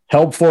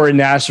help foreign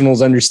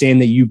nationals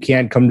understand that you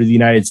can't come to the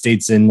United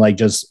States and like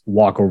just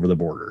walk over the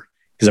border,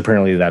 because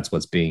apparently that's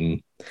what's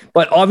being.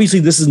 But obviously,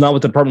 this is not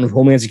what the Department of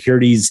Homeland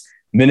Security's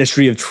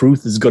Ministry of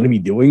Truth is going to be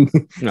doing.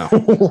 No,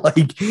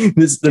 like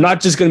this, they're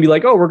not just going to be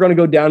like, oh, we're going to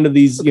go down to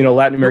these,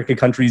 Latin American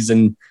countries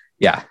and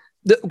yeah.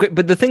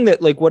 But the thing that,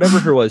 like, whatever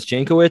her was,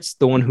 Jankowicz,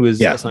 the one who is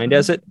assigned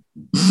as it,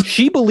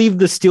 she believed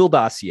the Steele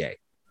dossier.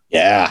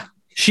 Yeah.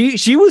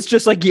 She was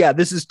just like, yeah,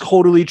 this is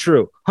totally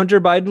true.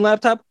 Hunter Biden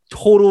laptop,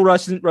 total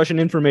Russian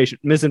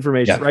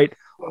misinformation, right?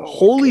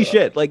 Holy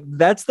shit. Like,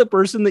 that's the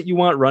person that you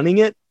want running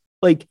it.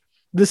 Like,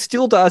 the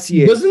Steele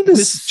dossier wasn't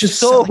this just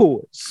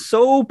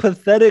so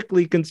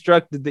pathetically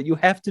constructed that you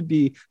have to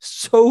be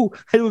I would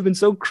have been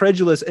so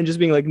credulous and just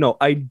being like, no,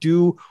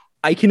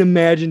 I can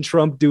imagine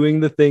Trump doing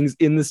the things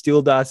in the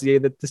Steele dossier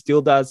that the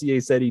Steele dossier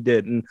said he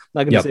did. And I'm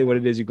not going to say what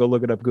it is. You go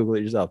look it up, Google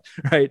it yourself.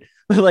 Right.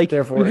 But like,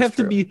 therefore, you have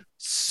to be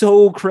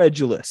so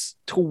credulous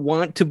to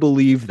want to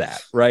believe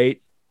that,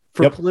 right?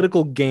 For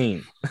political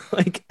gain.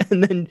 Like,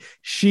 and then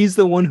she's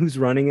the one who's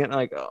running it.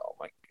 Like, oh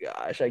my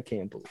gosh, I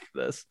can't believe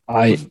this.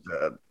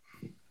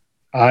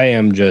 I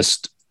am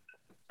just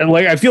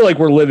like, I feel like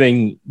we're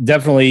living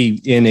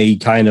definitely in a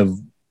kind of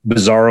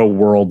bizarro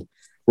world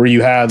where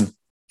you have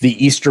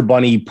the Easter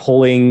Bunny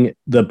pulling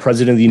the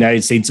president of the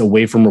United States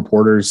away from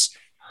reporters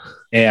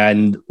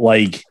and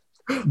like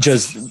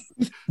just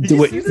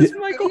do it. The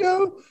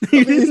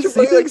Easter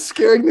Bunny like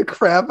scaring the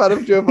crap out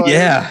of Joe Biden.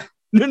 Yeah.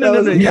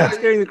 No. Yeah.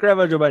 Scaring the crap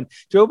out of Joe Biden.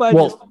 Joe Biden.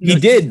 Well, he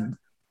did.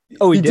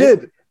 Oh, he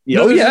did.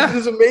 No, there's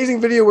this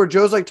amazing video where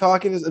Joe's like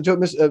talking to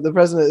the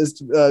president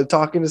is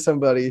talking to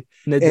somebody,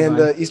 and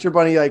the Easter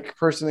Bunny like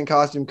person in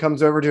costume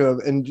comes over to him,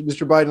 and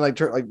Mr.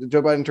 Biden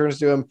Joe Biden turns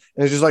to him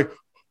and is just like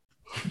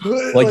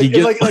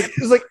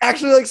it's like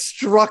actually like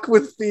struck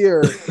with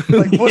fear.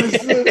 Like, what is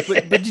this?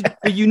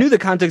 But you knew the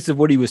context of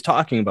what he was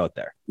talking about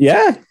there.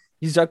 Yeah,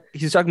 he's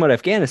talking about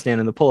Afghanistan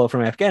and the pullout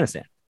from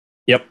Afghanistan.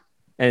 Yep.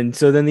 And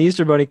so then the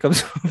Easter Bunny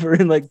comes over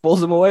and like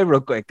pulls him away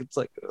real quick. It's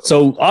like,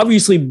 so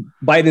obviously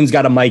Biden's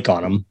got a mic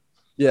on him.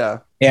 Yeah.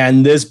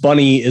 And this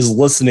bunny is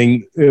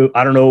listening.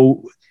 I don't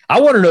know.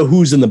 I want to know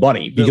who's in the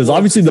bunny, because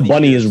obviously the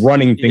bunny is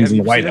running things in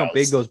the White House. How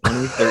big those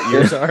bunnies, their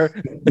ears are.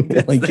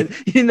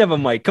 He didn't have a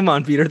mic. Come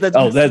on, Peter.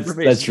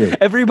 That's true.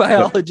 Every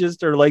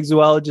biologist or like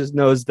zoologist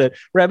knows that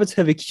rabbits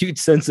have a cute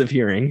sense of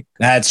hearing.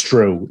 That's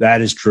true.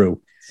 That is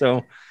true.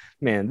 So,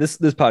 man, this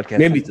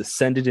podcast has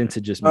descended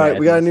into just. All right,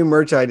 we got a new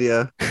merch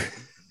idea.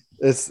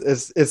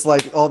 It's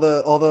like all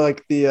the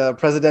like the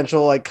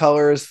presidential like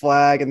colors,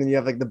 flag, and then you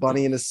have like the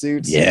bunny in a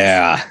suit.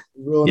 Yeah.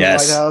 Ruling the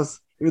White House.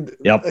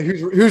 Yep.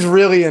 Who's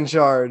really in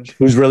charge?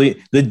 Who's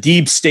really the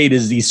deep state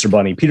is the Easter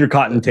Bunny. Peter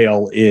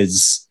Cottontail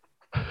is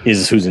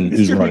who's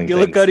running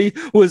McGillicuddy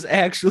things. Was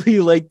actually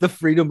like the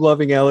freedom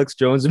loving Alex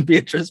Jones and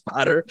Beatrice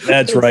Potter.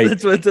 That's right.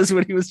 That's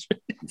what he was.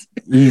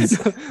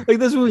 Like,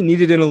 that's what we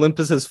needed in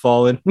Olympus Has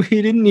Fallen. We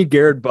didn't need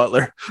Garrett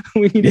Butler.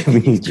 We needed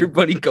Easter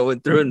Bunny going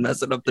through and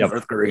messing up the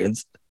North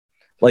Koreans.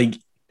 Like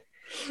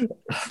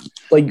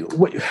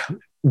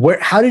where?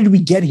 How did we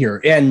get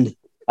here? And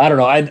I don't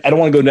know. I don't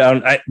want to go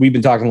down. We've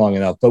been talking long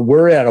enough, but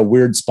we're at a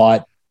weird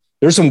spot.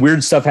 There's some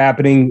weird stuff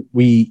happening.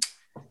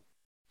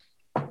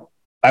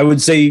 I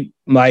would say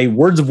my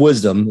words of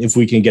wisdom, if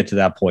we can get to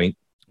that point,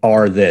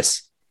 are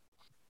this: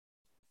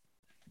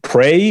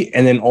 pray,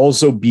 and then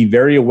also be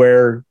very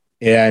aware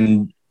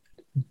and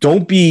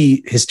don't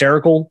be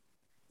hysterical,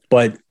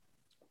 but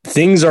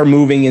things are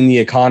moving in the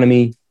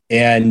economy.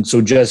 And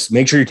so just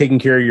make sure you're taking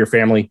care of your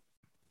family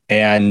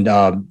and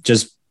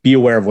just be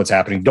aware of what's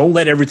happening. Don't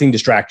let everything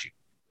distract you.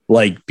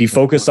 Like, be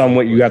focused on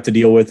what you have to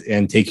deal with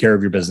and take care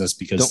of your business,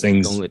 because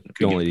don't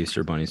let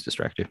Easter bunnies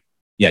distract you.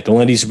 Yeah, don't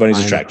let Easter bunnies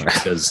distract you,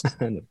 because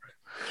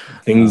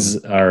things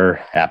are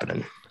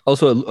happening.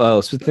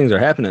 Also, things are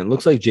happening. It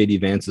looks like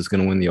JD Vance is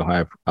going to win the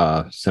Ohio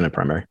Senate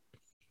primary.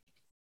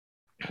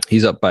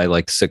 He's up by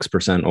like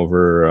 6%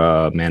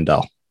 over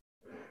Mandel.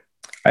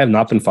 I have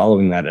not been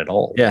following that at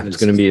all. Yeah, it's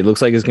going to be. It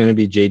looks like it's going to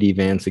be JD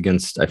Vance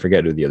against. I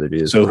forget who the other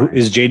dude is. So who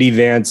is JD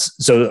Vance?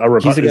 So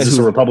is this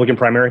a Republican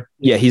primary?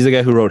 Yeah, he's the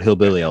guy who wrote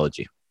Hillbilly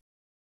Elegy.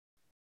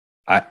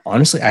 I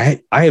honestly,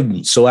 I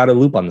am so out of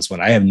loop on this one.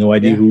 I have no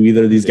idea who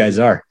either of these guys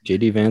are.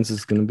 JD Vance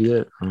is going to be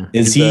it.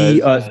 Is he?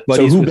 So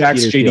who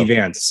backs JD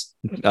Vance?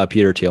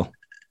 Peter Thiel.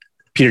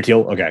 Peter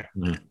Thiel. Okay.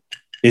 Mm.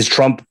 Is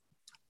Trump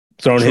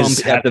thrown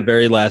his at the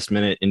very last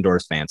minute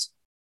endorsed Vance?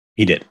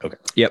 He did. Okay.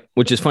 Yep.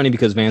 Which is funny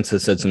because Vance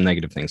has said some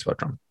negative things about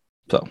Trump.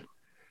 So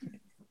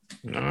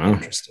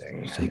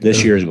interesting.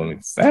 This year is going to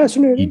be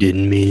fascinating. He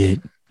didn't mean it.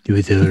 It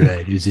was all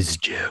right. It was just a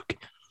joke.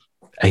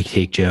 I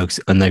take jokes,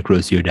 unlike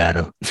Rocio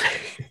Dotto.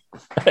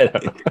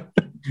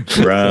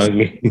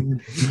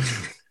 Wrong.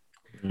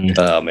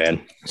 Oh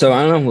man. So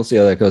I don't know. We'll see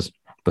how that goes.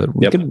 But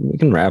we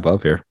can wrap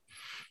up here.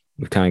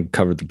 We've kind of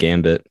covered the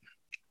gambit.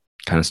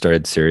 Kind of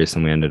started serious,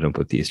 and we ended up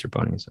with the Easter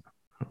Bunny. So.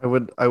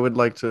 I would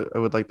like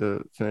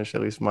to finish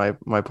at least my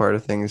part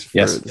of things for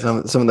yes.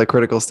 some of the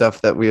critical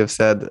stuff that we have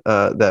said,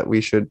 that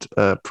we should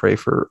pray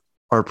for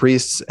our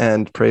priests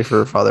and pray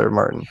for Father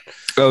Martin.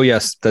 Oh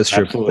yes, that's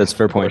true. Absolutely. That's a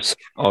fair point.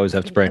 Always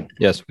have to pray.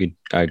 Yes,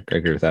 I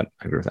agree with that.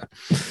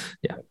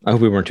 Yeah, I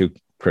hope we weren't too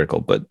critical,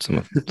 but some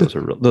of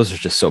those are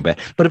just so bad.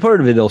 But a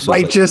part of it also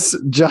righteous,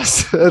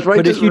 just right.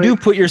 But if you do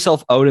put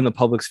yourself out in the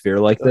public sphere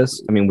like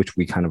this, I mean, which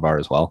we kind of are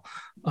as well.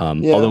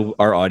 Although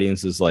our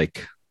audience is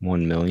like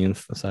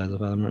 1/1,000,000th the size of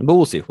Father Martin, but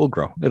we'll see. We'll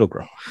grow. It'll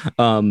grow.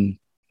 I don't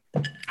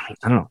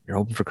know. You're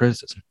open for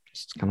criticism.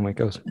 It's kind of the way it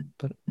goes.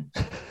 But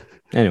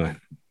anyway,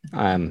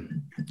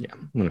 I'm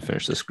gonna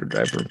finish the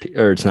screwdriver.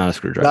 Or it's not a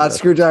screwdriver. Not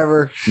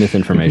screwdriver.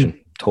 Misinformation.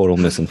 Total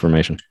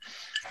misinformation.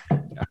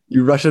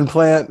 You Russian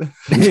plant.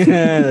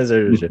 That's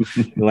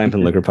lamp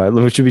and liquor pie,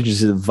 which should be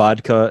just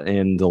vodka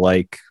and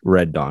like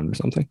Red Dawn or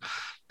something.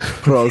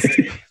 Prost.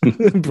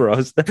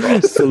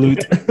 Prost.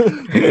 Salute.